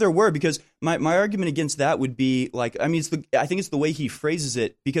there were, because my argument against that would be like, I mean, I think it's the way he phrases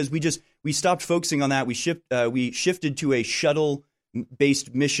it, because we stopped focusing on that. We shifted to a shuttle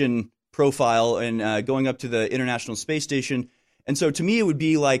based mission profile and going up to the International Space Station. And so to me, it would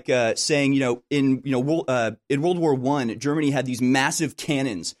be like saying, in World War I, Germany had these massive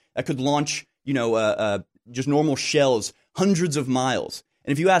cannons that could launch, just normal shells hundreds of miles.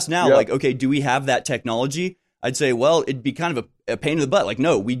 And if you ask now, like, okay, do we have that technology? I'd say, well, it'd be kind of a pain in the butt. Like,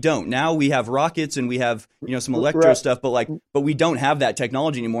 no, we don't. Now we have rockets and we have, some electro stuff, but we don't have that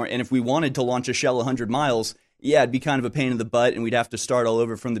technology anymore. And if we wanted to launch a shell 100 miles, it'd be kind of a pain in the butt and we'd have to start all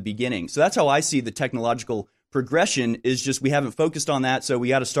over from the beginning. So that's how I see the technological progression, is just we haven't focused on that. So we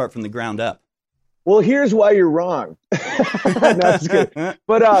got to start from the ground up. Well, here's why you're wrong. That's good.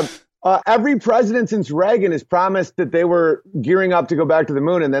 But every president since Reagan has promised that they were gearing up to go back to the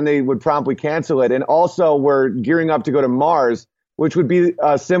moon, and then they would promptly cancel it. And also we're gearing up to go to Mars, which would be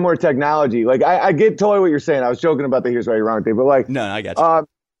similar technology. Like I get totally what you're saying. I was joking about the here's why you're wrong thing, but like, no, I got you.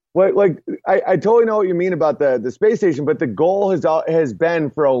 I totally know what you mean about the space station, but the goal has been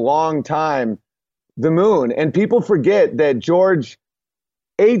for a long time the moon. And people forget that George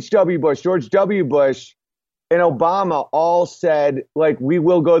W. Bush, and Obama all said, like, we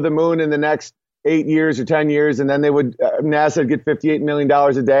will go to the moon in the next 8 years or 10 years. And then they would, NASA would get $58 million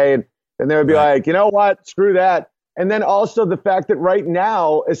a day. And then they would be like, you know what, screw that. And then also the fact that right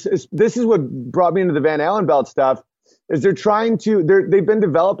now, this is what brought me into the Van Allen belt stuff, is they've been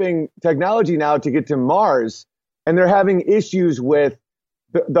developing technology now to get to Mars, and they're having issues with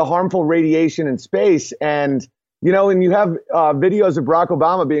the harmful radiation in space. And, and you have videos of Barack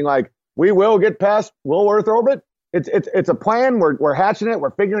Obama being like, we will get past low Earth orbit. It's a plan. We're hatching it.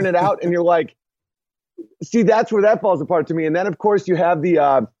 We're figuring it out. And you're like, see, that's where that falls apart to me. And then, of course, you have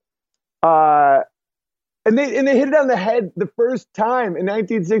the and they hit it on the head the first time in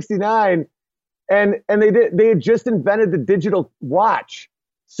 1969, and they had just invented the digital watch.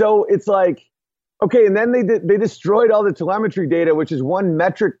 So it's like, okay, and then they destroyed all the telemetry data, which is 1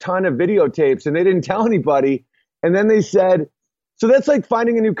 metric ton of videotapes, and they didn't tell anybody. And then they said, so that's like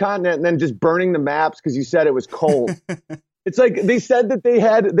finding a new continent and then just burning the maps because you said it was cold. It's like they said that they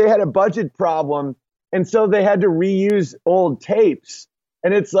had a budget problem, and so they had to reuse old tapes.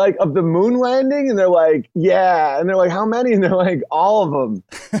 And it's like, of the moon landing, and they're like, yeah, and they're like, how many? And they're like, all of them.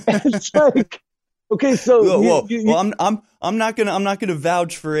 And it's like, okay, so I'm not gonna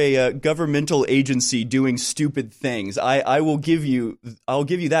vouch for a governmental agency doing stupid things. I'll give you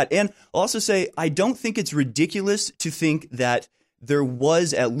that, and I'll also say I don't think it's ridiculous to think that there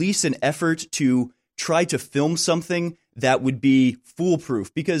was at least an effort to try to film something that would be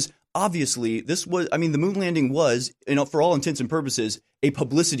foolproof, because obviously this was, I mean, the moon landing was, for all intents and purposes, a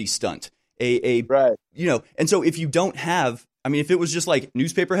publicity stunt, right. And so if you don't have, I mean, if it was just like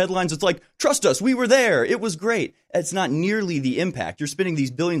newspaper headlines, it's like, trust us, we were there, it was great. It's not nearly the impact. You're spending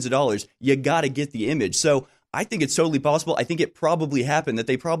these billions of dollars. You got to get the image. So I think it's totally possible. I think it probably happened that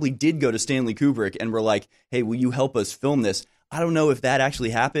they probably did go to Stanley Kubrick and were like, hey, will you help us film this? I don't know if that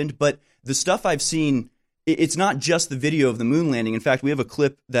actually happened, but the stuff I've seen, it's not just the video of the moon landing. In fact, we have a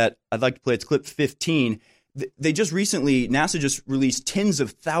clip that I'd like to play. It's clip 15. They just recently, NASA just released tens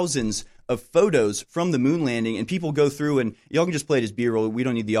of thousands of photos from the moon landing, and people go through, and y'all can just play it as B-roll. We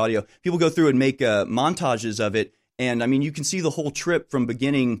don't need the audio. People go through and make montages of it. And I mean, you can see the whole trip from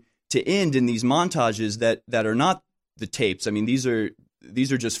beginning to end in these montages that are not the tapes. I mean, these are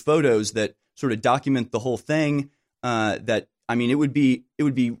just photos that sort of document the whole thing. I mean, it would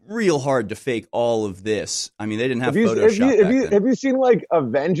be real hard to fake all of this. I mean, they didn't have Photoshop. Have you seen like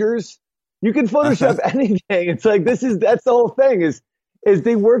Avengers? You can Photoshop anything. It's like that's the whole thing is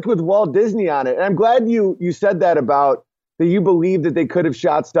they worked with Walt Disney on it. And I'm glad you said that about that you believe that they could have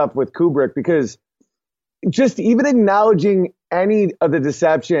shot stuff with Kubrick, because just even acknowledging any of the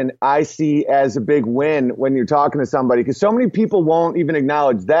deception I see as a big win when you're talking to somebody, because so many people won't even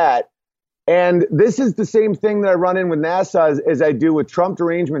acknowledge that. And this is the same thing that I run in with NASA as I do with Trump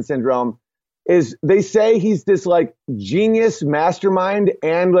derangement syndrome, is they say he's this like genius mastermind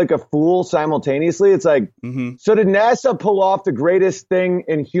and like a fool simultaneously. It's like, So did NASA pull off the greatest thing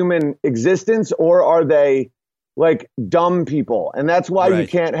in human existence, or are they like dumb people? And that's why you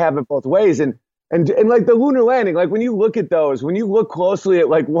can't have it both ways. And like the lunar landing, like when you look at those, when you look closely at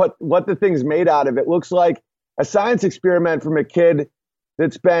like what the thing's made out of, it looks like a science experiment from a kid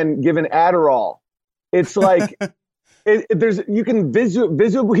that's been given Adderall. It's like you can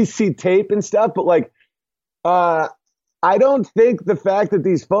visibly see tape and stuff, but like I don't think the fact that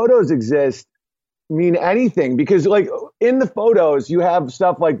these photos exist mean anything, because like in the photos you have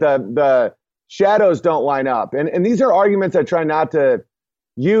stuff like the shadows don't line up, and these are arguments I try not to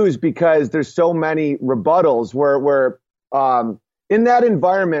use because there's so many rebuttals where in that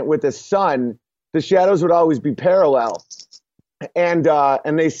environment with the sun, the shadows would always be parallel. And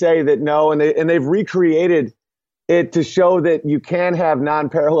they say that no, and they've recreated it to show that you can have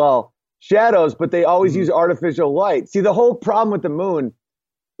non-parallel shadows, but they always use artificial light. See, the whole problem with the moon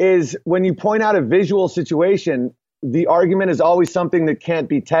is when you point out a visual situation, the argument is always something that can't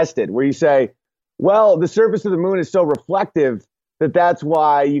be tested, where you say, well, the surface of the moon is so reflective that's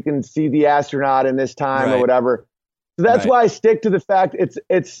why you can see the astronaut in this time or whatever. So that's why I stick to the fact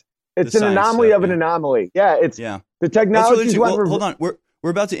it's an anomaly of an anomaly. Yeah, the technology. Well, hold on, we're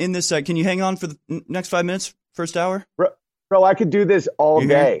about to end this. Can you hang on for the next 5 minutes, first hour? Bro, I could do this all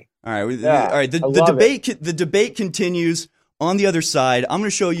day. All right, all right. The debate continues on the other side. I'm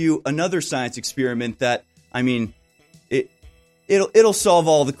going to show you another science experiment that, I mean, it'll solve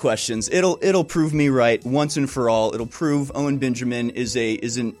all the questions. It'll prove me right once and for all. It'll prove Owen Benjamin is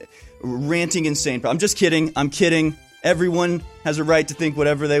an ranting insane. I'm just kidding. I'm kidding. Everyone has a right to think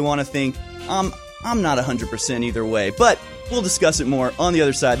whatever they want to think. I'm not 100% either way, but we'll discuss it more on the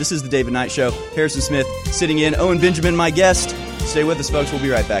other side. This is the David Knight Show. Harrison Smith sitting in. Owen Benjamin, my guest. Stay with us, folks. We'll be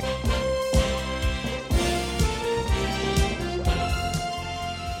right back.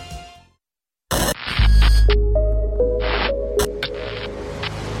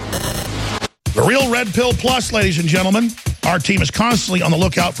 The Real Red Pill Plus, ladies and gentlemen. Our team is constantly on the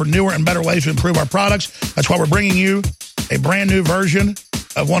lookout for newer and better ways to improve our products. That's why we're bringing you a brand new version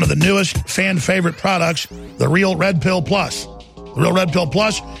of one of the newest fan favorite products, the Real Red Pill Plus. The Real Red Pill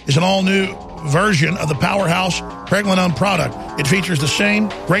Plus is an all-new version of the powerhouse pregnenolone product. It features the same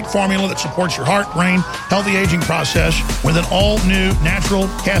great formula that supports your heart, brain, healthy aging process with an all-new natural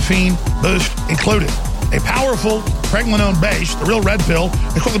caffeine boost included. A powerful pregnenolone base, the Real Red Pill,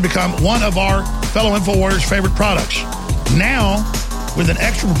 has quickly become one of our fellow InfoWarriors' favorite products. Now, with an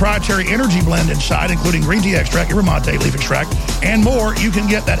extra proprietary energy blend inside, including green tea extract, yerba mate leaf extract, and more, you can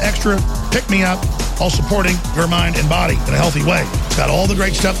get that extra pick-me-up while supporting your mind and body in a healthy way. It's got all the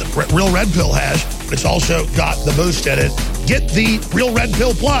great stuff that Real Red Pill has, but it's also got the boost in it. Get the Real Red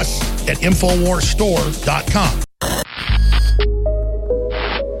Pill Plus at InfoWarsStore.com.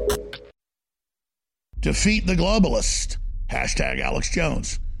 Defeat the globalist. Hashtag Alex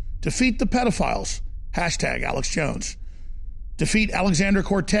Jones. Defeat the pedophiles. Hashtag Alex Jones. Defeat Alexandra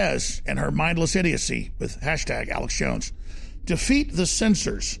Cortez and her mindless idiocy with hashtag Alex Jones. Defeat the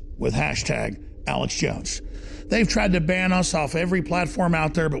censors with hashtag Alex Jones. They've tried to ban us off every platform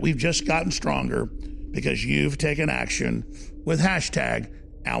out there, but we've just gotten stronger because you've taken action with hashtag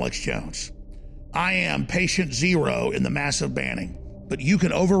Alex Jones. I am patient zero in the massive banning, but you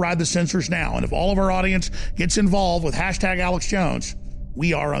can override the censors now. And if all of our audience gets involved with hashtag Alex Jones,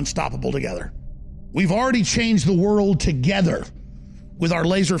 we are unstoppable together. We've already changed the world together with our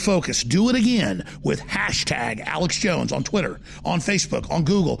laser focus. Do it again with hashtag Alex Jones on Twitter, on Facebook, on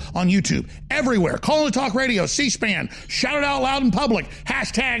Google, on YouTube, everywhere. Call in Talk Radio, C-SPAN, shout it out loud in public.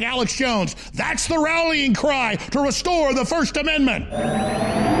 Hashtag Alex Jones. That's the rallying cry to restore the First Amendment.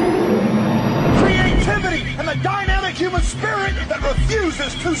 Creativity and the dynamic human spirit that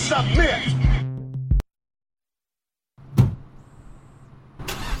refuses to submit.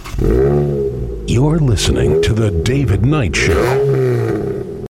 You're listening to The David Knight Show.